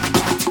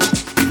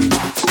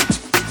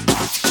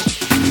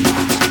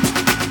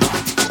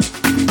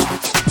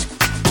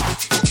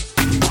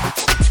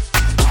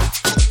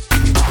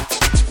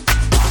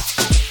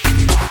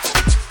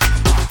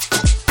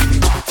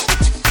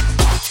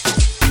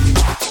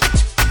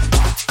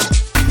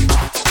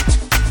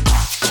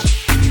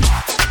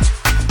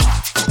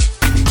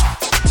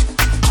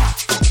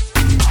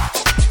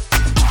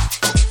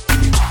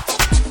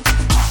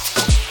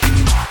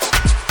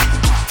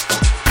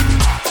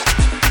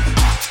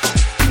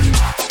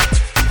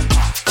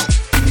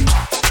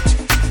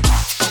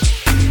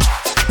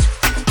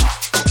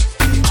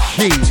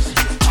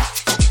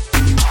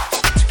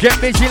 Get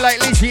busy like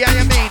Lizzie,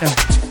 I mean.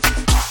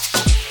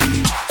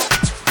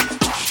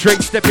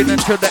 Straight stepping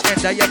until the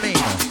end, I mean.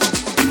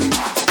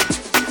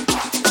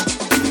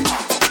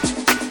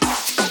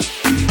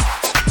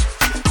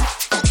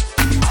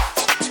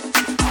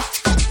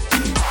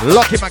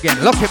 Lock him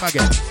again, lock him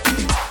again.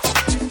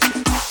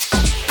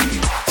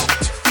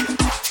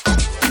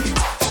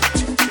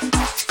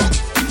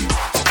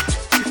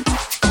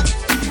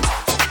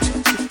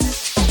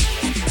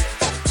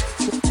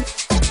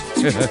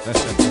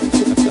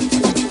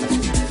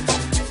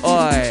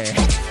 Oi.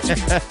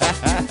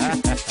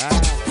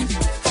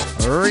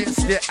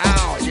 Rinsed it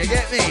out. You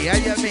get me? How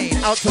you mean?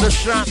 Out to the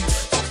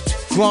shanks.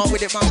 Go on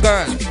with it, my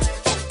girl.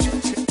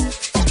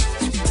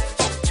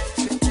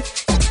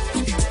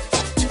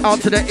 Out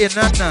to the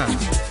Inanna.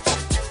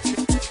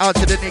 Out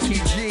to the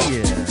Nikki G.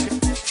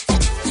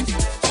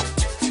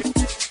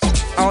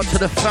 Out to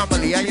the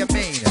family. How you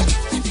mean?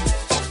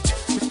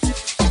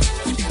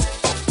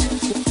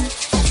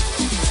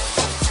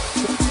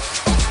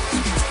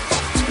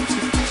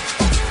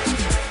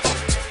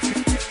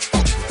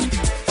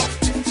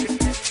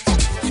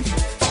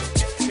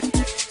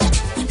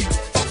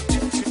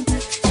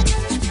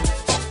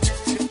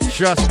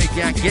 Trust me,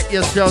 gang, get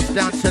yourselves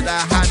down to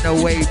the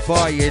Hanaway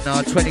Bar, you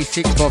know,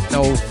 26th of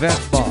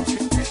November.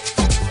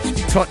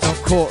 Tottenham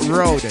Court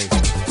Road.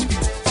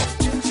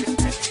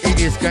 It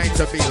is going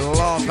to be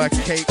lava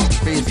cake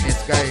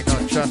business going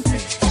on, trust me.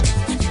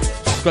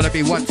 It's going to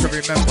be one to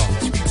remember.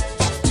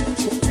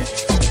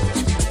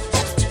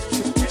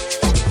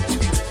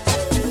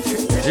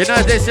 You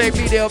know, they say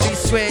me, they'll be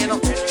swaying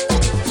up.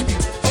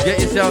 Get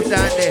yourself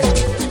down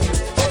there.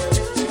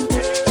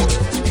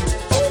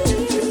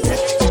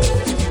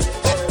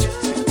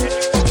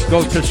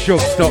 Go to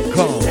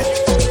shooks.com.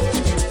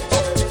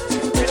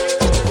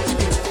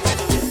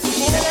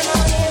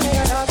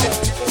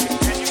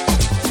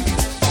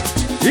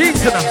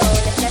 Easy now.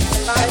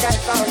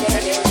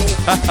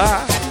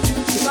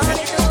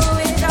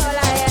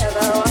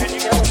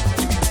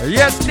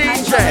 Yes,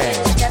 DJ.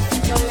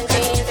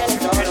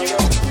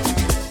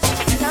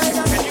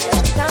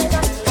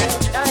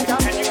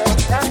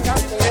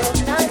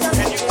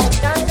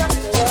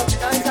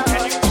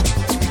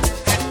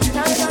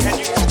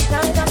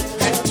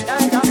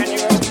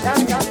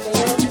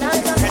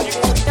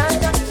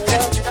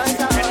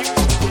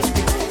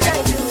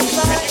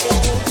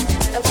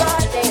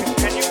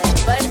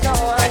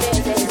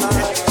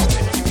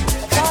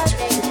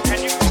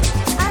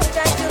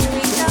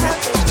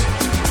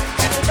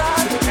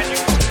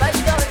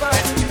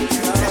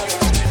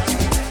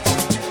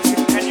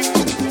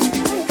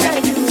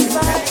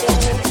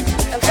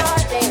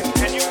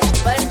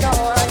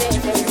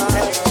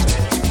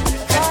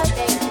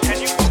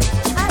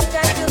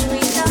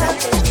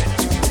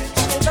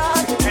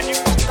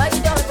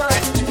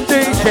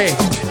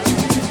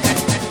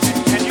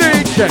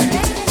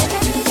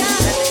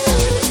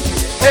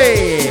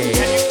 Hey,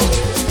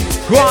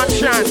 grand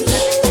chance.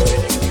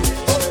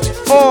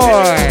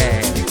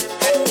 Oi,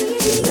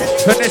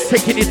 finesse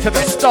taking it to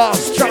the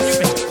stars, trust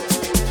me.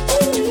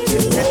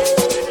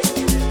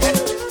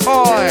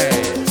 Oi,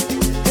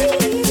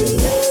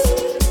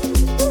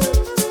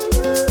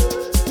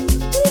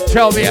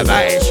 tell me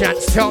about it,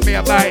 Chance, tell me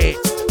about it.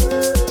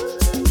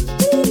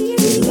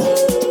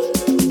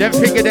 Them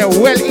figure they're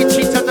well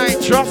itchy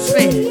tonight, trust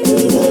me.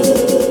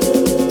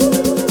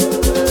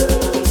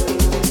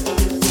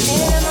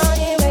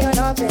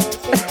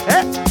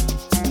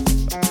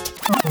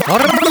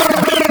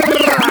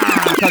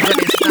 Because when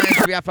it's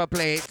nice, we have to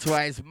play it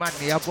twice. Man,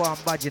 you go on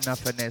bad enough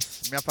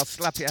finesse. Me have to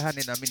slap your hand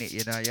in a minute,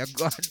 you know. You're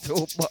going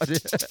too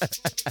bad.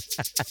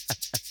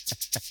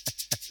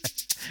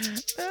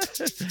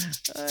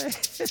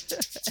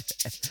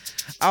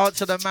 Out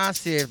to the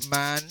massive,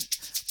 man.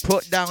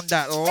 Put down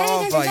that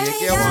lava. You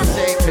get what I'm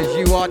saying? Because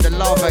you are the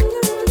lava.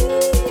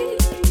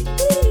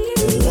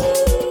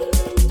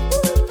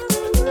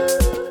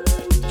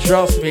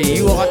 Trust me,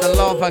 you are the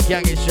lava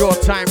gang. It's your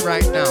time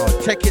right now.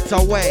 Take it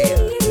away.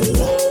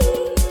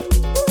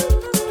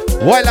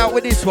 While out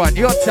with this one,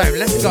 your time.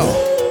 Let's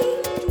go.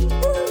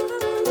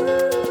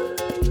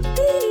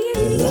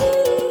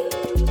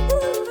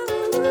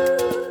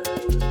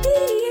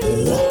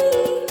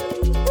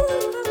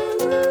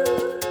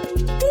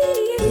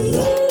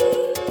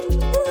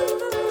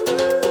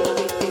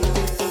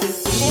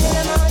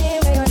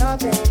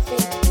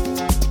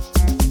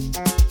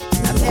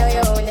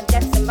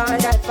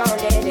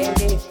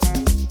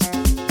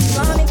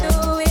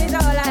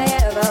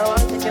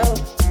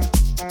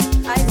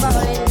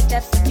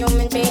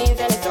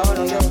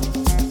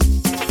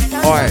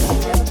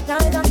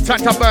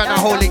 Time to burn a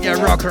hole in your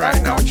rock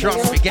right now.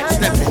 Trust me, get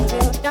stepping.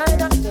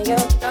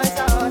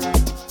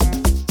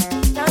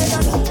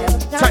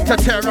 Time to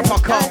tear up a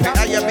carpet,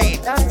 how you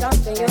mean?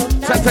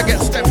 Time to get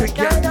stepping,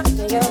 girl.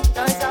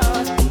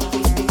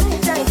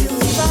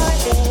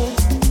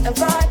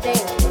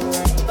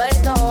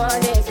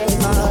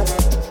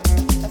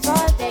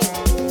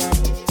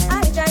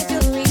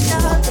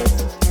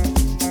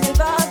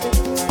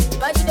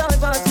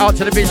 Out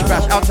to the Bitch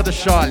Bash, out to the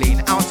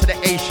Charlene, out to the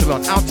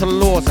Echelon, out to the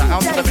Loza,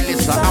 out to the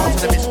Melissa, out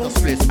to the Mr.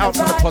 Spliss, out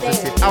to the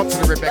Positive, out to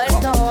the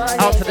Rebecca,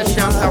 out to the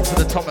Shams, out to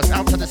the Thomas,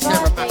 out to the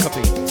Sarah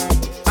Maccabee,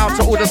 out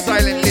to all the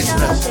silent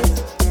listeners.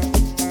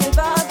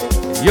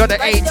 You're the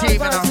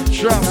A-team and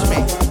trust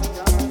me.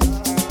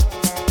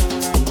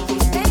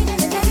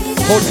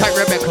 Hold tight,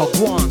 Rebecca,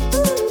 go on.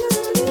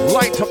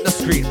 Light up the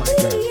screen, my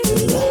girl.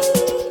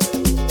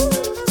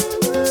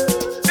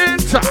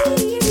 Enter.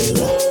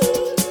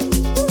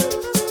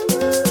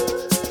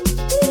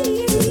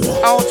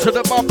 Out to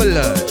the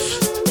bubblers.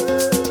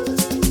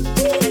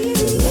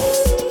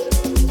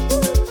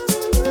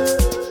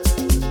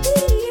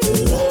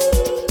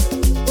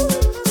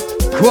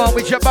 Go on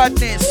with your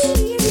badness.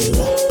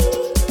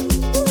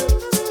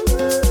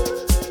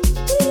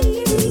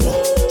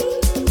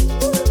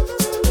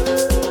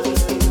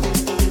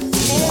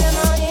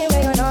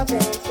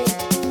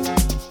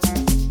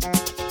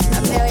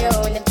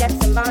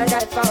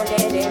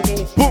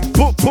 Boop,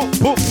 boop, boop,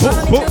 boop,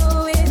 boop, boop.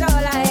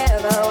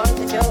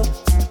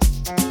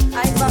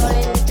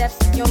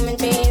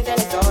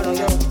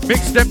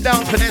 Mix them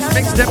down, finesse,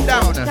 mix them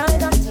down.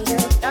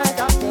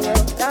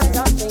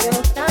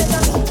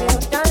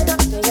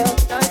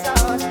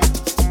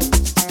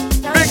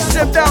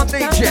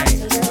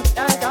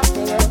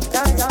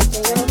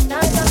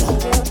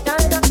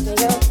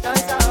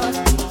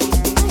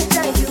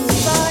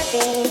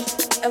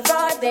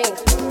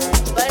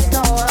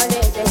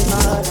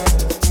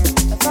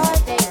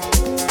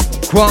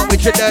 Go on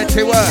with your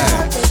dirty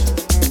words.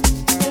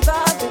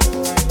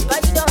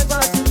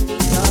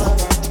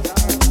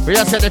 We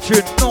just said the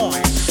tune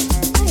noise.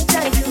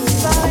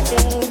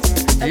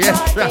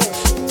 Yes,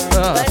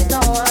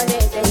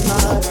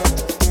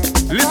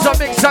 Listen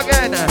mix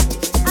again.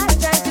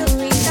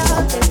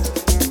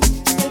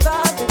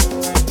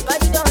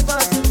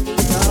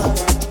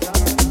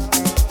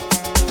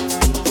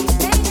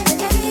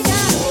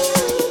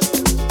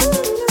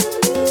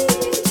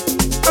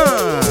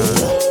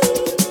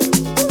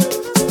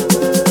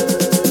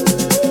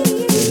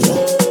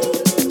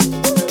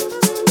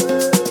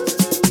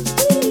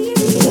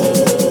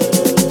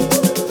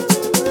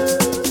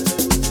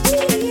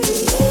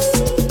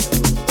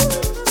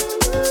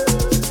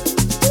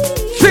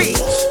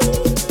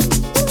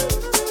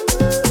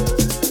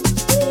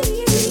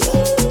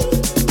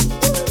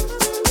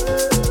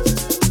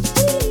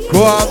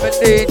 Go on with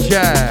DJ.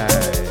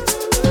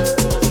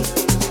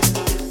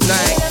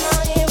 Like,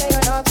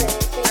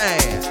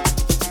 hey,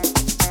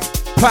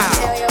 pow.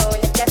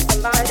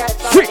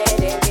 Sweet.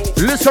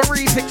 Listen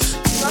remix.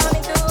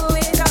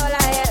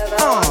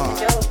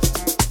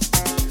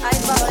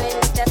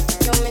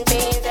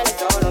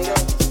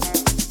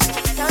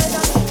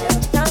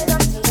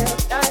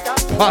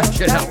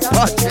 Watch it out,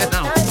 watch it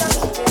out.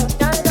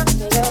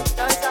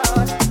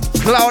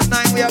 Cloud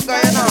 9, we are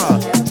going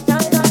on.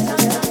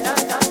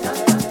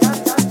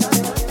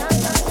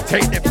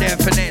 Take them there,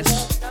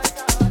 finesse.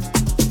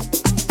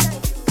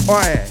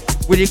 Oi,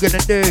 what you gonna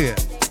do?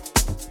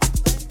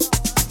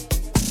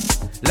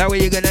 Like, what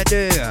you gonna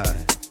do?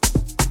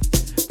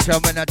 Tell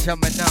me now,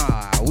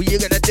 what you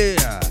gonna do?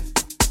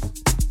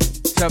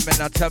 Tell me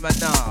now.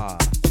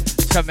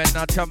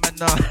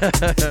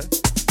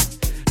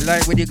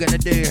 Like, what you gonna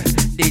do?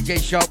 DJ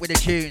sharp with the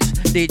tunes,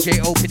 DJ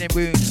opening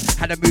rooms.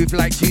 Had a move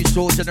like two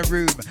swords in a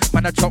room.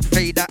 Man, a top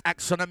fader,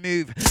 axe on a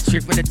move.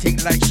 Swift with a ting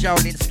like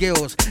Shaolin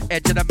skills.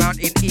 Edge of the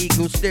mountain,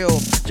 eagle still.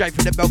 Drive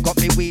for the bell, got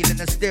me wheeling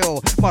the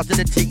still. Master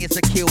the ting is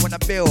a kill when I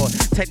bill.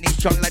 Technique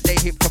strong like they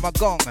hit from a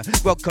gong.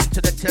 Welcome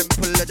to the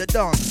temple of the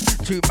dons.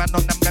 Two man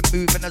on them, they're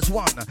moving as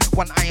one.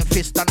 One iron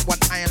fist and one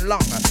iron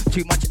lung.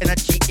 Too much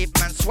energy, it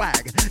man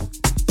swag.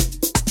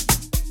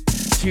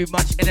 Too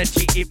much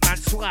energy, it man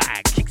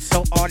swag. Kick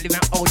so hard,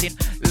 living holding.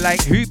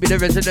 Like, who be the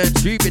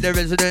residents? Who be the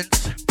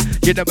residents?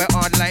 You know we're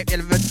hard like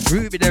elephants.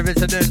 Who be the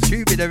residents?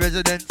 Who be the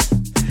residents?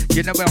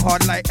 You know we're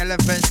hard like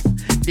elephants.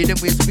 Dealing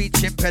with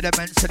speech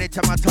impediments.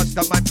 Anytime I touch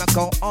the mic, I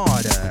go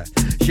harder.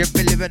 She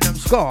be living them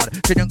scarred.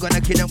 Then I'm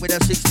gonna kill them with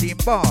a 16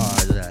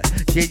 bars.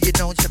 Yeah, you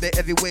know, she be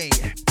every way.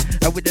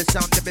 And with the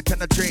sound, they be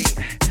penetrate.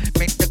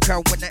 Make the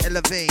crowd wanna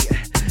elevate.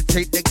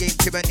 Take the game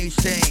to a new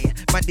state.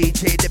 My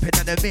DJ dipping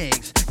on the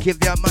mix. Give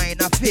your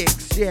mind a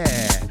fix,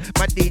 yeah.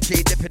 My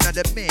DJ dipping on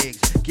the mix.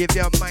 Give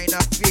your mind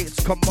a fix,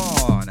 come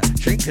on.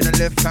 Drink in the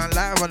left hand,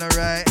 light on the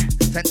right.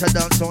 Tend to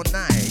dance all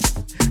night.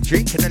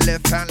 Drink in the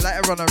left hand,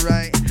 light on the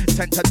right.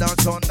 Tend to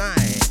dance all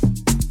night.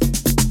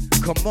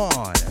 Come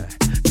on.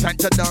 Time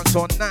to dance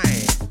all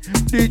night.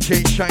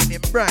 DJ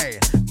shining bright.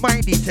 My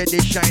DJ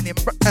is shining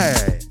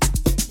bright.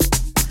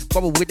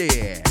 Bubble with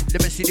it.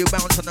 Let me see you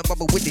bounce on the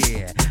bubble with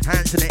it.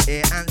 Hands in the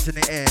air, hands in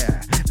the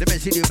air. Let me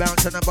see you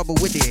bounce on the bubble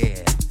with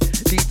it.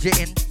 DJ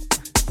in.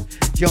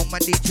 Yo, my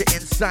DJ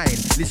inside.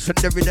 Listen,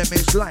 the rhythm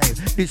is live.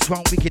 This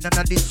one wicked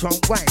and this one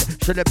wide.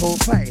 Show the both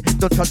fight.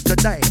 Don't touch the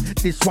die.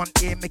 This one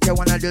here make you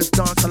wanna just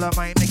dance all of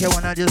mine. Make you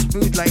wanna just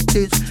move like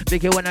this.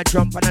 Make you wanna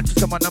jump and twist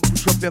someone and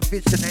push up your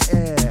fist in the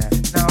air.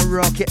 Now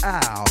rock it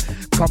out.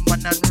 Come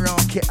on and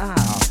rock it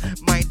out.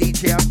 My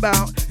DJ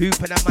about. Who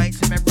put the mic?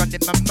 So me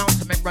running my mouth.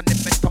 So me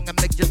running my tongue and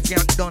make just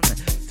can't done.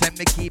 Time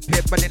me keep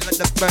it burning like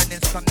the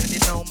burning sun. And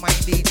you know my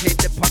DJ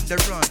dip on the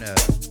run.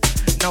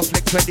 Now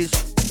flex with this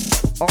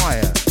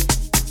oil.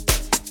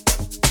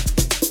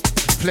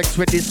 Flex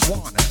with this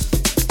one.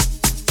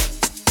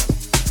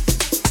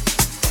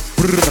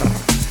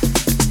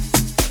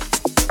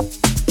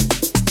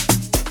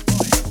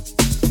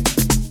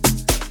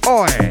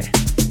 Oi.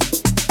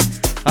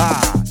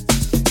 Ah.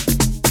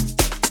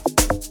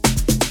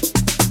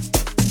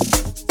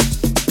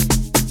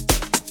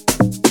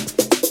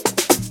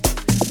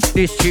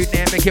 This tune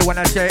there make you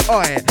wanna say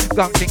oi.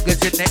 Gun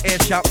fingers in the air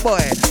shot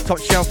boy. Top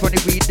shelf only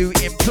we do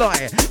employ.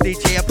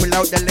 DJ I pull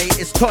out the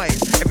latest toys.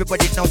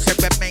 Everybody knows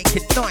that we're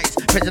making noise.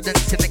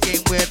 Presidents in the game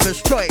we're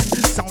destroyed.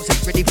 Sounds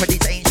ain't ready for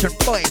these ancient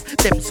boys.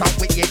 Them sound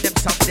with you, them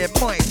sound them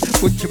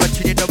moist. Put you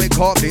much you know we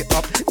call it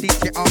up.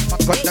 DJ off my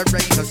got the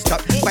rain to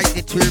stop. Fight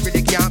the two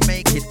really can't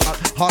make it up.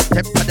 Hot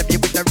temper the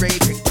view with the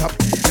raving cup.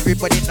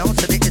 Everybody knows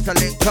that it is a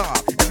link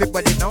up.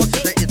 Everybody knows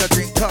that it is a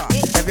drink up.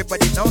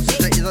 Everybody knows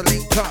that it is a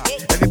link up.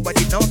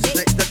 Everybody knows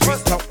that it is a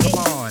drink up. Come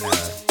on.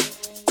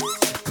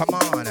 Come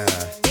on.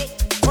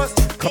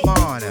 Come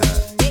on.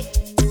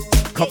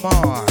 Come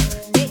on.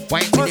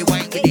 Wang with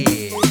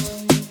it.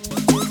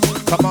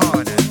 Come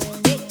on.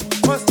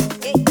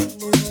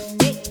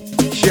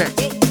 Check.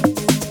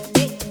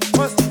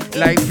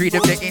 Like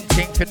freedom, the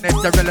instinct.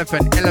 finesse, the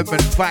relevant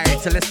element, fire,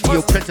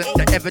 celestial present,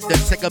 the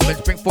evidence,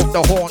 segments, bring forth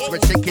the horns,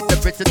 we're shaking the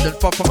residents,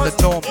 far from the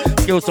norm.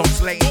 Skills on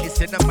slaying, it's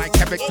in my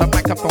character,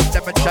 microphone,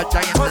 demonstrate,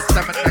 giant, the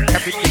stamina,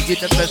 carry the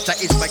universe, that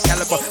is my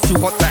caliber.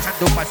 Too hot to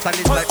handle, my style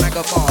is like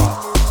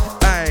Magamar.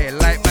 Aye,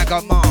 like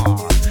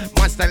Magamar.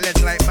 My style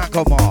is like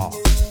Magamar.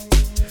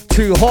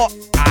 Too hot,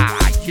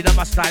 you know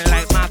my style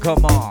like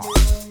Magamar.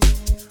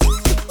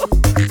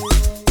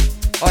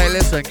 Oi,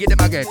 listen, get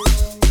them again.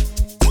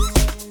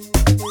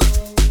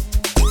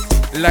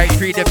 Like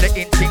freedom, the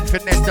instinct,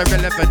 finesse, the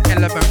relevant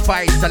element,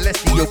 fire,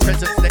 celestial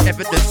presence, the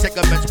evidence,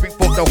 segments, bring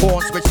forth the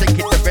horns, we're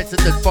shaking the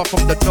residents, far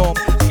from the norm.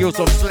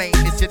 Skills on slaying,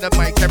 it's in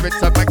my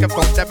character,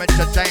 microphone, damage,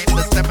 a giant,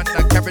 the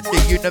stamina, carry the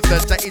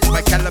universe, that is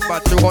my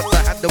caliber. Too hot to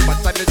handle, my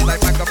silence like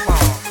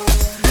Magamar.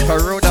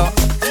 Peruda,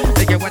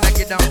 nigga when I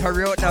get down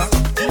Peruda,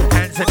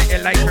 hands in the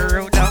air like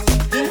Peruda.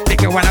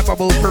 Nigga when I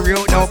bubble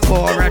Peruda,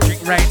 pour a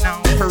drink right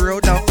now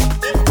Peruda.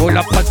 Roll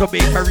up puzzle be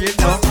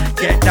Peruda,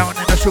 get down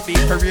in the should be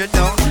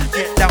Peruda,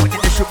 get down in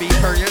the should be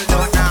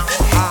Peruda now.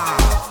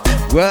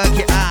 Work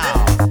it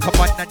out, come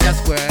on and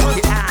just work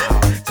it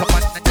out, come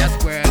on and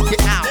just work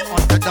it out.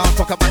 On the dance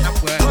floor, come on and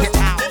work it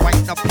out.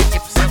 Wind up your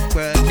hips and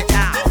work it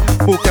out,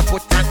 move your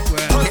foot and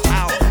work it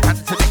out,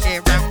 hands to the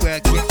air and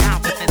work it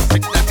out. And then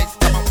swing the hips,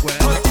 come on work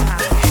it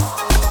out,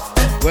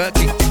 work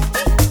it.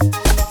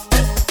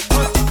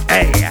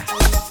 Hey,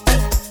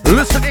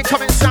 listen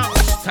incoming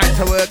sounds, time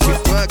to work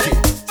it, work it.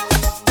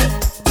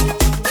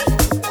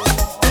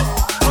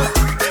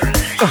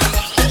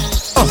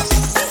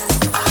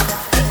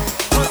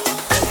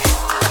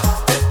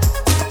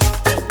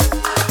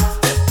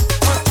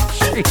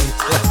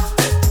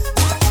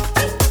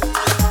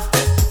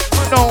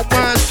 No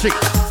mercy.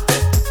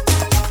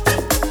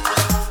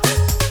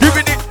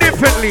 Giving it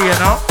differently, you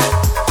know.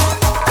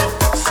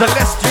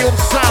 Celestial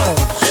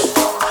sounds.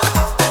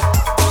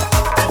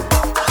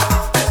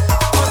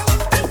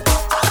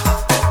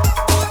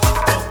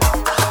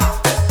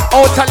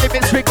 Outer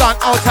limits, we gone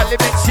outer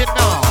limits, you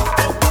know.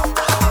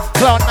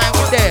 Cloud 9,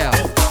 we there.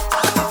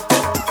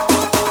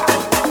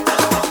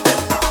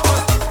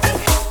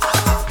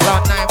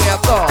 Cloud 9, we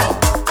are gone.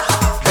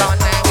 Cloud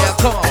 9, we are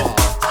gone.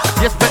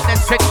 Yes, but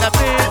let's take the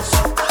beats.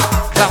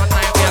 Cloud 9,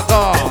 we are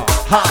gone.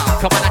 Ha,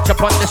 come on and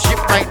jump on the ship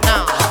right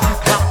now.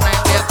 Cloud 9,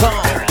 we are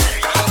gone.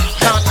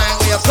 Cloud 9,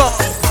 we are gone.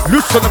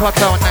 Loosen up a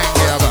Cloud 9,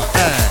 we are gone.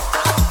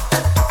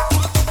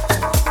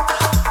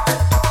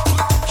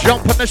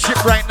 Jump on the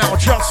ship right now,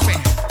 trust me.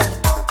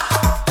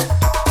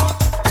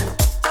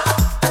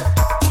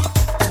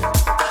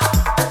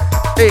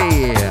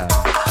 Yeah.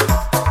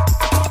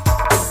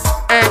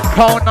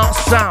 Encounter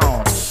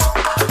sounds.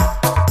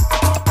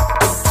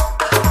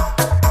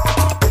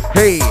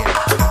 Hey,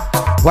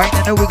 wine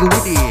and a wiggle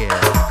with it.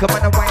 Come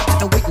on and wine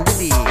and a wiggle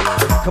with it.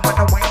 Come on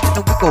and wine and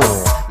a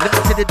wiggle. Let me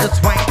see the just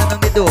wine in the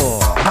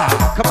middle. Ha.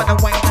 Come on and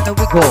wine and a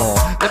wiggle.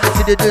 Let me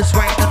see the just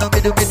wine in the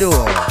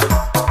middle.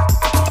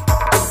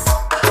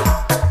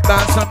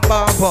 Bounce and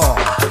bumper.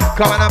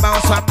 Come on and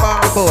bounce and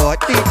bumper.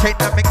 DJ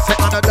the mix it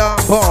on the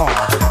dumper.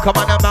 Come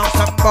on and bounce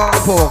and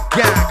bumper.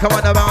 Yeah, come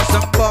on and bounce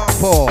and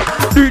bumper.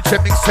 DJ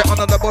mix it on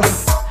the double.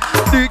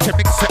 DJ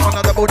mix it on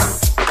the double.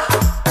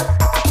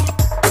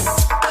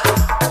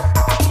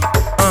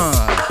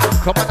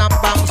 Come on and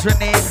bounce with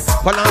it.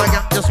 Well, I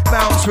can just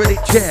bounce with it,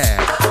 yeah.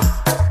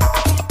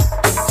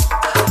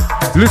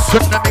 Listen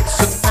to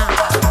mixing now.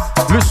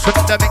 Listen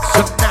to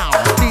mixing now.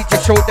 DJ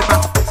show them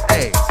out.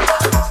 Hey.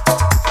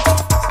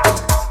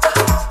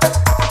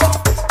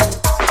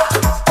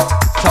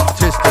 Top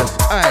twisters.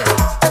 Hey.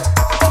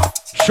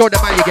 Show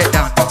them how you get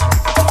down.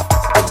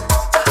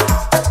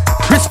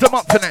 Twist them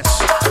up,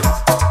 finesse.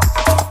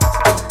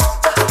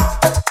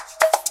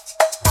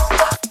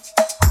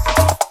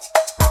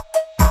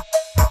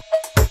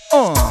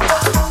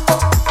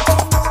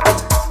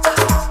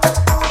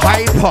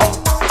 Hyper.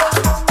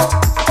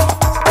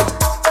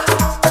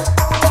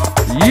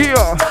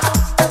 Yeah.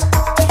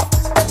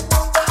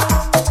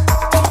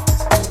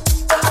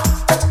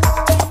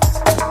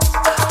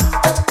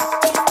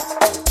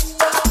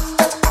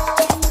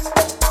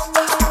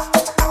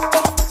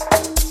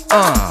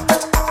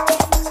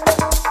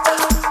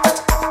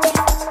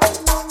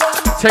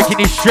 Taking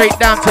it straight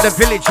down to the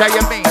village, how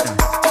you mean?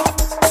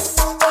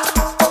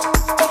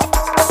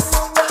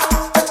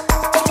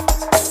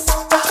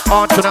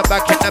 Arching up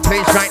back in the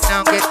place right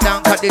now, get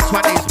down, cause this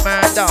one is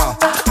murder.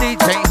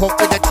 DJ hope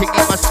with the thing,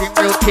 he must seem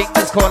real king,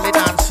 is calling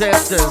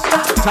ancestors.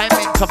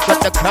 Timing comes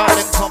with the crowd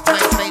and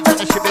complaints, names on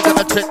the ship, we're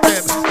gonna trick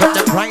them. Put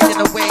them riding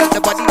away,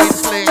 the body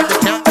enslaved,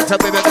 the can't get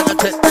away, we're gonna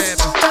trick them.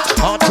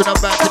 Arching up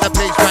back in the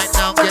place right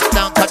now, get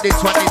down, cause this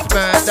one is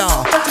murder.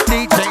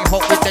 DJ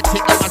hope with the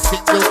thing, he must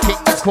seem real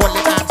king, is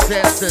calling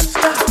ancestors.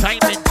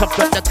 Timing comes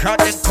with the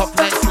crowd and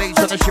complaints,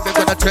 slaves on the ship, we're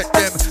gonna trick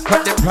them.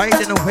 Cut them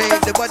riding away,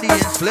 the body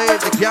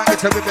enslaved, the can't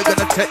get away, we're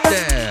gonna take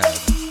them.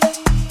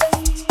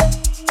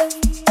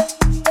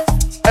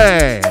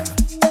 Hey,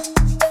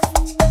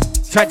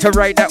 time to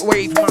ride that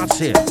wave,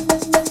 massive.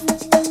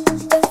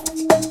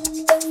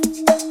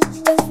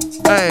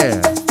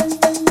 Hey,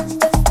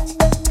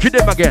 hit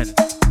them again.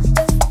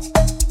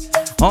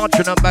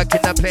 Arching up back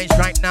in the place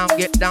right now.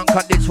 Get down,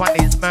 cause this one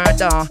is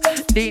murder.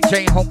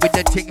 DJ home with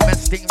the ting, man,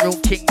 sting real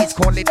king. He's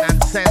calling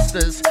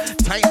ancestors.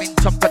 Timing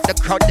top at the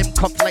crowd, them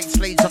cuff like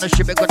slaves on the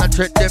ship. We're gonna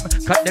treat them,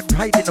 cut them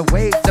right in the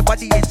wave. The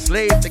body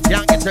enslaved, the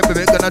gang is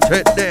everywhere. We're gonna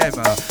treat them.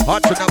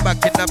 Arching up back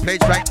in the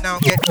place right now.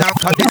 Get down,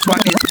 cause this one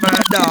is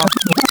murder.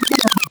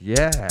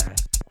 Yeah.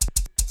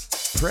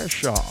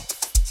 Pressure.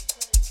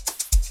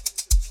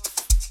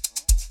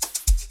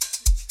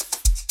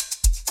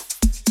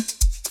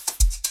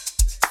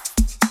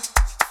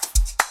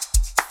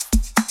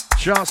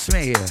 Trust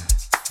me.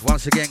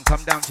 Once again,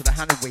 come down to the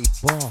Hanaway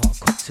Bar,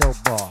 Cocktail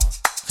Bar,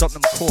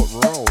 Tottenham Court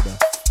Road,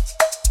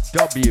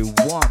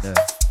 W1.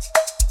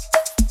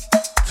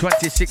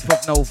 26th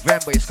of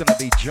November, it's gonna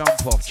be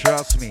jump off,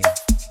 trust me.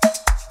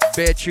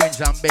 Bare tunes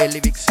and bare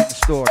lyrics in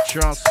store,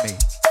 trust me.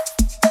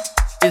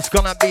 It's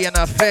gonna be an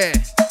affair.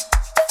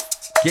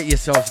 Get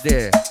yourselves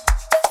there.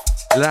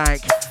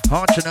 Like,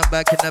 arching up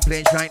back in the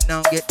place right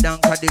now. Get down,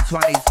 cause this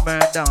one is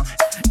murder.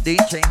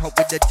 DJ hop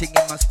with the ting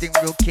in my sting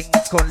real king.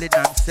 It's calling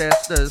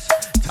ancestors.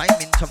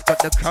 Timing tough, got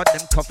the crowd,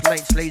 them cuff like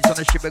slaves on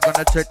the ship. We're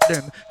gonna turn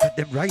them. Cut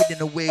them right in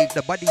the wave,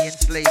 the body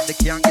enslaved. They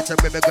can't get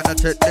away, we're gonna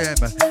turn them.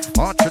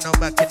 Arching up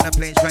back in the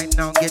place right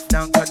now. Get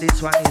down, cause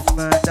this one is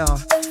murder.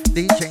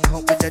 DJ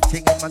hop with the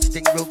ting in my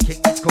sting real king.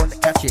 It's calling,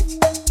 catch it.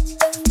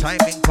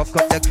 Timing cuff,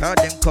 got the crowd,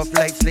 them cuff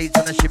like slaves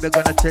on the ship. We're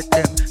gonna take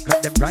them,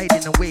 cut them right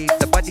in the wave.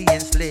 The body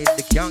enslaved,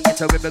 the young get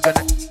away. We're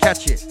gonna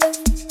catch it.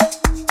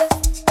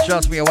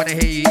 Trust me, I wanna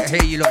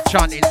hear you lot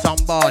chanting some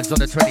bars on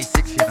the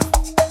 26th, you know.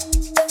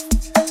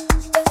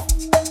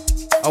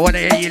 I wanna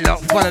hear you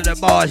lot follow the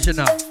bars, you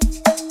know.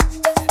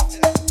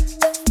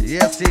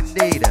 Yes,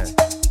 indeed.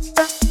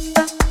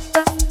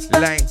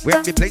 Like,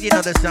 when we play, you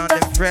know the sound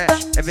and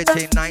fresh.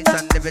 Everything nice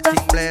and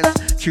everything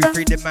blessed. True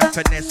freedom and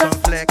finesse on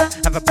flex.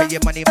 Have a pay your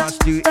money,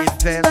 must do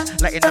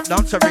invest. Lighting up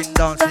dancer in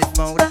dancing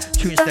mode.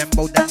 Tunes them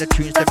bold and the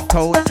tunes them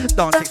cold.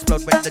 Dance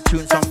explode when the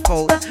tunes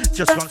unfold.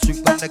 Just one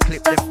swoop gonna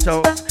clip them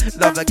toes.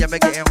 Love again, we're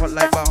getting hot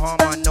like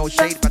Bahama. No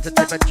shade, but a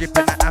tip of drip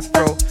in the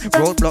afro.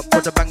 Roadblock,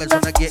 put the bangers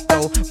on the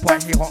get-go.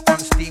 Point here hot on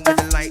steam with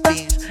the light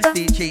beams.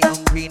 DJ on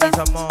green is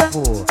a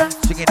marvel.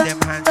 Singing them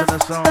hands on the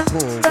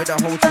sample. With the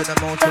holes, with the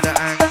most, with the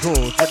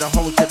ankles. With the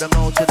holes, with the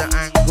most, with the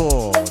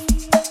ankles.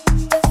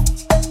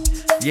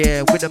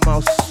 Yeah, with the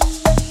most.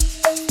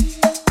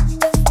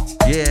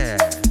 Yeah.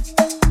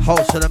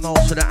 Holes to the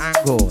most, with the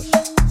angles.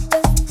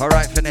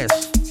 Alright,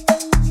 finesse.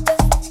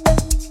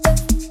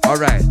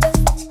 Alright.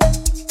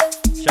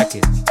 Check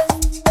it.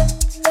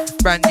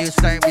 Brand new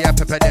style, we are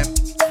pepper them.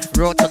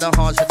 Road to the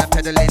horse and the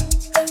pedaling.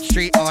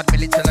 Street hard,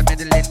 military till the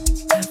middling.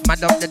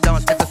 Man up the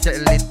dance, never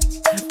settling.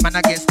 Man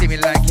I get steamy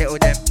like kettle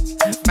them.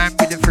 Man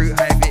with the fruit,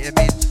 high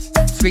vitamins.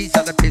 Squeeze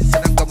out the pits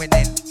and I'm going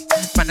in.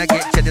 Man I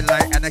get cheddar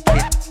like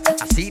Anakin.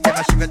 I see them,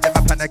 I shiver them,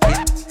 I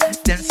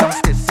panicking. Then some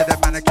stiffs to the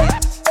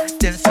mannequins.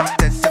 Then some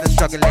dead to the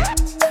struggling.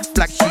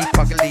 Black sheep,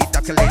 ugly,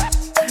 duckling.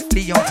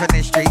 Leon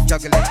Finesse straight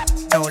juggling.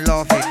 No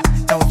laughing,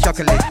 no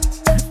chuckling.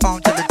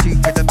 On to the tooth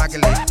with the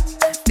maggling.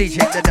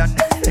 DJ the done.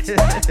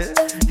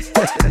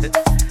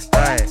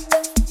 Alright.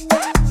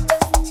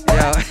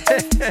 Yo.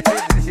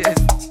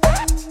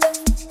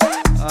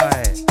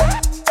 Alright.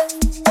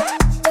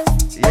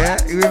 Yeah,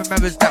 who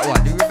remembers that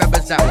one? Who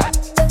remembers that one?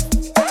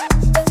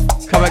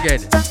 Come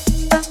again.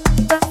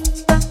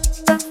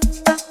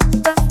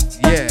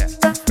 Yeah.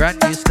 Brand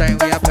new style,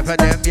 we have pepper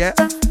them, yeah?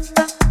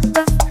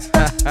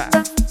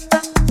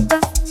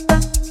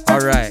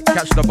 Alright,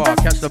 catch the bar,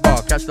 catch the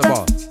bar, catch the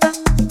bar.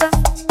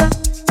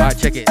 Alright,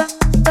 check it.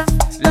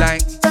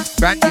 Like,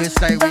 brand new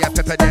style, we have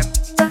pepper them.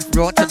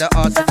 Road to the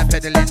arts and the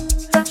pedaling.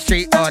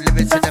 Street hard,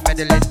 limits in the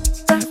meddling.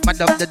 Man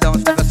up the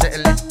dance, never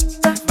settling.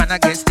 Man I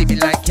get steamy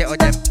like kettle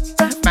them.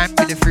 Man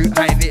with the fruit,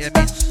 high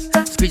vitamins.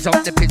 Squeeze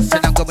out the pits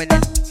and I'm going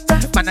in.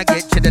 Man I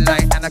get cheddar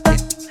like Anakin.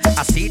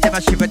 I see them, I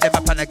shiver them, I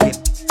panicking.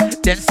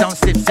 Then sound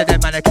stiff to the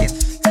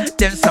mannequins.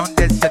 Then sound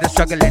dead to the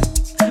struggling.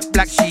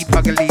 Black sheep,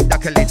 ugly,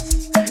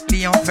 ducklings.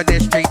 Leon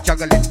Finesse straight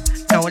juggling.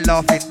 No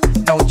laughing,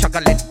 no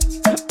chuckling.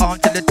 On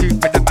to the tooth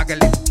with the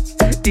maggling.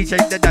 DJ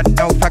the done,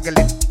 no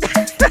faggling.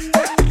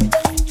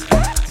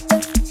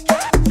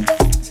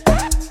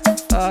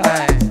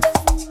 Alright.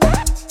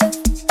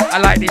 I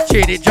like this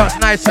tune, it just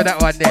nice for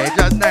that one there,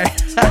 just nice.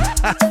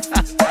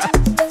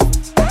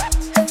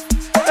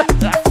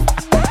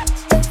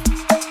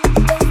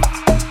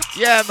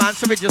 Yeah, man,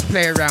 so we just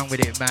play around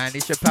with it, man.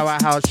 It's your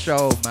Powerhouse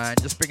show, man.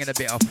 Just bringing a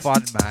bit of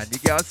fun, man. You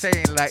get what I'm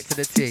saying? Like to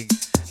the thing.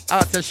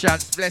 Out to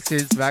Shant's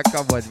blessings, man.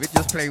 Come on, we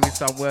just play with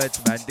some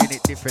words, man. Doing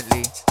it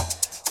differently.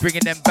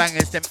 Bringing them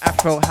bangers, them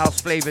Afro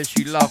house flavors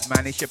you love,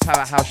 man. It's your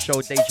Powerhouse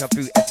show,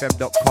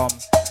 DejaVuFM.com.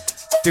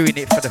 Doing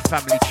it for the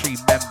family tree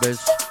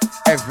members.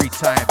 Every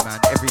time, man,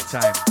 every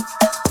time.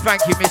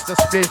 Thank you, Mr.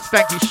 Spliff.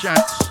 Thank you,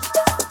 Shants.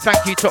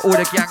 Thank you to all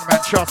the gang,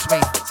 man. Trust me.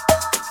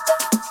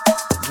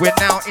 We're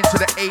now into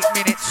the 8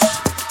 minutes.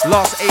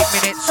 Last 8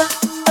 minutes.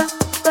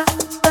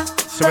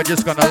 So we're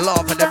just gonna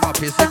laugh at them up,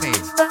 you see me?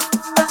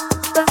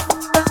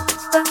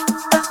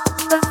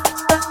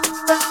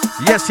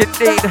 Yes,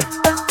 indeed.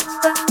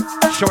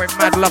 showing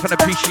mad love and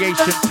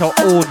appreciation to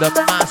all the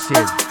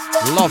massive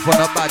love on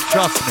the bad,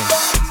 trust me.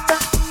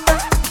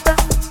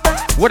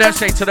 What I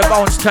say to the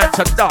bones turn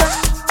to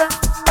dust.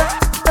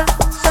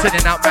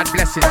 Sending out mad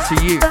blessings to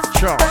you,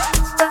 trust.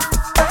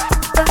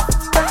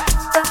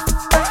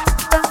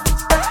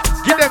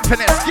 Give them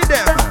finesse, give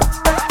them.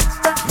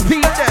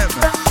 Feed them.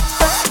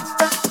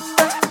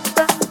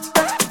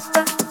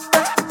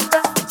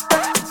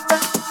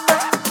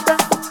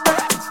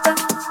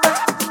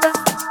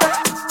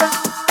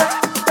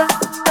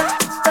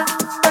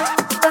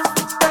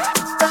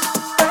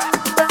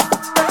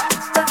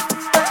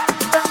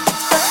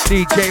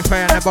 DJ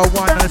Fire number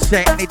one on the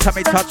set. Anytime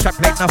I touch, I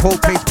play the whole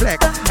place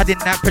flex. I did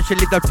not pressure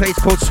leave the place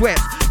called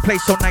Sweats. Place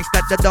so nice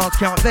that the dance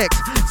can't vex.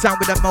 Sound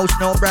with the most,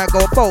 no brag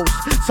or boast.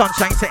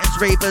 Sunshine settings,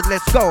 ravers,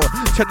 let's go.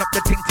 Turn up the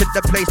thing till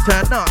the place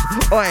turn up.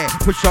 Oi,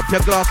 push up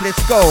your glass,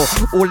 let's go.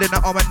 All in the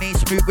harmony,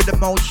 smooth with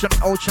emotion.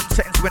 Ocean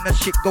settings when the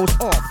shit goes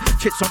off.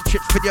 Chits on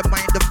chits for your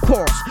mind, of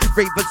course.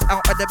 Ravers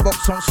out of the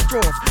box on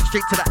straws.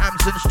 Straight to the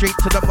amps and straight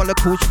to the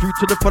molecules. Through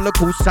to the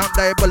follicles, sound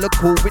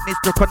diabolical. Witness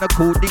the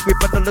chronicle, the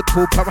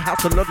rhythmical.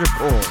 Powerhouse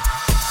logical.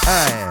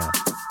 Aye.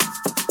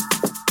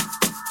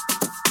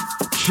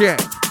 Check.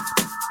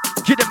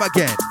 Get them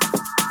again.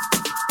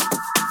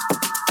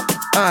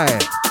 Aye.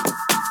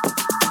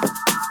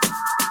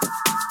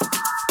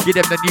 Get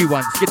them the new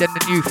ones. Get them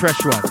the new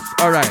fresh ones.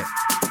 Alright.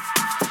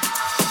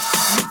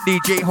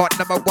 DJ Hot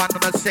number one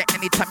on the set.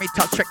 Anytime he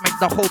touch track, make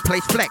the whole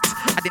place flex.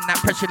 I did not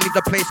pressure leave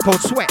the place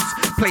called Sweats.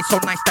 Place so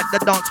nice that the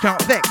dance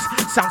can't vex.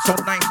 Sound so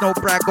nice, no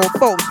brag or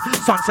boast.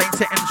 Sunshine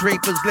settings,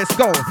 ravers, let's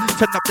go.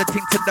 Turn up the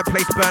thing till the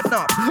place burn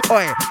up.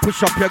 Oi,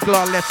 push up your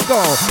glass, let's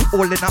go.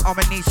 All in the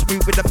harmony,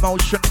 smooth with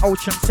emotion.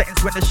 Ocean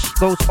settings when the shit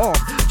goes off.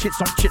 Chits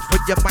on chits for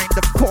your mind,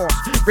 of course.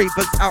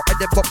 Ravers out of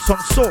the box on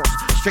source.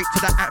 Straight to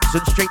the amps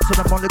and straight to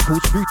the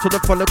molecules. Through to the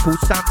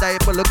follicles, sound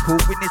diabolical.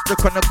 Witness the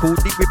chronicle,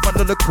 deep with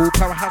monocle.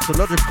 Powerhouse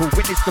logical,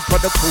 witness the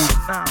protocols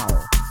now.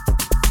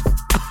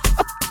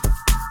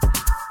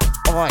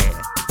 Oi.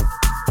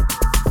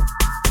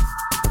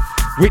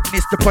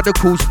 Witness the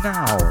protocols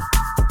now.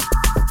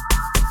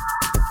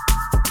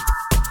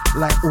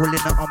 Like all in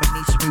the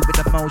harmony, smooth with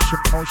emotion.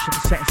 Ocean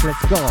settings,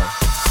 let's go.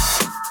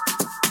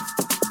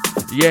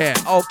 Yeah,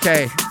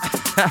 okay.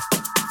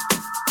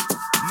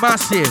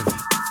 Massive.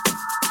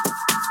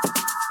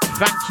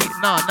 Thank you.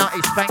 No,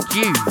 it's thank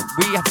you.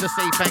 We have to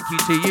say thank you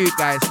to you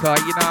guys,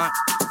 cause you know,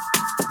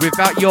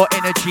 without your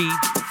energy,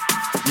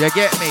 you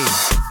get me?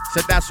 So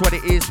that's what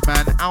it is,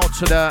 man. Out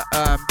to the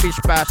Bish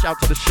Bash, out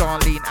to the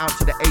Charlene, out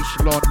to the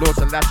Echelon, Lords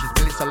of Lashes,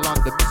 Melissa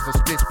London, Mr.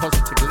 Spliss,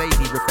 Positive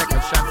Lady, Rebecca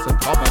Shanson,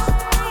 Thomas.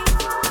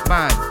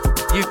 Man,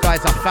 you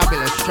guys are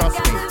fabulous, trust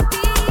me.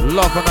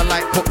 Love on the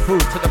light, put food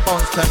to the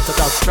bones, turn to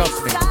dust,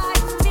 trust me.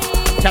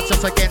 Catch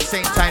us again,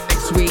 same time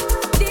next week,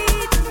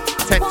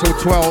 10 till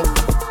 12,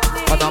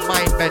 on our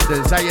Mind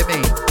Benders, how you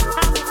mean?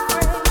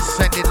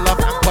 Sending love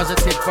and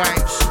positive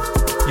vibes.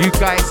 You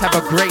guys have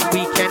a great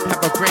weekend, have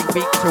a great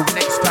week till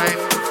next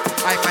time.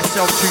 I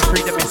myself, True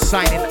Freedom, is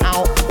signing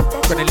out.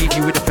 Gonna leave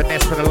you with a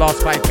finesse for the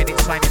last 5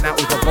 minutes, signing out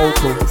with a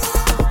vocal.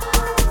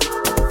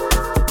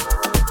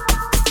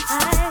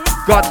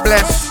 God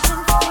bless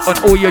on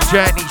all your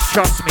journeys,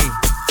 trust me.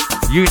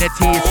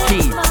 Unity is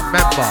key,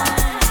 remember.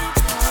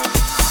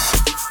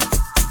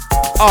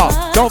 Oh,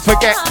 don't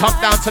forget, come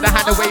down to the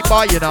Hanaway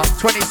Bar, you know,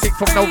 26th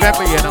of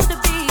November, you know.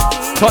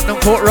 Tottenham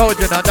Court Road,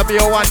 you know,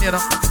 W01, you know.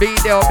 Be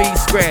there or be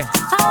square.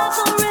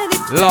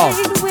 Love.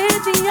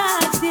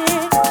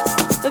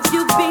 Of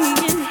you being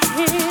here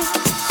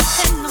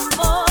in the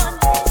morning,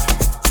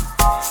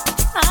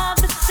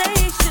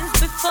 conversations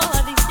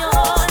before the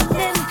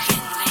yawning.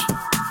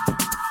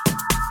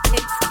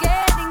 It's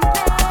getting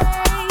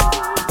late.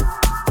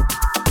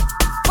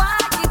 Why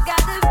you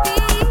gotta be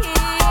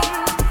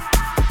here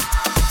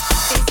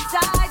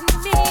beside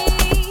me,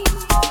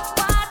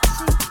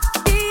 watching,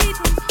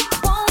 needing,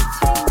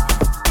 wanting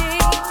me?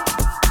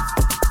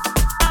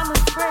 I'm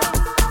afraid.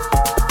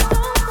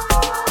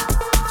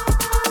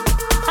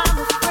 I'm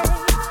afraid.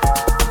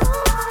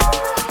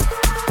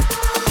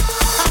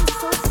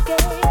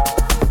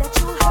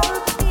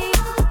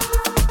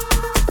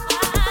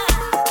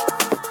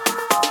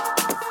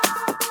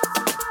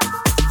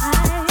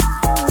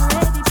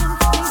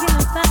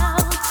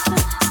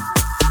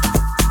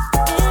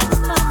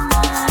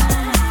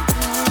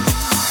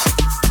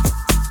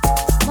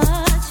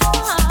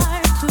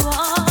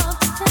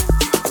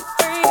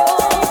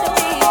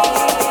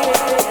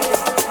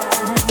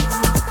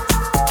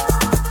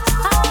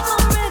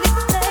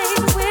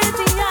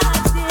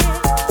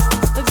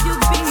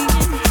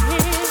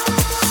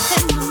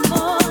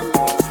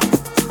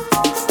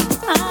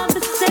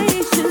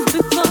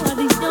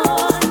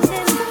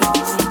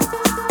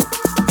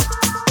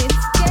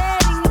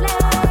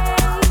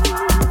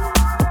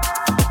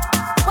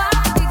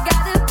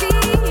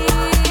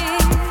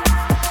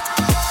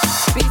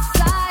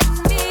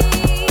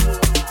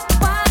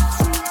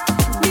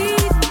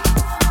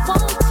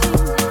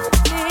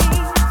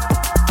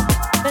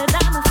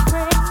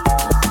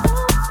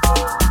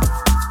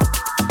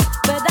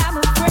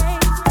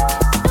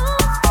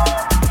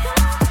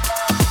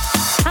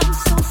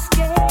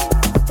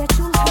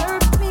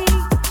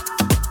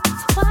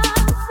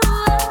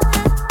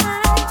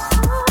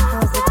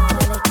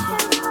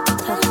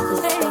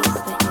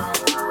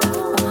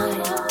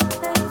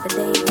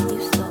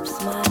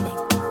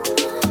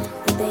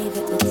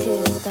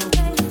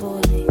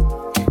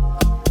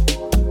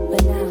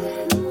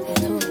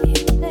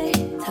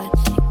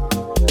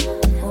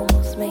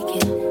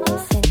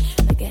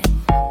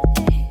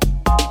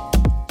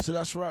 So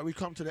that's right, we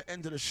come to the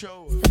end of the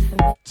show.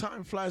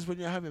 Time flies when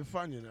you're having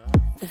fun, you know.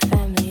 The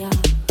family are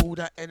All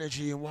that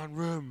energy in one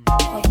room.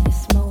 of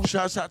this moment.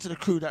 Shouts out to the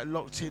crew that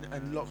locked in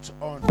and locked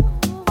on.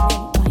 Linked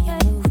by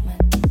your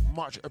movement.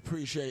 Much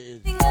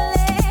appreciated.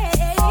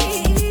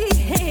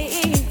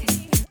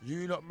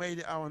 You lot made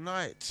it our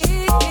night.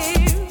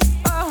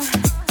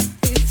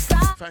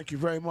 Thank you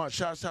very much.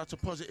 Shouts out to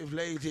Positive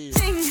Lady.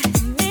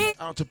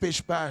 Out to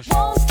Bish Bash.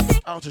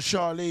 Out to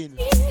Charlene.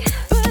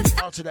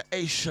 Out to the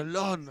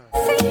Echelon.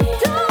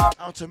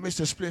 Out to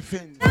Mr.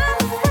 Spliffin.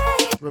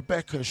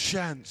 Rebecca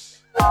Shantz.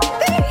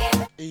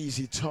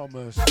 Easy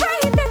Thomas.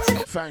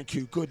 Thank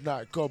you. Good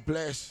night. God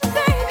bless.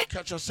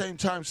 Catch us same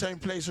time, same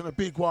place on a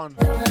big one.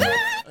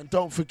 And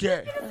don't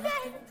forget,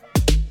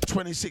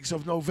 26th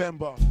of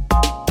November,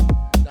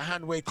 the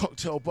Handway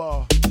Cocktail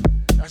Bar.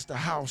 That's the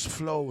House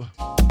Flow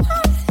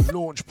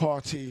launch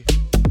party.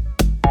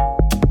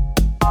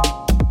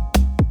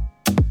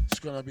 It's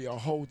gonna be a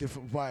whole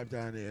different vibe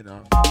down here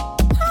now.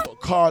 Got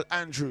Carl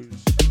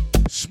Andrews,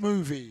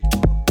 Smoothie,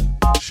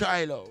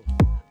 Shiloh,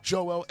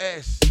 Joel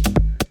S,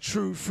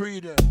 True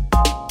Freedom,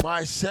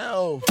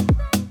 myself,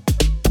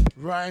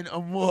 Ryan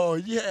and more,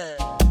 yeah.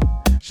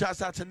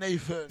 Shouts out to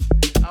Nathan,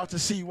 out to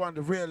C1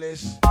 the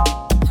Realist,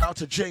 out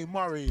to Jay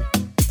Murray,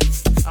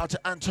 out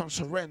to Anton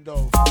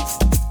Sorrento,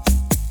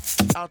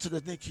 out to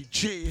the Nikki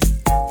G,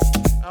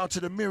 out to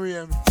the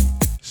Miriam,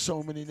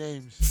 so many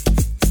names.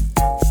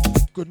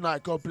 Good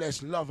night, God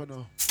bless, love and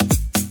all.